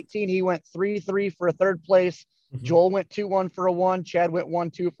 2018, he went 3-3 for a 3rd place. Mm-hmm. Joel went 2-1 for a 1. Chad went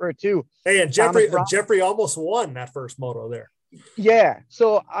 1-2 for a 2. Hey, and Jeffrey almost won that first moto there. Yeah.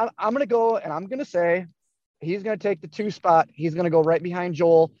 So I'm going to go, and I'm going to say he's going to take the 2 spot. He's going to go right behind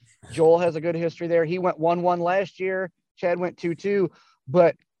Joel. Joel has a good history there. He went 1-1 last year. Chad went 2-2.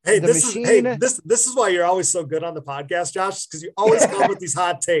 But hey, this is why you're always so good on the podcast, Josh, because you always come with these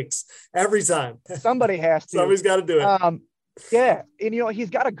hot takes every time. Somebody has to. Somebody's got to do it. Yeah. And, he's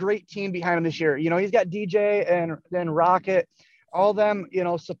got a great team behind him this year. He's got DJ and then Rocket, all them,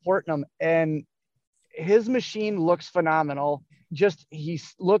 supporting him. And his machine looks phenomenal. Just, he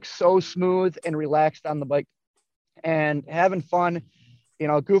looks so smooth and relaxed on the bike and having fun,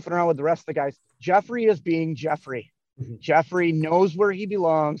 goofing around with the rest of the guys. Jeffrey is being Jeffrey. Mm-hmm. Jeffrey knows where he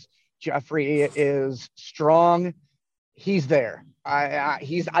belongs. Jeffrey is strong. He's there. I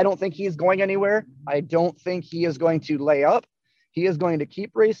don't think he's going anywhere. I don't think he is going to lay up. He is going to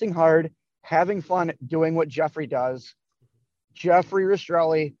keep racing hard, having fun, doing what Jeffrey does. Jeffrey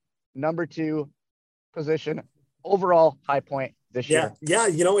Rastrelli, number 2 position, overall High Point this year. Yeah.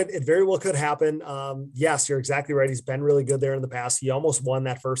 It very well could happen. Yes, you're exactly right. He's been really good there in the past. He almost won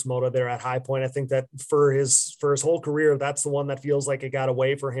that first moto there at High Point. I think that for his whole career, that's the one that feels like it got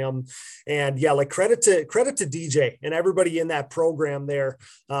away for him. And yeah, like credit to DJ and everybody in that program there.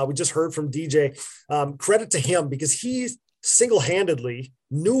 We just heard from DJ. Credit to him because he single-handedly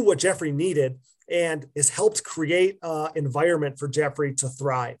knew what Jeffrey needed and has helped create an environment for Jeffrey to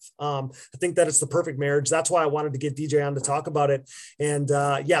thrive. I think that it's the perfect marriage. That's why I wanted to get DJ on to talk about it. And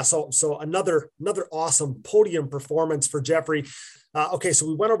so another awesome podium performance for Jeffrey. Okay, so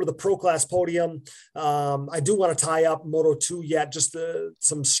we went over the Pro Class podium. I do want to tie up Moto 2 yet, just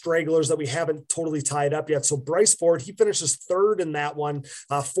some stragglers that we haven't totally tied up yet. So Bryce Ford, he finishes 3rd in that one,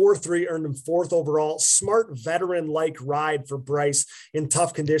 4-3, earned him 4th overall. Smart veteran-like ride for Bryce in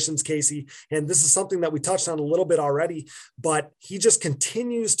tough conditions, Casey. And this is something that we touched on a little bit already, but he just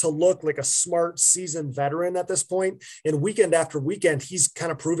continues to look like a smart, seasoned veteran at this point. And weekend after weekend, he's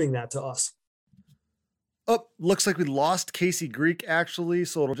kind of proving that to us. Oh, looks like we lost Casey Greek, actually.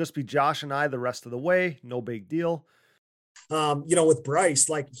 So it'll just be Josh and I the rest of the way. No big deal. With Bryce,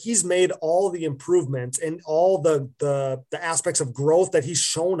 like he's made all the improvements and all the aspects of growth that he's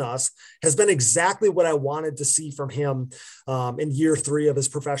shown us has been exactly what I wanted to see from him in year 3 of his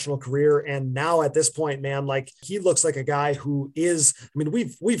professional career. And now at this point, man, like he looks like a guy who is,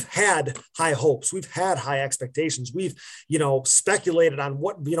 we've had high hopes. We've had high expectations. We've, speculated on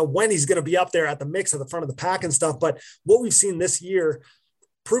what, when he's going to be up there at the mix at the front of the pack and stuff. But what we've seen this year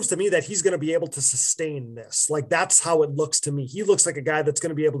proves to me that he's going to be able to sustain this. Like that's how it looks to me. He looks like a guy that's going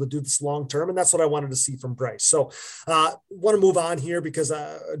to be able to do this long-term. And that's what I wanted to see from Bryce. So want to move on here because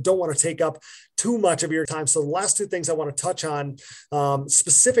I don't want to take up too much of your time. So the last 2 things I want to touch on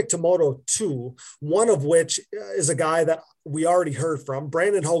specific to Moto 2, one of which is a guy that we already heard from.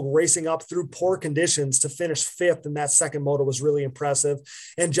 Brandon Hogue racing up through poor conditions to finish 5th in that second moto was really impressive.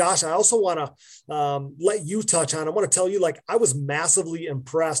 And Josh, I also want to let you touch on, I want to tell you, like, I was massively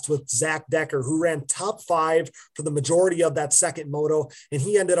impressed with Zach Decker, who ran top 5 for the majority of that second moto. And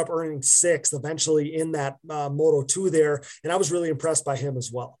he ended up earning 6th eventually in that Moto 2 there. And I was really impressed by him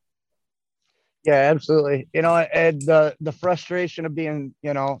as well. Yeah, absolutely. And the frustration of being,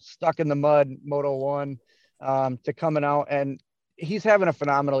 stuck in the mud, Moto 1, to coming out, and he's having a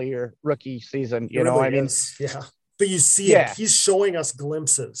phenomenal year, rookie season. Yeah. But you see it. He's showing us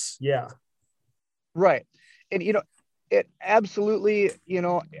glimpses. Yeah. Right. And, it absolutely,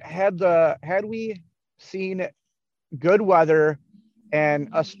 had we seen good weather and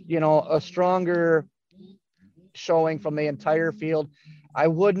a stronger showing from the entire field. I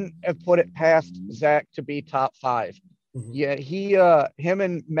wouldn't have put it past Zach to be top 5. Mm-hmm. Yeah, him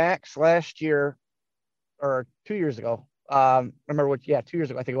and Max last year or 2 years ago. 2 years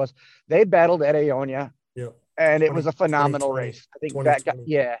ago, I think it was. They battled at Aonia. Yep. And it was a phenomenal race. I think Zach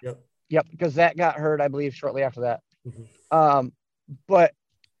because Zach got hurt, I believe, shortly after that. Mm-hmm. But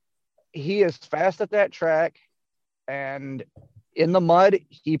he is fast at that track, and in the mud,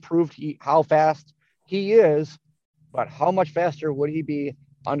 he proved how fast he is. But how much faster would he be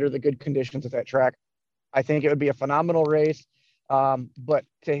under the good conditions of that track? I think it would be a phenomenal race. But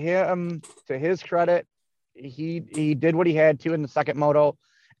to his credit, he did what he had to in the second moto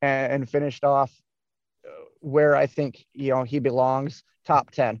and finished off where I think, he belongs,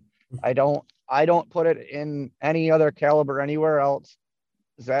 top 10. I don't put it in any other caliber anywhere else.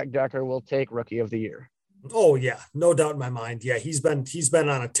 Zach Decker will take Rookie of the Year. Oh yeah, no doubt in my mind. Yeah, he's been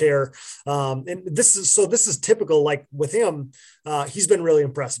on a tear. And this is typical. Like with him, he's been really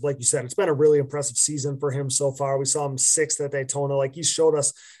impressive. Like you said, it's been a really impressive season for him so far. We saw him 6th at Daytona. Like he showed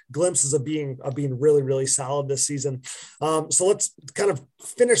us glimpses of being really, really solid this season. So let's kind of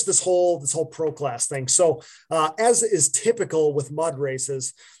finish this whole pro class thing. So as is typical with mud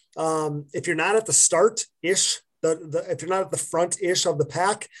races, if you're not at the start-ish, if you're not at the front-ish of the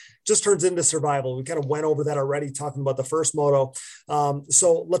pack, just turns into survival. We kind of went over that already talking about the first moto.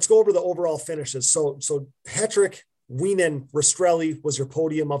 So let's go over the overall finishes. So Hetrick, Wienen, Rastrelli was your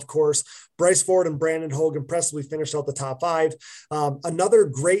podium, of course. Bryce Ford and Brandon Hogue impressively finished out the top 5. Another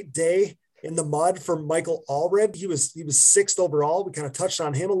great day in the mud for Michael Allred. He was 6th overall. We kind of touched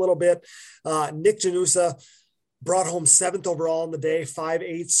on him a little bit. Nick Janusa brought home 7th overall in the day,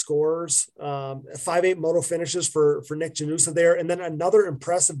 5.8 scores, 5.8 moto finishes for Nick Janusa there. And then another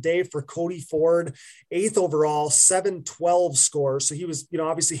impressive day for Cody Ford, 8th overall, 7.12 scores. So he was,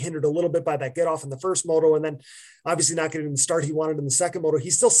 obviously hindered a little bit by that get off in the first moto, and then obviously not getting the start he wanted in the second moto.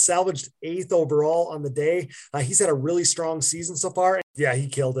 He still salvaged 8th overall on the day. He's had a really strong season so far. Yeah, he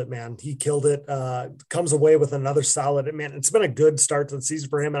killed it, man. He killed it. Comes away with another solid, man. It's been a good start to the season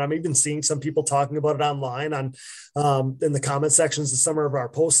for him. And I'm even seeing some people talking about it online in the comment sections of some of our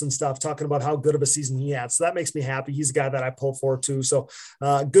posts and stuff, talking about how good of a season he had. So that makes me happy. He's a guy that I pull for too. So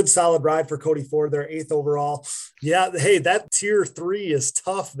good, solid ride for Cody Ford there, 8th overall. Yeah. Hey, that tier 3 is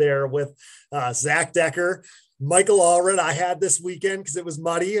tough there with Zach Decker, Michael Allred. I had this weekend because it was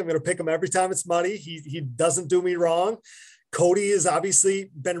muddy. I'm going to pick him every time it's muddy. He doesn't do me wrong. Cody has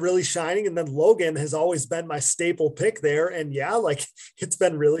obviously been really shining. And then Logan has always been my staple pick there. And yeah, like it's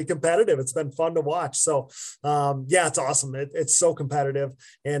been really competitive. It's been fun to watch. So yeah, it's awesome. It's so competitive,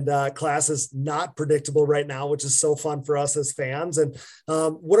 and class is not predictable right now, which is so fun for us as fans. And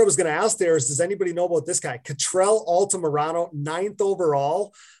what I was going to ask there is, does anybody know about this guy? Catrell Altamirano, 9th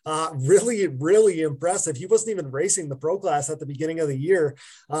overall. Really, really impressive. He wasn't even racing the pro class at the beginning of the year.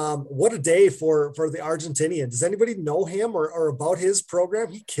 What a day for the Argentinian. Does anybody know him or about his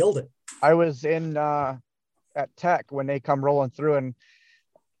program? He killed it. I was in at Tech when they come rolling through, and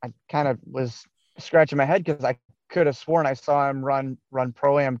I kind of was scratching my head because I could have sworn I saw him run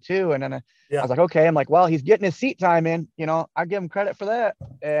Pro-Am too. And then I was like, okay, I'm like, well, he's getting his seat time in, I give him credit for that.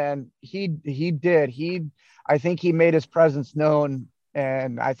 And he did. I think he made his presence known,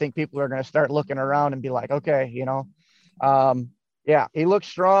 and I think people are going to start looking around and be like, okay, yeah, he looks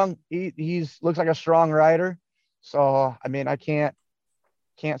strong. He's looks like a strong rider. So, I mean, I can't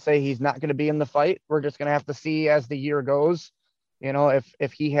say he's not going to be in the fight. We're just going to have to see as the year goes,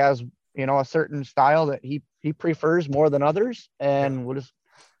 if he has, a certain style that he prefers more than others, and we'll just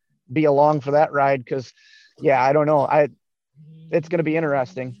be along for that ride. Cause yeah, I don't know. It's going to be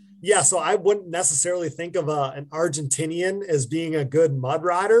interesting. Yeah, so I wouldn't necessarily think of an Argentinian as being a good mud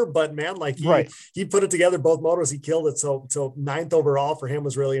rider, but man, like he put it together both motos, he killed it. So 9th overall for him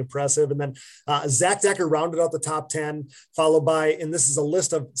was really impressive. And then Zach Decker rounded out the top 10, followed by, and this is a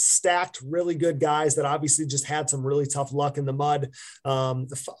list of stacked, really good guys that obviously just had some really tough luck in the mud.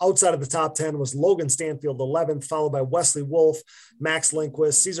 Outside of the top 10 was Logan Stanfield, 11th, followed by Wesley Wolf, Max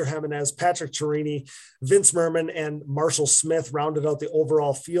Lindquist, Cesar Jimenez, Patrick Chiarini, Vince Merman, and Marshall Smith rounded out the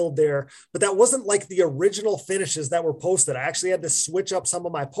overall field there. But that wasn't like the original finishes that were posted. I actually had to switch up some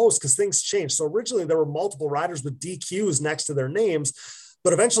of my posts because things changed. So originally there were multiple riders with DQs next to their names,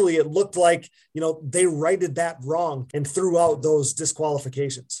 but eventually it looked like, they righted that wrong and threw out those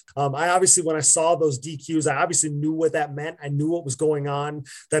disqualifications. I obviously, when I saw those DQs, I obviously knew what that meant. I knew what was going on,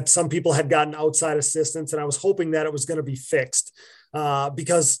 that some people had gotten outside assistance, and I was hoping that it was going to be fixed.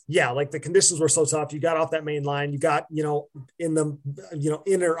 Because like the conditions were so tough. You got off that main line, you got, in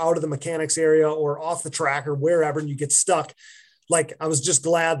or out of the mechanics area or off the track or wherever, and you get stuck like, I was just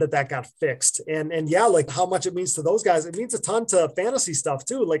glad that got fixed. And yeah, like how much it means to those guys. It means a ton to fantasy stuff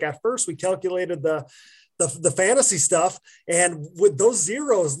too. Like at first we calculated the fantasy stuff, and with those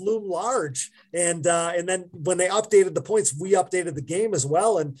zeros loom large. And then when they updated the points, we updated the game as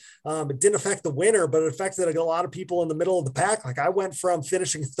well. And it didn't affect the winner, but it affected a lot of people in the middle of the pack. Like I went from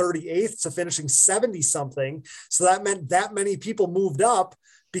finishing 38th to finishing 70 something. So that meant that many people moved up,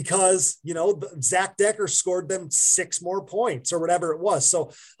 because, Zach Decker scored them 6 more points or whatever it was.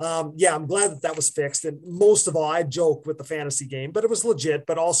 So yeah, I'm glad that was fixed. And most of all, I joke with the fantasy game, but it was legit,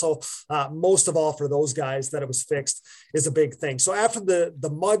 but also most of all for those guys that it was fixed is a big thing. So after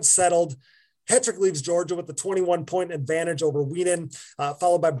the mud settled, Hetrick leaves Georgia with a 21-point advantage over Weenan,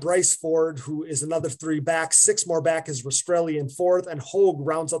 followed by Bryce Ford, who is another 3 back. 6 more back is Rastrelli in 4th, and Hogue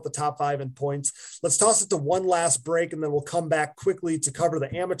rounds out the top 5 in points. Let's toss it to one last break, and then we'll come back quickly to cover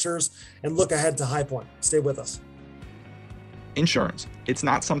the amateurs and look ahead to High Point. Stay with us. Insurance. It's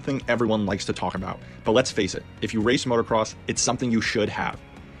not something everyone likes to talk about, but let's face it, if you race motocross, it's something you should have.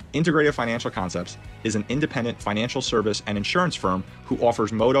 Integrated Financial Concepts is an independent financial service and insurance firm who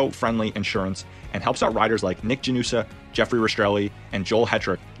offers moto-friendly insurance and helps out riders like Nick Janusa, Jeffrey Rastrelli, and Joel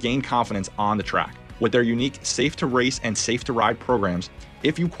Hetrick gain confidence on the track. With their unique Safe to Race and Safe to Ride programs,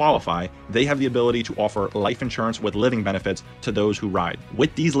 if you qualify, they have the ability to offer life insurance with living benefits to those who ride.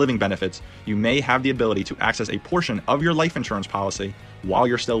 With these living benefits, you may have the ability to access a portion of your life insurance policy while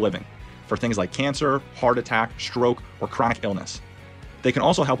you're still living, for things like cancer, heart attack, stroke, or chronic illness. They can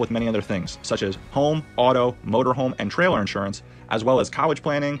also help with many other things, such as home, auto, motorhome, and trailer insurance, as well as college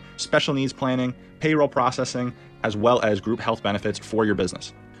planning, special needs planning, payroll processing, as well as group health benefits for your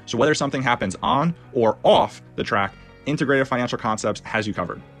business. So whether something happens on or off the track, Integrated Financial Concepts has you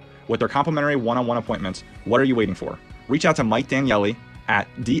covered. With their complimentary one-on-one appointments, what are you waiting for? Reach out to Mike Daniele at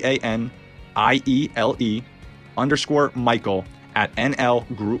DANIELE_Michael at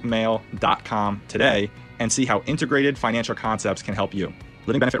nlgroupmail.com today and see how Integrated Financial Concepts can help you.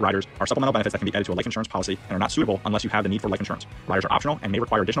 Living benefit riders are supplemental benefits that can be added to a life insurance policy and are not suitable unless you have the need for life insurance. Riders are optional and may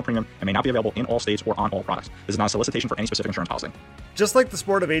require additional premium and may not be available in all states or on all products. This is not a solicitation for any specific insurance policy. Just like the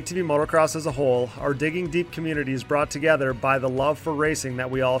sport of ATV motocross as a whole, our Digging Deep community is brought together by the love for racing that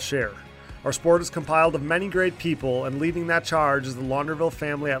we all share. Our sport is compiled of many great people, and leading that charge is the Launderville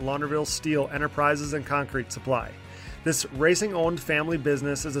family at Launderville Steel Enterprises and Concrete Supply. This racing-owned family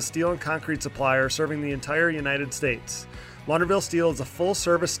business is a steel and concrete supplier serving the entire United States. Launderville Steel is a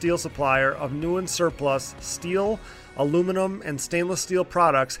full-service steel supplier of new and surplus steel, aluminum, and stainless steel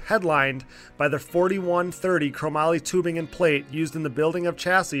products, headlined by the 4130 chromoly tubing and plate used in the building of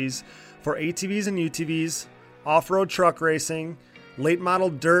chassis for ATVs and UTVs, off-road truck racing, late-model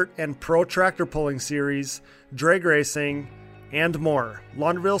dirt and pro tractor pulling series, drag racing, and more.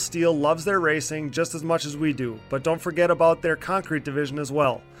 Launderville Steel loves their racing just as much as we do, but don't forget about their concrete division as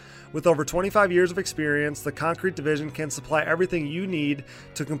well. With over 25 years of experience, the concrete division can supply everything you need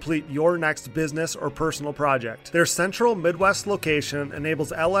to complete your next business or personal project. Their central Midwest location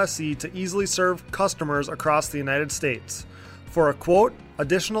enables LSE to easily serve customers across the United States. For a quote,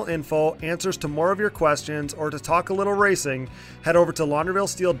 additional info, answers to more of your questions, or to talk a little racing, head over to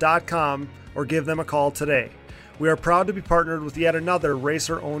laundervillesteel.com or give them a call today. We are proud to be partnered with yet another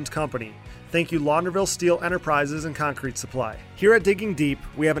racer-owned company. Thank you, Launderville Steel Enterprises and Concrete Supply. Here at Digging Deep,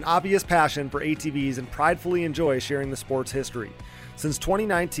 we have an obvious passion for ATVs and pridefully enjoy sharing the sport's history. Since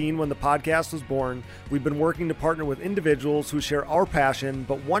 2019, when the podcast was born, we've been working to partner with individuals who share our passion,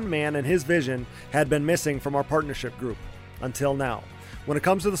 but one man and his vision had been missing from our partnership group. Until now. When it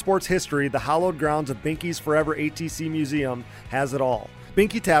comes to the sport's history, the hallowed grounds of Binky's Forever ATC Museum has it all.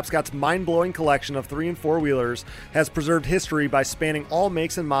 Binky Tapscott's mind-blowing collection of 3- and 4-wheelers has preserved history by spanning all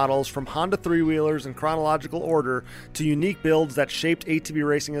makes and models, from Honda 3-wheelers in chronological order to unique builds that shaped ATV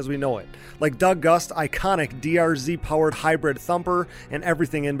racing as we know it, like Doug Gust's iconic DRZ-powered hybrid thumper and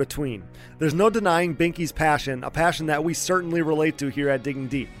everything in between. There's no denying Binky's passion, a passion that we certainly relate to here at Digging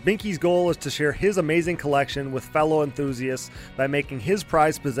Deep. Binky's goal is to share his amazing collection with fellow enthusiasts by making his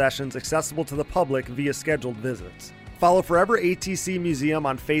prized possessions accessible to the public via scheduled visits. Follow Forever ATC Museum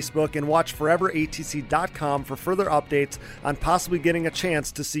on Facebook and watch foreveratc.com for further updates on possibly getting a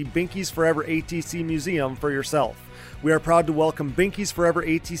chance to see Binky's Forever ATC Museum for yourself. We are proud to welcome Binky's Forever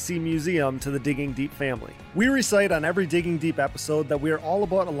ATC Museum to the Digging Deep family. We recite on every Digging Deep episode that we are all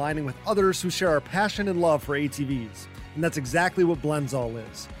about aligning with others who share our passion and love for ATVs, and that's exactly what Blendzall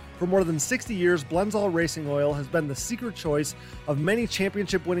is. For more than 60 years, Blendzall Racing Oil has been the secret choice of many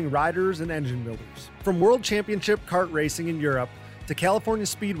championship-winning riders and engine builders. From World Championship kart racing in Europe to California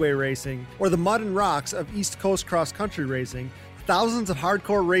Speedway racing or the mud and rocks of East Coast cross-country racing, thousands of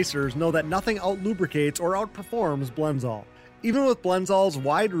hardcore racers know that nothing out-lubricates or outperforms Blendzall. Even with Blendzall's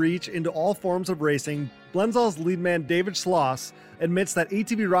wide reach into all forms of racing, Blendzall's lead man David Schloss admits that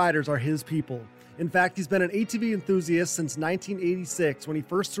ATV riders are his people. In fact, he's been an ATV enthusiast since 1986 when he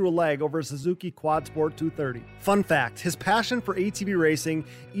first threw a leg over a Suzuki Quad Sport 230. Fun fact, his passion for ATV racing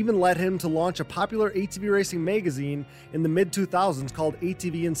even led him to launch a popular ATV racing magazine in the mid-2000s called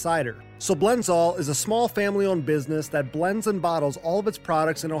ATV Insider. So Blendzall is a small family-owned business that blends and bottles all of its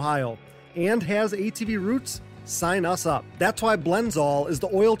products in Ohio and has ATV roots. Sign us up. That's why Blendzall is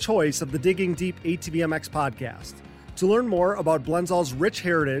the oil choice of the Digging Deep ATVMX podcast. To learn more about Blendzall's rich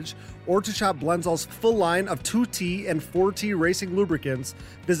heritage or to shop Blendzall's full line of 2T and 4T racing lubricants,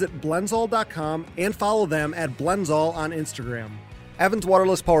 visit Blendzall.com and follow them at Blendzall on Instagram. Evans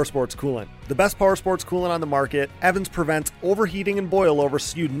Waterless Power Sports Coolant. The best power sports coolant on the market, Evans prevents overheating and boilover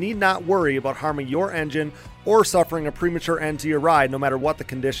so you need not worry about harming your engine or suffering a premature end to your ride no matter what the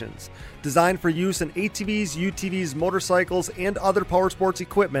conditions. Designed for use in ATVs, UTVs, motorcycles, and other power sports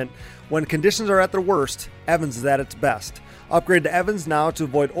equipment, when conditions are at their worst, Evans is at its best. Upgrade to Evans now to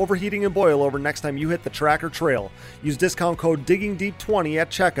avoid overheating and boilover next time you hit the track or trail. Use discount code DIGGINGDEEP20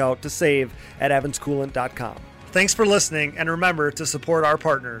 at checkout to save at evanscoolant.com. Thanks for listening, and remember to support our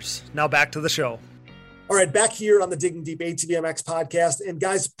partners. Now back to the show. All right, back here on the Digging Deep ATVMX podcast. And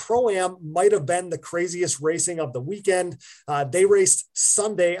guys, Pro-Am might have been the craziest racing of the weekend. They raced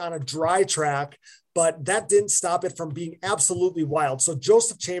Sunday on a dry track, but that didn't stop it from being absolutely wild. So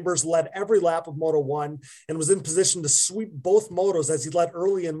Joseph Chambers led every lap of Moto 1 and was in position to sweep both motos as he led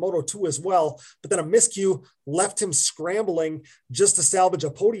early in Moto 2 as well. But then a miscue left him scrambling just to salvage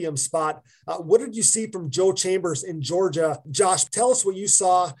a podium spot. What did you see from Joe Chambers in Georgia? Josh, tell us what you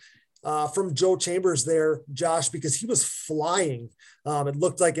saw from Joe Chambers there, Josh, because he was flying. It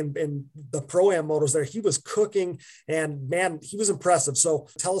looked like in the Pro-Am motos there, he was cooking, and man, he was impressive. So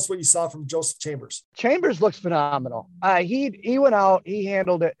tell us what you saw from Joseph Chambers. Chambers looks phenomenal. He went out, he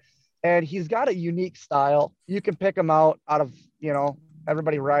handled it, and he's got a unique style. You can pick him out of,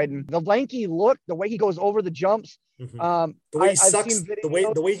 everybody riding. The lanky look, the way he goes over the jumps. The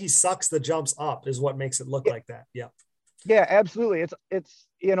way he sucks the jumps up is what makes it look like that. Yeah. Yeah, absolutely.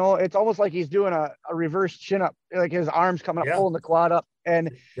 It's almost like he's doing a reverse chin up, like his arms coming up, pulling the quad up, and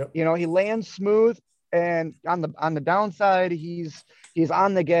he lands smooth. And on the downside, he's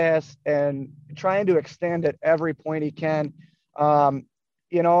on the gas and trying to extend at every point he can. And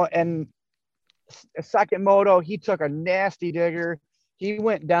a second moto, he took a nasty digger. He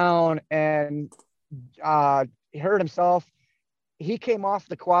went down and he hurt himself. He came off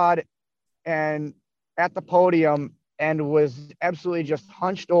the quad and at the podium and was absolutely just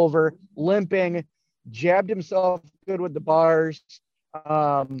hunched over, limping, jabbed himself good with the bars.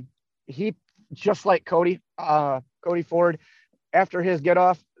 He, just like Cody Ford, after his get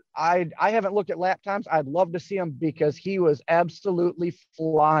off, I haven't looked at lap times. I'd love to see him because he was absolutely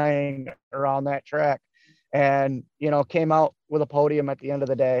flying around that track and, came out with a podium at the end of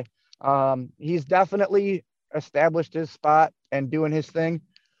the day. He's definitely established his spot and doing his thing.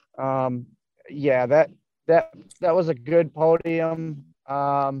 That was a good podium.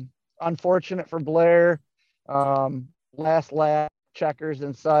 Unfortunate for Blair. Last lap, checkers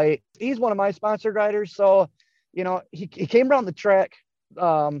in sight. He's one of my sponsored riders. So, he came around the track,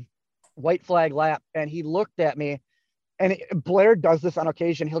 white flag lap, and he looked at me. And Blair does this on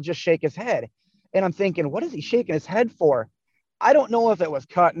occasion. He'll just shake his head. And I'm thinking, what is he shaking his head for? I don't know if it was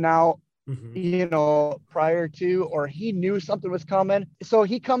cutting out, prior to, or he knew something was coming. So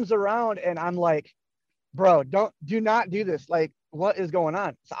he comes around and I'm like, bro, do not do this. Like, what is going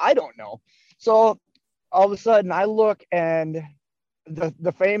on? So I don't know. So all of a sudden I look and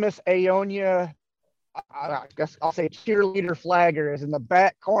the famous Aonia, I guess I'll say cheerleader flagger is in the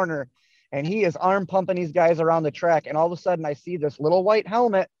back corner and he is arm pumping these guys around the track. And all of a sudden I see this little white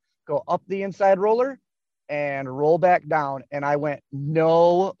helmet go up the inside roller and roll back down. And I went,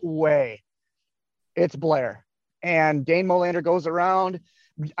 no way. It's Blair. And Dane Molander goes around.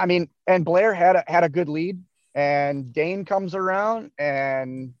 And Blair had a good lead, and Dane comes around,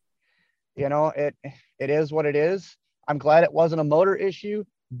 and it is what it is. I'm glad it wasn't a motor issue,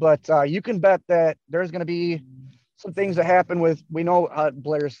 but you can bet that there's going to be some things that happen we know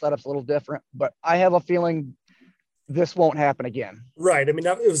Blair's setup's a little different, but I have a feeling this won't happen again. Right. It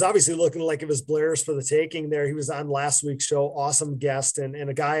was obviously looking like it was Blair's for the taking there. He was on last week's show. Awesome guest and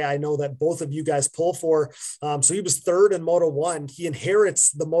a guy I know that both of you guys pull for. So he was third in Moto 1. He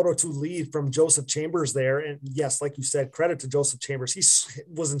inherits the Moto 2 lead from Joseph Chambers there. And yes, like you said, credit to Joseph Chambers. He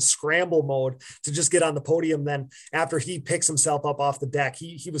was in scramble mode to just get on the podium. Then after he picks himself up off the deck,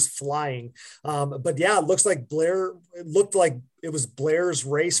 he was flying. But yeah, it looked like it was Blair's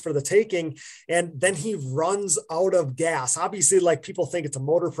race for the taking. And then he runs out of gas. Obviously, like people think it's a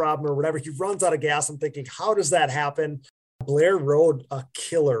motor problem or whatever. He runs out of gas. I'm thinking, how does that happen? Blair rode a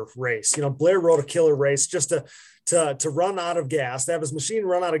killer race. Blair rode a killer race just to run out of gas, to have his machine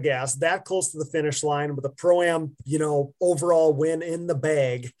run out of gas that close to the finish line with a Pro-Am, overall win in the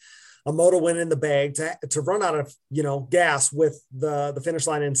bag, a moto win in the bag, to run out of, gas with the finish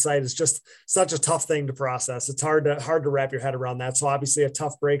line in sight is just such a tough thing to process. It's hard to wrap your head around that. So obviously a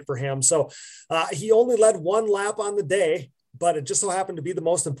tough break for him. So he only led one lap on the day, but it just so happened to be the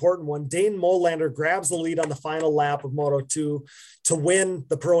most important one. Dane Molander grabs the lead on the final lap of Moto2 to win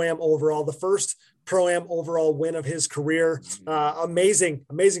the Pro-Am overall, the first Pro-Am overall win of his career. Amazing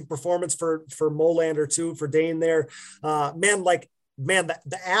performance for Molander too, for Dane there.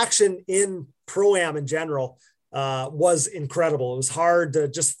 The action in Pro-Am in general was incredible. It was hard to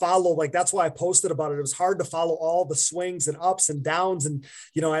just follow. Like, that's why I posted about it. It was hard to follow all the swings and ups and downs. And,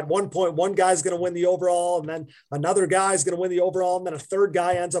 at one point, one guy's going to win the overall, and then another guy's going to win the overall, and then a third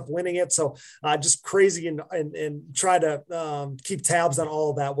guy ends up winning it. So just crazy, and try to keep tabs on all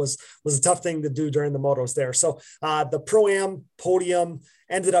of that was a tough thing to do during the motos there. So the Pro-Am podium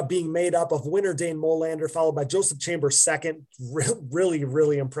ended up being made up of winner Dane Molander, followed by Joseph Chambers second. Really,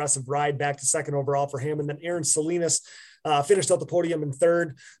 really impressive ride back to second overall for him. And then Aaron Salinas finished out the podium in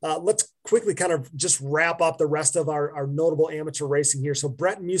third. Let's quickly kind of just wrap up the rest of our notable amateur racing here. So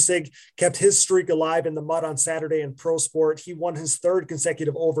Brett Mussig kept his streak alive in the mud on Saturday in Pro Sport. He won his third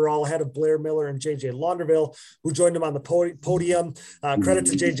consecutive overall ahead of Blair Miller and JJ Launderville, who joined him on the podium. Credit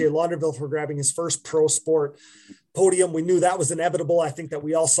to JJ Launderville for grabbing his first Pro Sport podium. We knew that was inevitable. I think that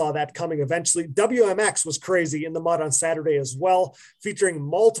we all saw that coming eventually. WMX was crazy in the mud on Saturday as well, featuring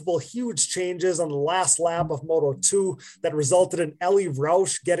multiple huge changes on the last lap of Moto2 that resulted in Ellie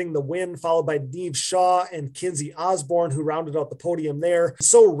Roush getting the win, followed by Neve Shaw and Kinsey Osborne, who rounded out the podium there.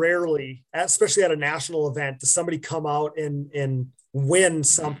 So rarely, especially at a national event, does somebody come out and win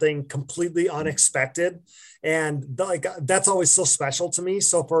something completely unexpected. And that's always so special to me.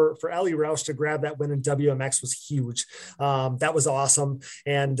 So for Ellie Roush to grab that win in WMX was huge. That was awesome.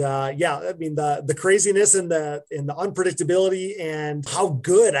 And the craziness and the unpredictability and how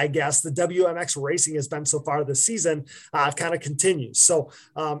good, I guess, the WMX racing has been so far this season kind of continues. So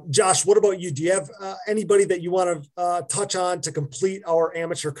Josh, what about you? Do you have anybody that you want to touch on to complete our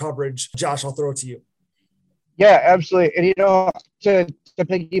amateur coverage? Josh, I'll throw it to you. Yeah, absolutely. And, to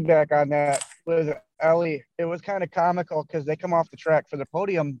piggyback on that with Ellie, it was kind of comical because they come off the track for the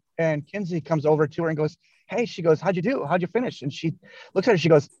podium and Kinsey comes over to her and goes, "Hey," she goes, "How'd you do? How'd you finish?" And she looks at her, she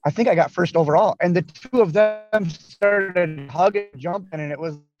goes, "I think I got first overall." And the two of them started hugging, jumping, and it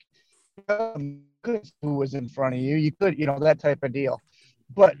was who was in front of you. You could, that type of deal.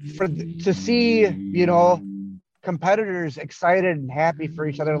 But to see, competitors excited and happy for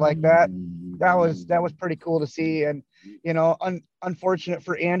each other like that, that was pretty cool to see. And unfortunate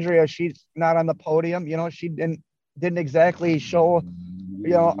for Andrea, she's not on the podium. She didn't exactly show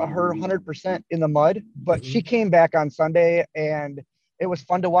her 100% in the mud, but she came back on Sunday and it was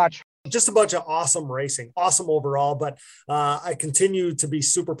fun to watch. Just a bunch of awesome racing, awesome overall. But I continue to be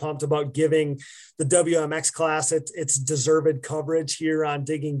super pumped about giving the WMX class its deserved coverage here on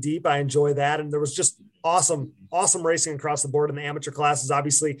Digging Deep. I enjoy that. And there was just awesome racing across the board in the amateur classes.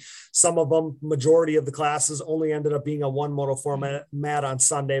 Obviously, some of them, majority of the classes, only ended up being a one moto format on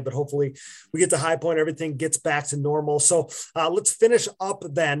Sunday, but hopefully we get to High Point, everything gets back to normal. So let's finish up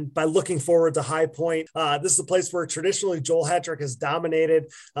then by looking forward to High Point. This is a place where traditionally Joel Hetrick has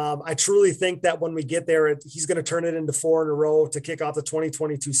dominated. I truly think that when we get there, he's going to turn it into 4 in a row to kick off the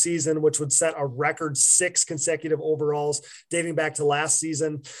 2022 season, which would set a record 6 consecutive overalls dating back to last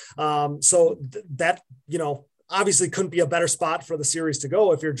season. That obviously couldn't be a better spot for the series to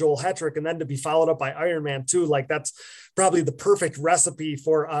go if you're Joel Hetrick, and then to be followed up by Ironman 2. Like, that's probably the perfect recipe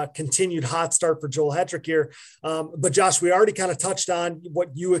for a continued hot start for Joel Hetrick here. But Josh, we already kind of touched on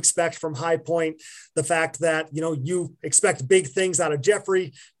what you expect from High Point, the fact that, you expect big things out of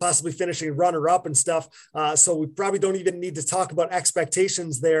Jeffrey, possibly finishing runner up and stuff. So we probably don't even need to talk about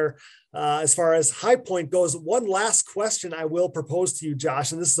expectations there. As far as High Point goes, one last question I will propose to you,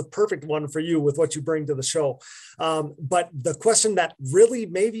 Josh, and this is a perfect one for you with what you bring to the show. But the question that really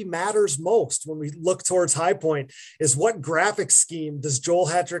maybe matters most when we look towards High Point is, what graphic scheme does Joel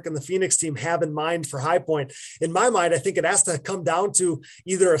Hetrick and the Phoenix team have in mind for High Point? In my mind, I think it has to come down to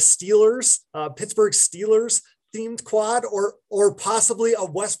either a Pittsburgh Steelers themed quad or possibly a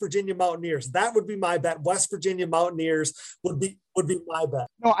West Virginia Mountaineers. That would be my bet. West Virginia Mountaineers would be my bet.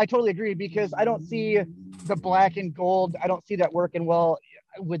 No, I totally agree, because I don't see the black and gold. I don't see that working well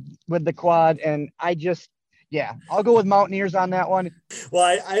with the quad. And I just, Yeah, I'll go with Mountaineers on that one.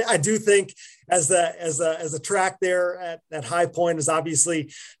 Well, I do think as a track there at High Point is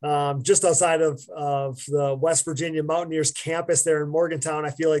obviously just outside of the West Virginia Mountaineers campus there in Morgantown.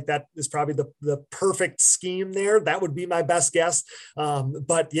 I feel like that is probably the perfect scheme there. That would be my best guess.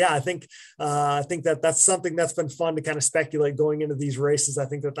 But yeah, I think that's something that's been fun to kind of speculate going into these races. I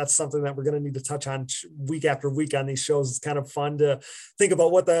think that's something that we're going to need to touch on week after week on these shows. It's kind of fun to think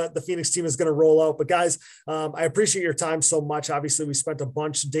about what the Phoenix team is going to roll out. But guys, I appreciate your time so much. Obviously, we spent a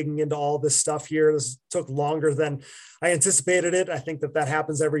bunch digging into all this stuff here. This took longer than I anticipated it. I think that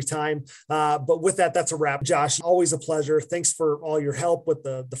happens every time. But with that, that's a wrap. Josh, always a pleasure. Thanks for all your help with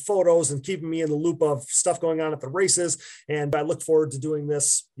the photos and keeping me in the loop of stuff going on at the races. And I look forward to doing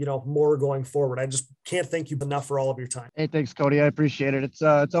this, more going forward. I just can't thank you enough for all of your time. Hey, thanks, Cody. I appreciate it.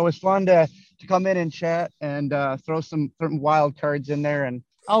 It's always fun to come in and chat and throw some wild cards in there. And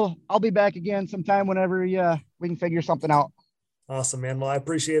I'll be back again sometime whenever we can figure something out. Awesome, man. Well, I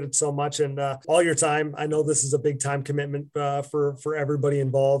appreciate it so much and all your time. I know this is a big time commitment for everybody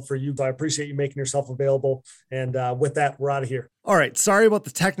involved, for you. So I appreciate you making yourself available. And with that, we're out of here. All right. Sorry about the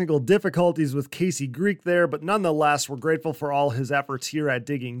technical difficulties with Casey Greek there, but nonetheless, we're grateful for all his efforts here at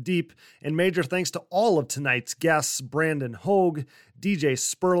Digging Deep. And major thanks to all of tonight's guests, Brandon Hogue, DJ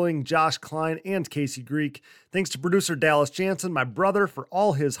Sperling, Josh Klein, and Casey Greek. Thanks to producer Dallas Jansen, my brother, for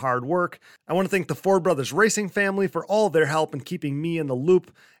all his hard work. I want to thank the Ford Brothers Racing family for all their help in keeping me in the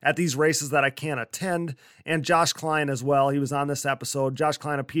loop at these races that I can't attend, and Josh Klein as well. He was on this episode. Josh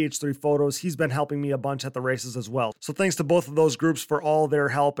Klein of PH3 Photos. He's been helping me a bunch at the races as well. So thanks to both of those groups for all their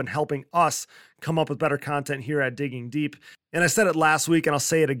help and helping us come up with better content here at Digging Deep. And I said it last week, and I'll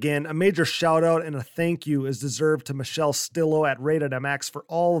say it again. A major shout out and a thank you is deserved to Michelle Stillo at Rated MX for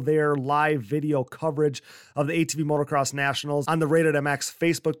all their live video coverage of the ATV Motocross Nationals on the Rated MX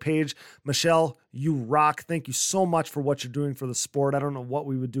Facebook page. Michelle, you rock. Thank you so much for what you're doing for the sport. I don't know what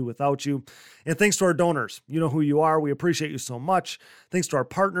we would do without you. And thanks to our donors. You know who you are. We appreciate you so much. Thanks to our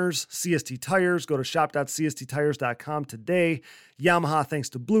partners, CST Tires. Go to shop.csttires.com today. Yamaha, thanks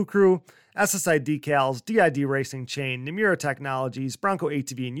to Blue Crew. SSI Decals, DID Racing Chain, Namura Technologies, Bronco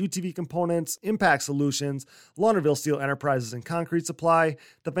ATV and UTV Components, Impact Solutions, Launderville Steel Enterprises and Concrete Supply,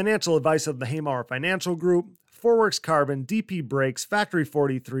 the financial advice of the Haymauer Financial Group, Forworks Carbon, DP Brakes, Factory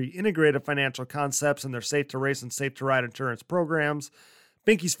 43, Integrated Financial Concepts and their Safe to Race and Safe to Ride insurance programs,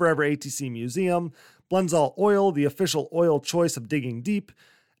 Binky's Forever ATC Museum, Blendzall Oil, the official oil choice of Digging Deep,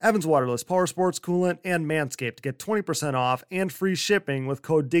 Evans Waterless Power Sports Coolant, and Manscaped. Get 20% off and free shipping with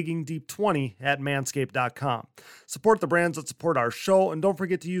code DIGGINGDEEP20 at manscaped.com. Support the brands that support our show, and don't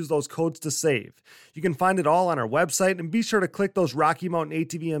forget to use those codes to save. You can find it all on our website, and be sure to click those Rocky Mountain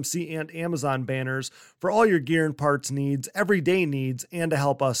ATVMC and Amazon banners for all your gear and parts needs, everyday needs, and to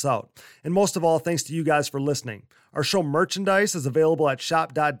help us out. And most of all, thanks to you guys for listening. Our show merchandise is available at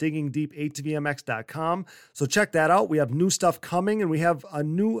shop.diggingdeepatvmx.com, so check that out. We have new stuff coming, and we have a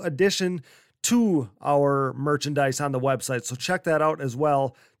new addition to our merchandise on the website, so check that out as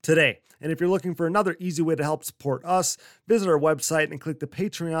well today. And if you're looking for another easy way to help support us, visit our website and click the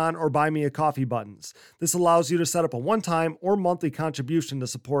Patreon or Buy Me a Coffee buttons. This allows you to set up a one-time or monthly contribution to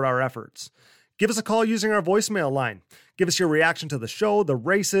support our efforts. Give us a call using our voicemail line. Give us your reaction to the show, the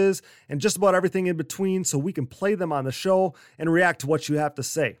races, and just about everything in between so we can play them on the show and react to what you have to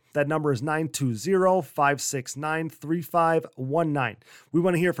say. That number is 920-569-3519. We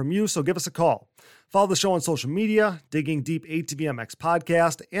want to hear from you, so give us a call. Follow the show on social media, Digging Deep ATVMX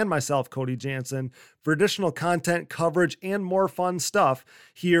Podcast, and myself, Cody Jansen, for additional content, coverage, and more fun stuff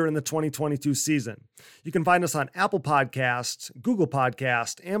here in the 2022 season. You can find us on Apple Podcasts, Google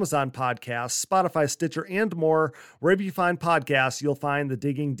Podcasts, Amazon Podcasts, Spotify, Stitcher, and more. Wherever you find podcasts, you'll find the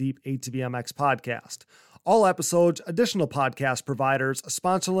Digging Deep ATVMX Podcast. All episodes, additional podcast providers,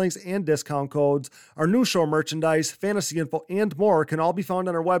 sponsor links, and discount codes, our new show merchandise, fantasy info, and more can all be found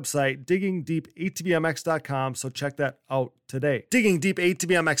on our website, diggingdeepatvmx.com, so check that out today. Digging Deep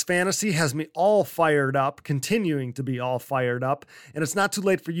ATVMX Fantasy has me all fired up, continuing to be all fired up, and it's not too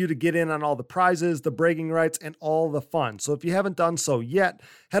late for you to get in on all the prizes, the bragging rights, and all the fun. So if you haven't done so yet,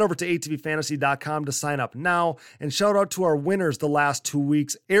 head over to atvfantasy.com to sign up now, and shout out to our winners the last 2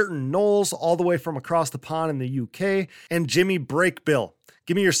 weeks, Ayrton Knowles, all the way from across the pond in the UK, and Jimmy Breakbill.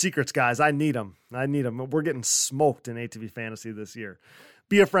 Give me your secrets, guys. I need them. We're getting smoked in ATV Fantasy this year.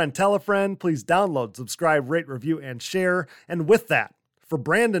 Be a friend, tell a friend. Please download, subscribe, rate, review, and share. And with that, For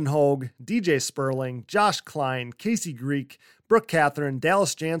Brandon Hogue, DJ Sperling, Josh Klein, Casey Greek, Brooke Catherine,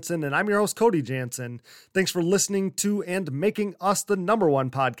 Dallas Jansen, and I'm your host, Cody Jansen. Thanks for listening to and making us the #1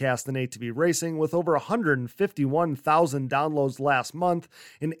 podcast in ATV racing with over 151,000 downloads last month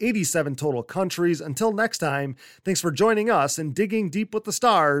in 87 total countries. Until next time, thanks for joining us in digging deep with the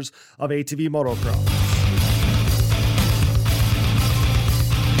stars of ATV Motocross.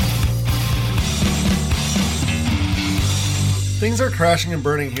 Things are crashing and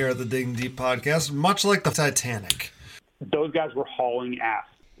burning here at the Digging Deep podcast, much like the Titanic. Those guys were hauling ass,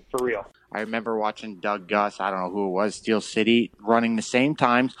 for real. I remember watching Doug Gus, I don't know who it was, Steel City, running the same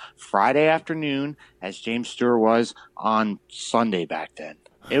times Friday afternoon as James Stewart was on Sunday back then.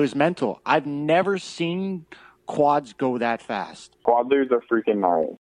 It was mental. I've never seen quads go that fast. Quad leaders are freaking gnarly.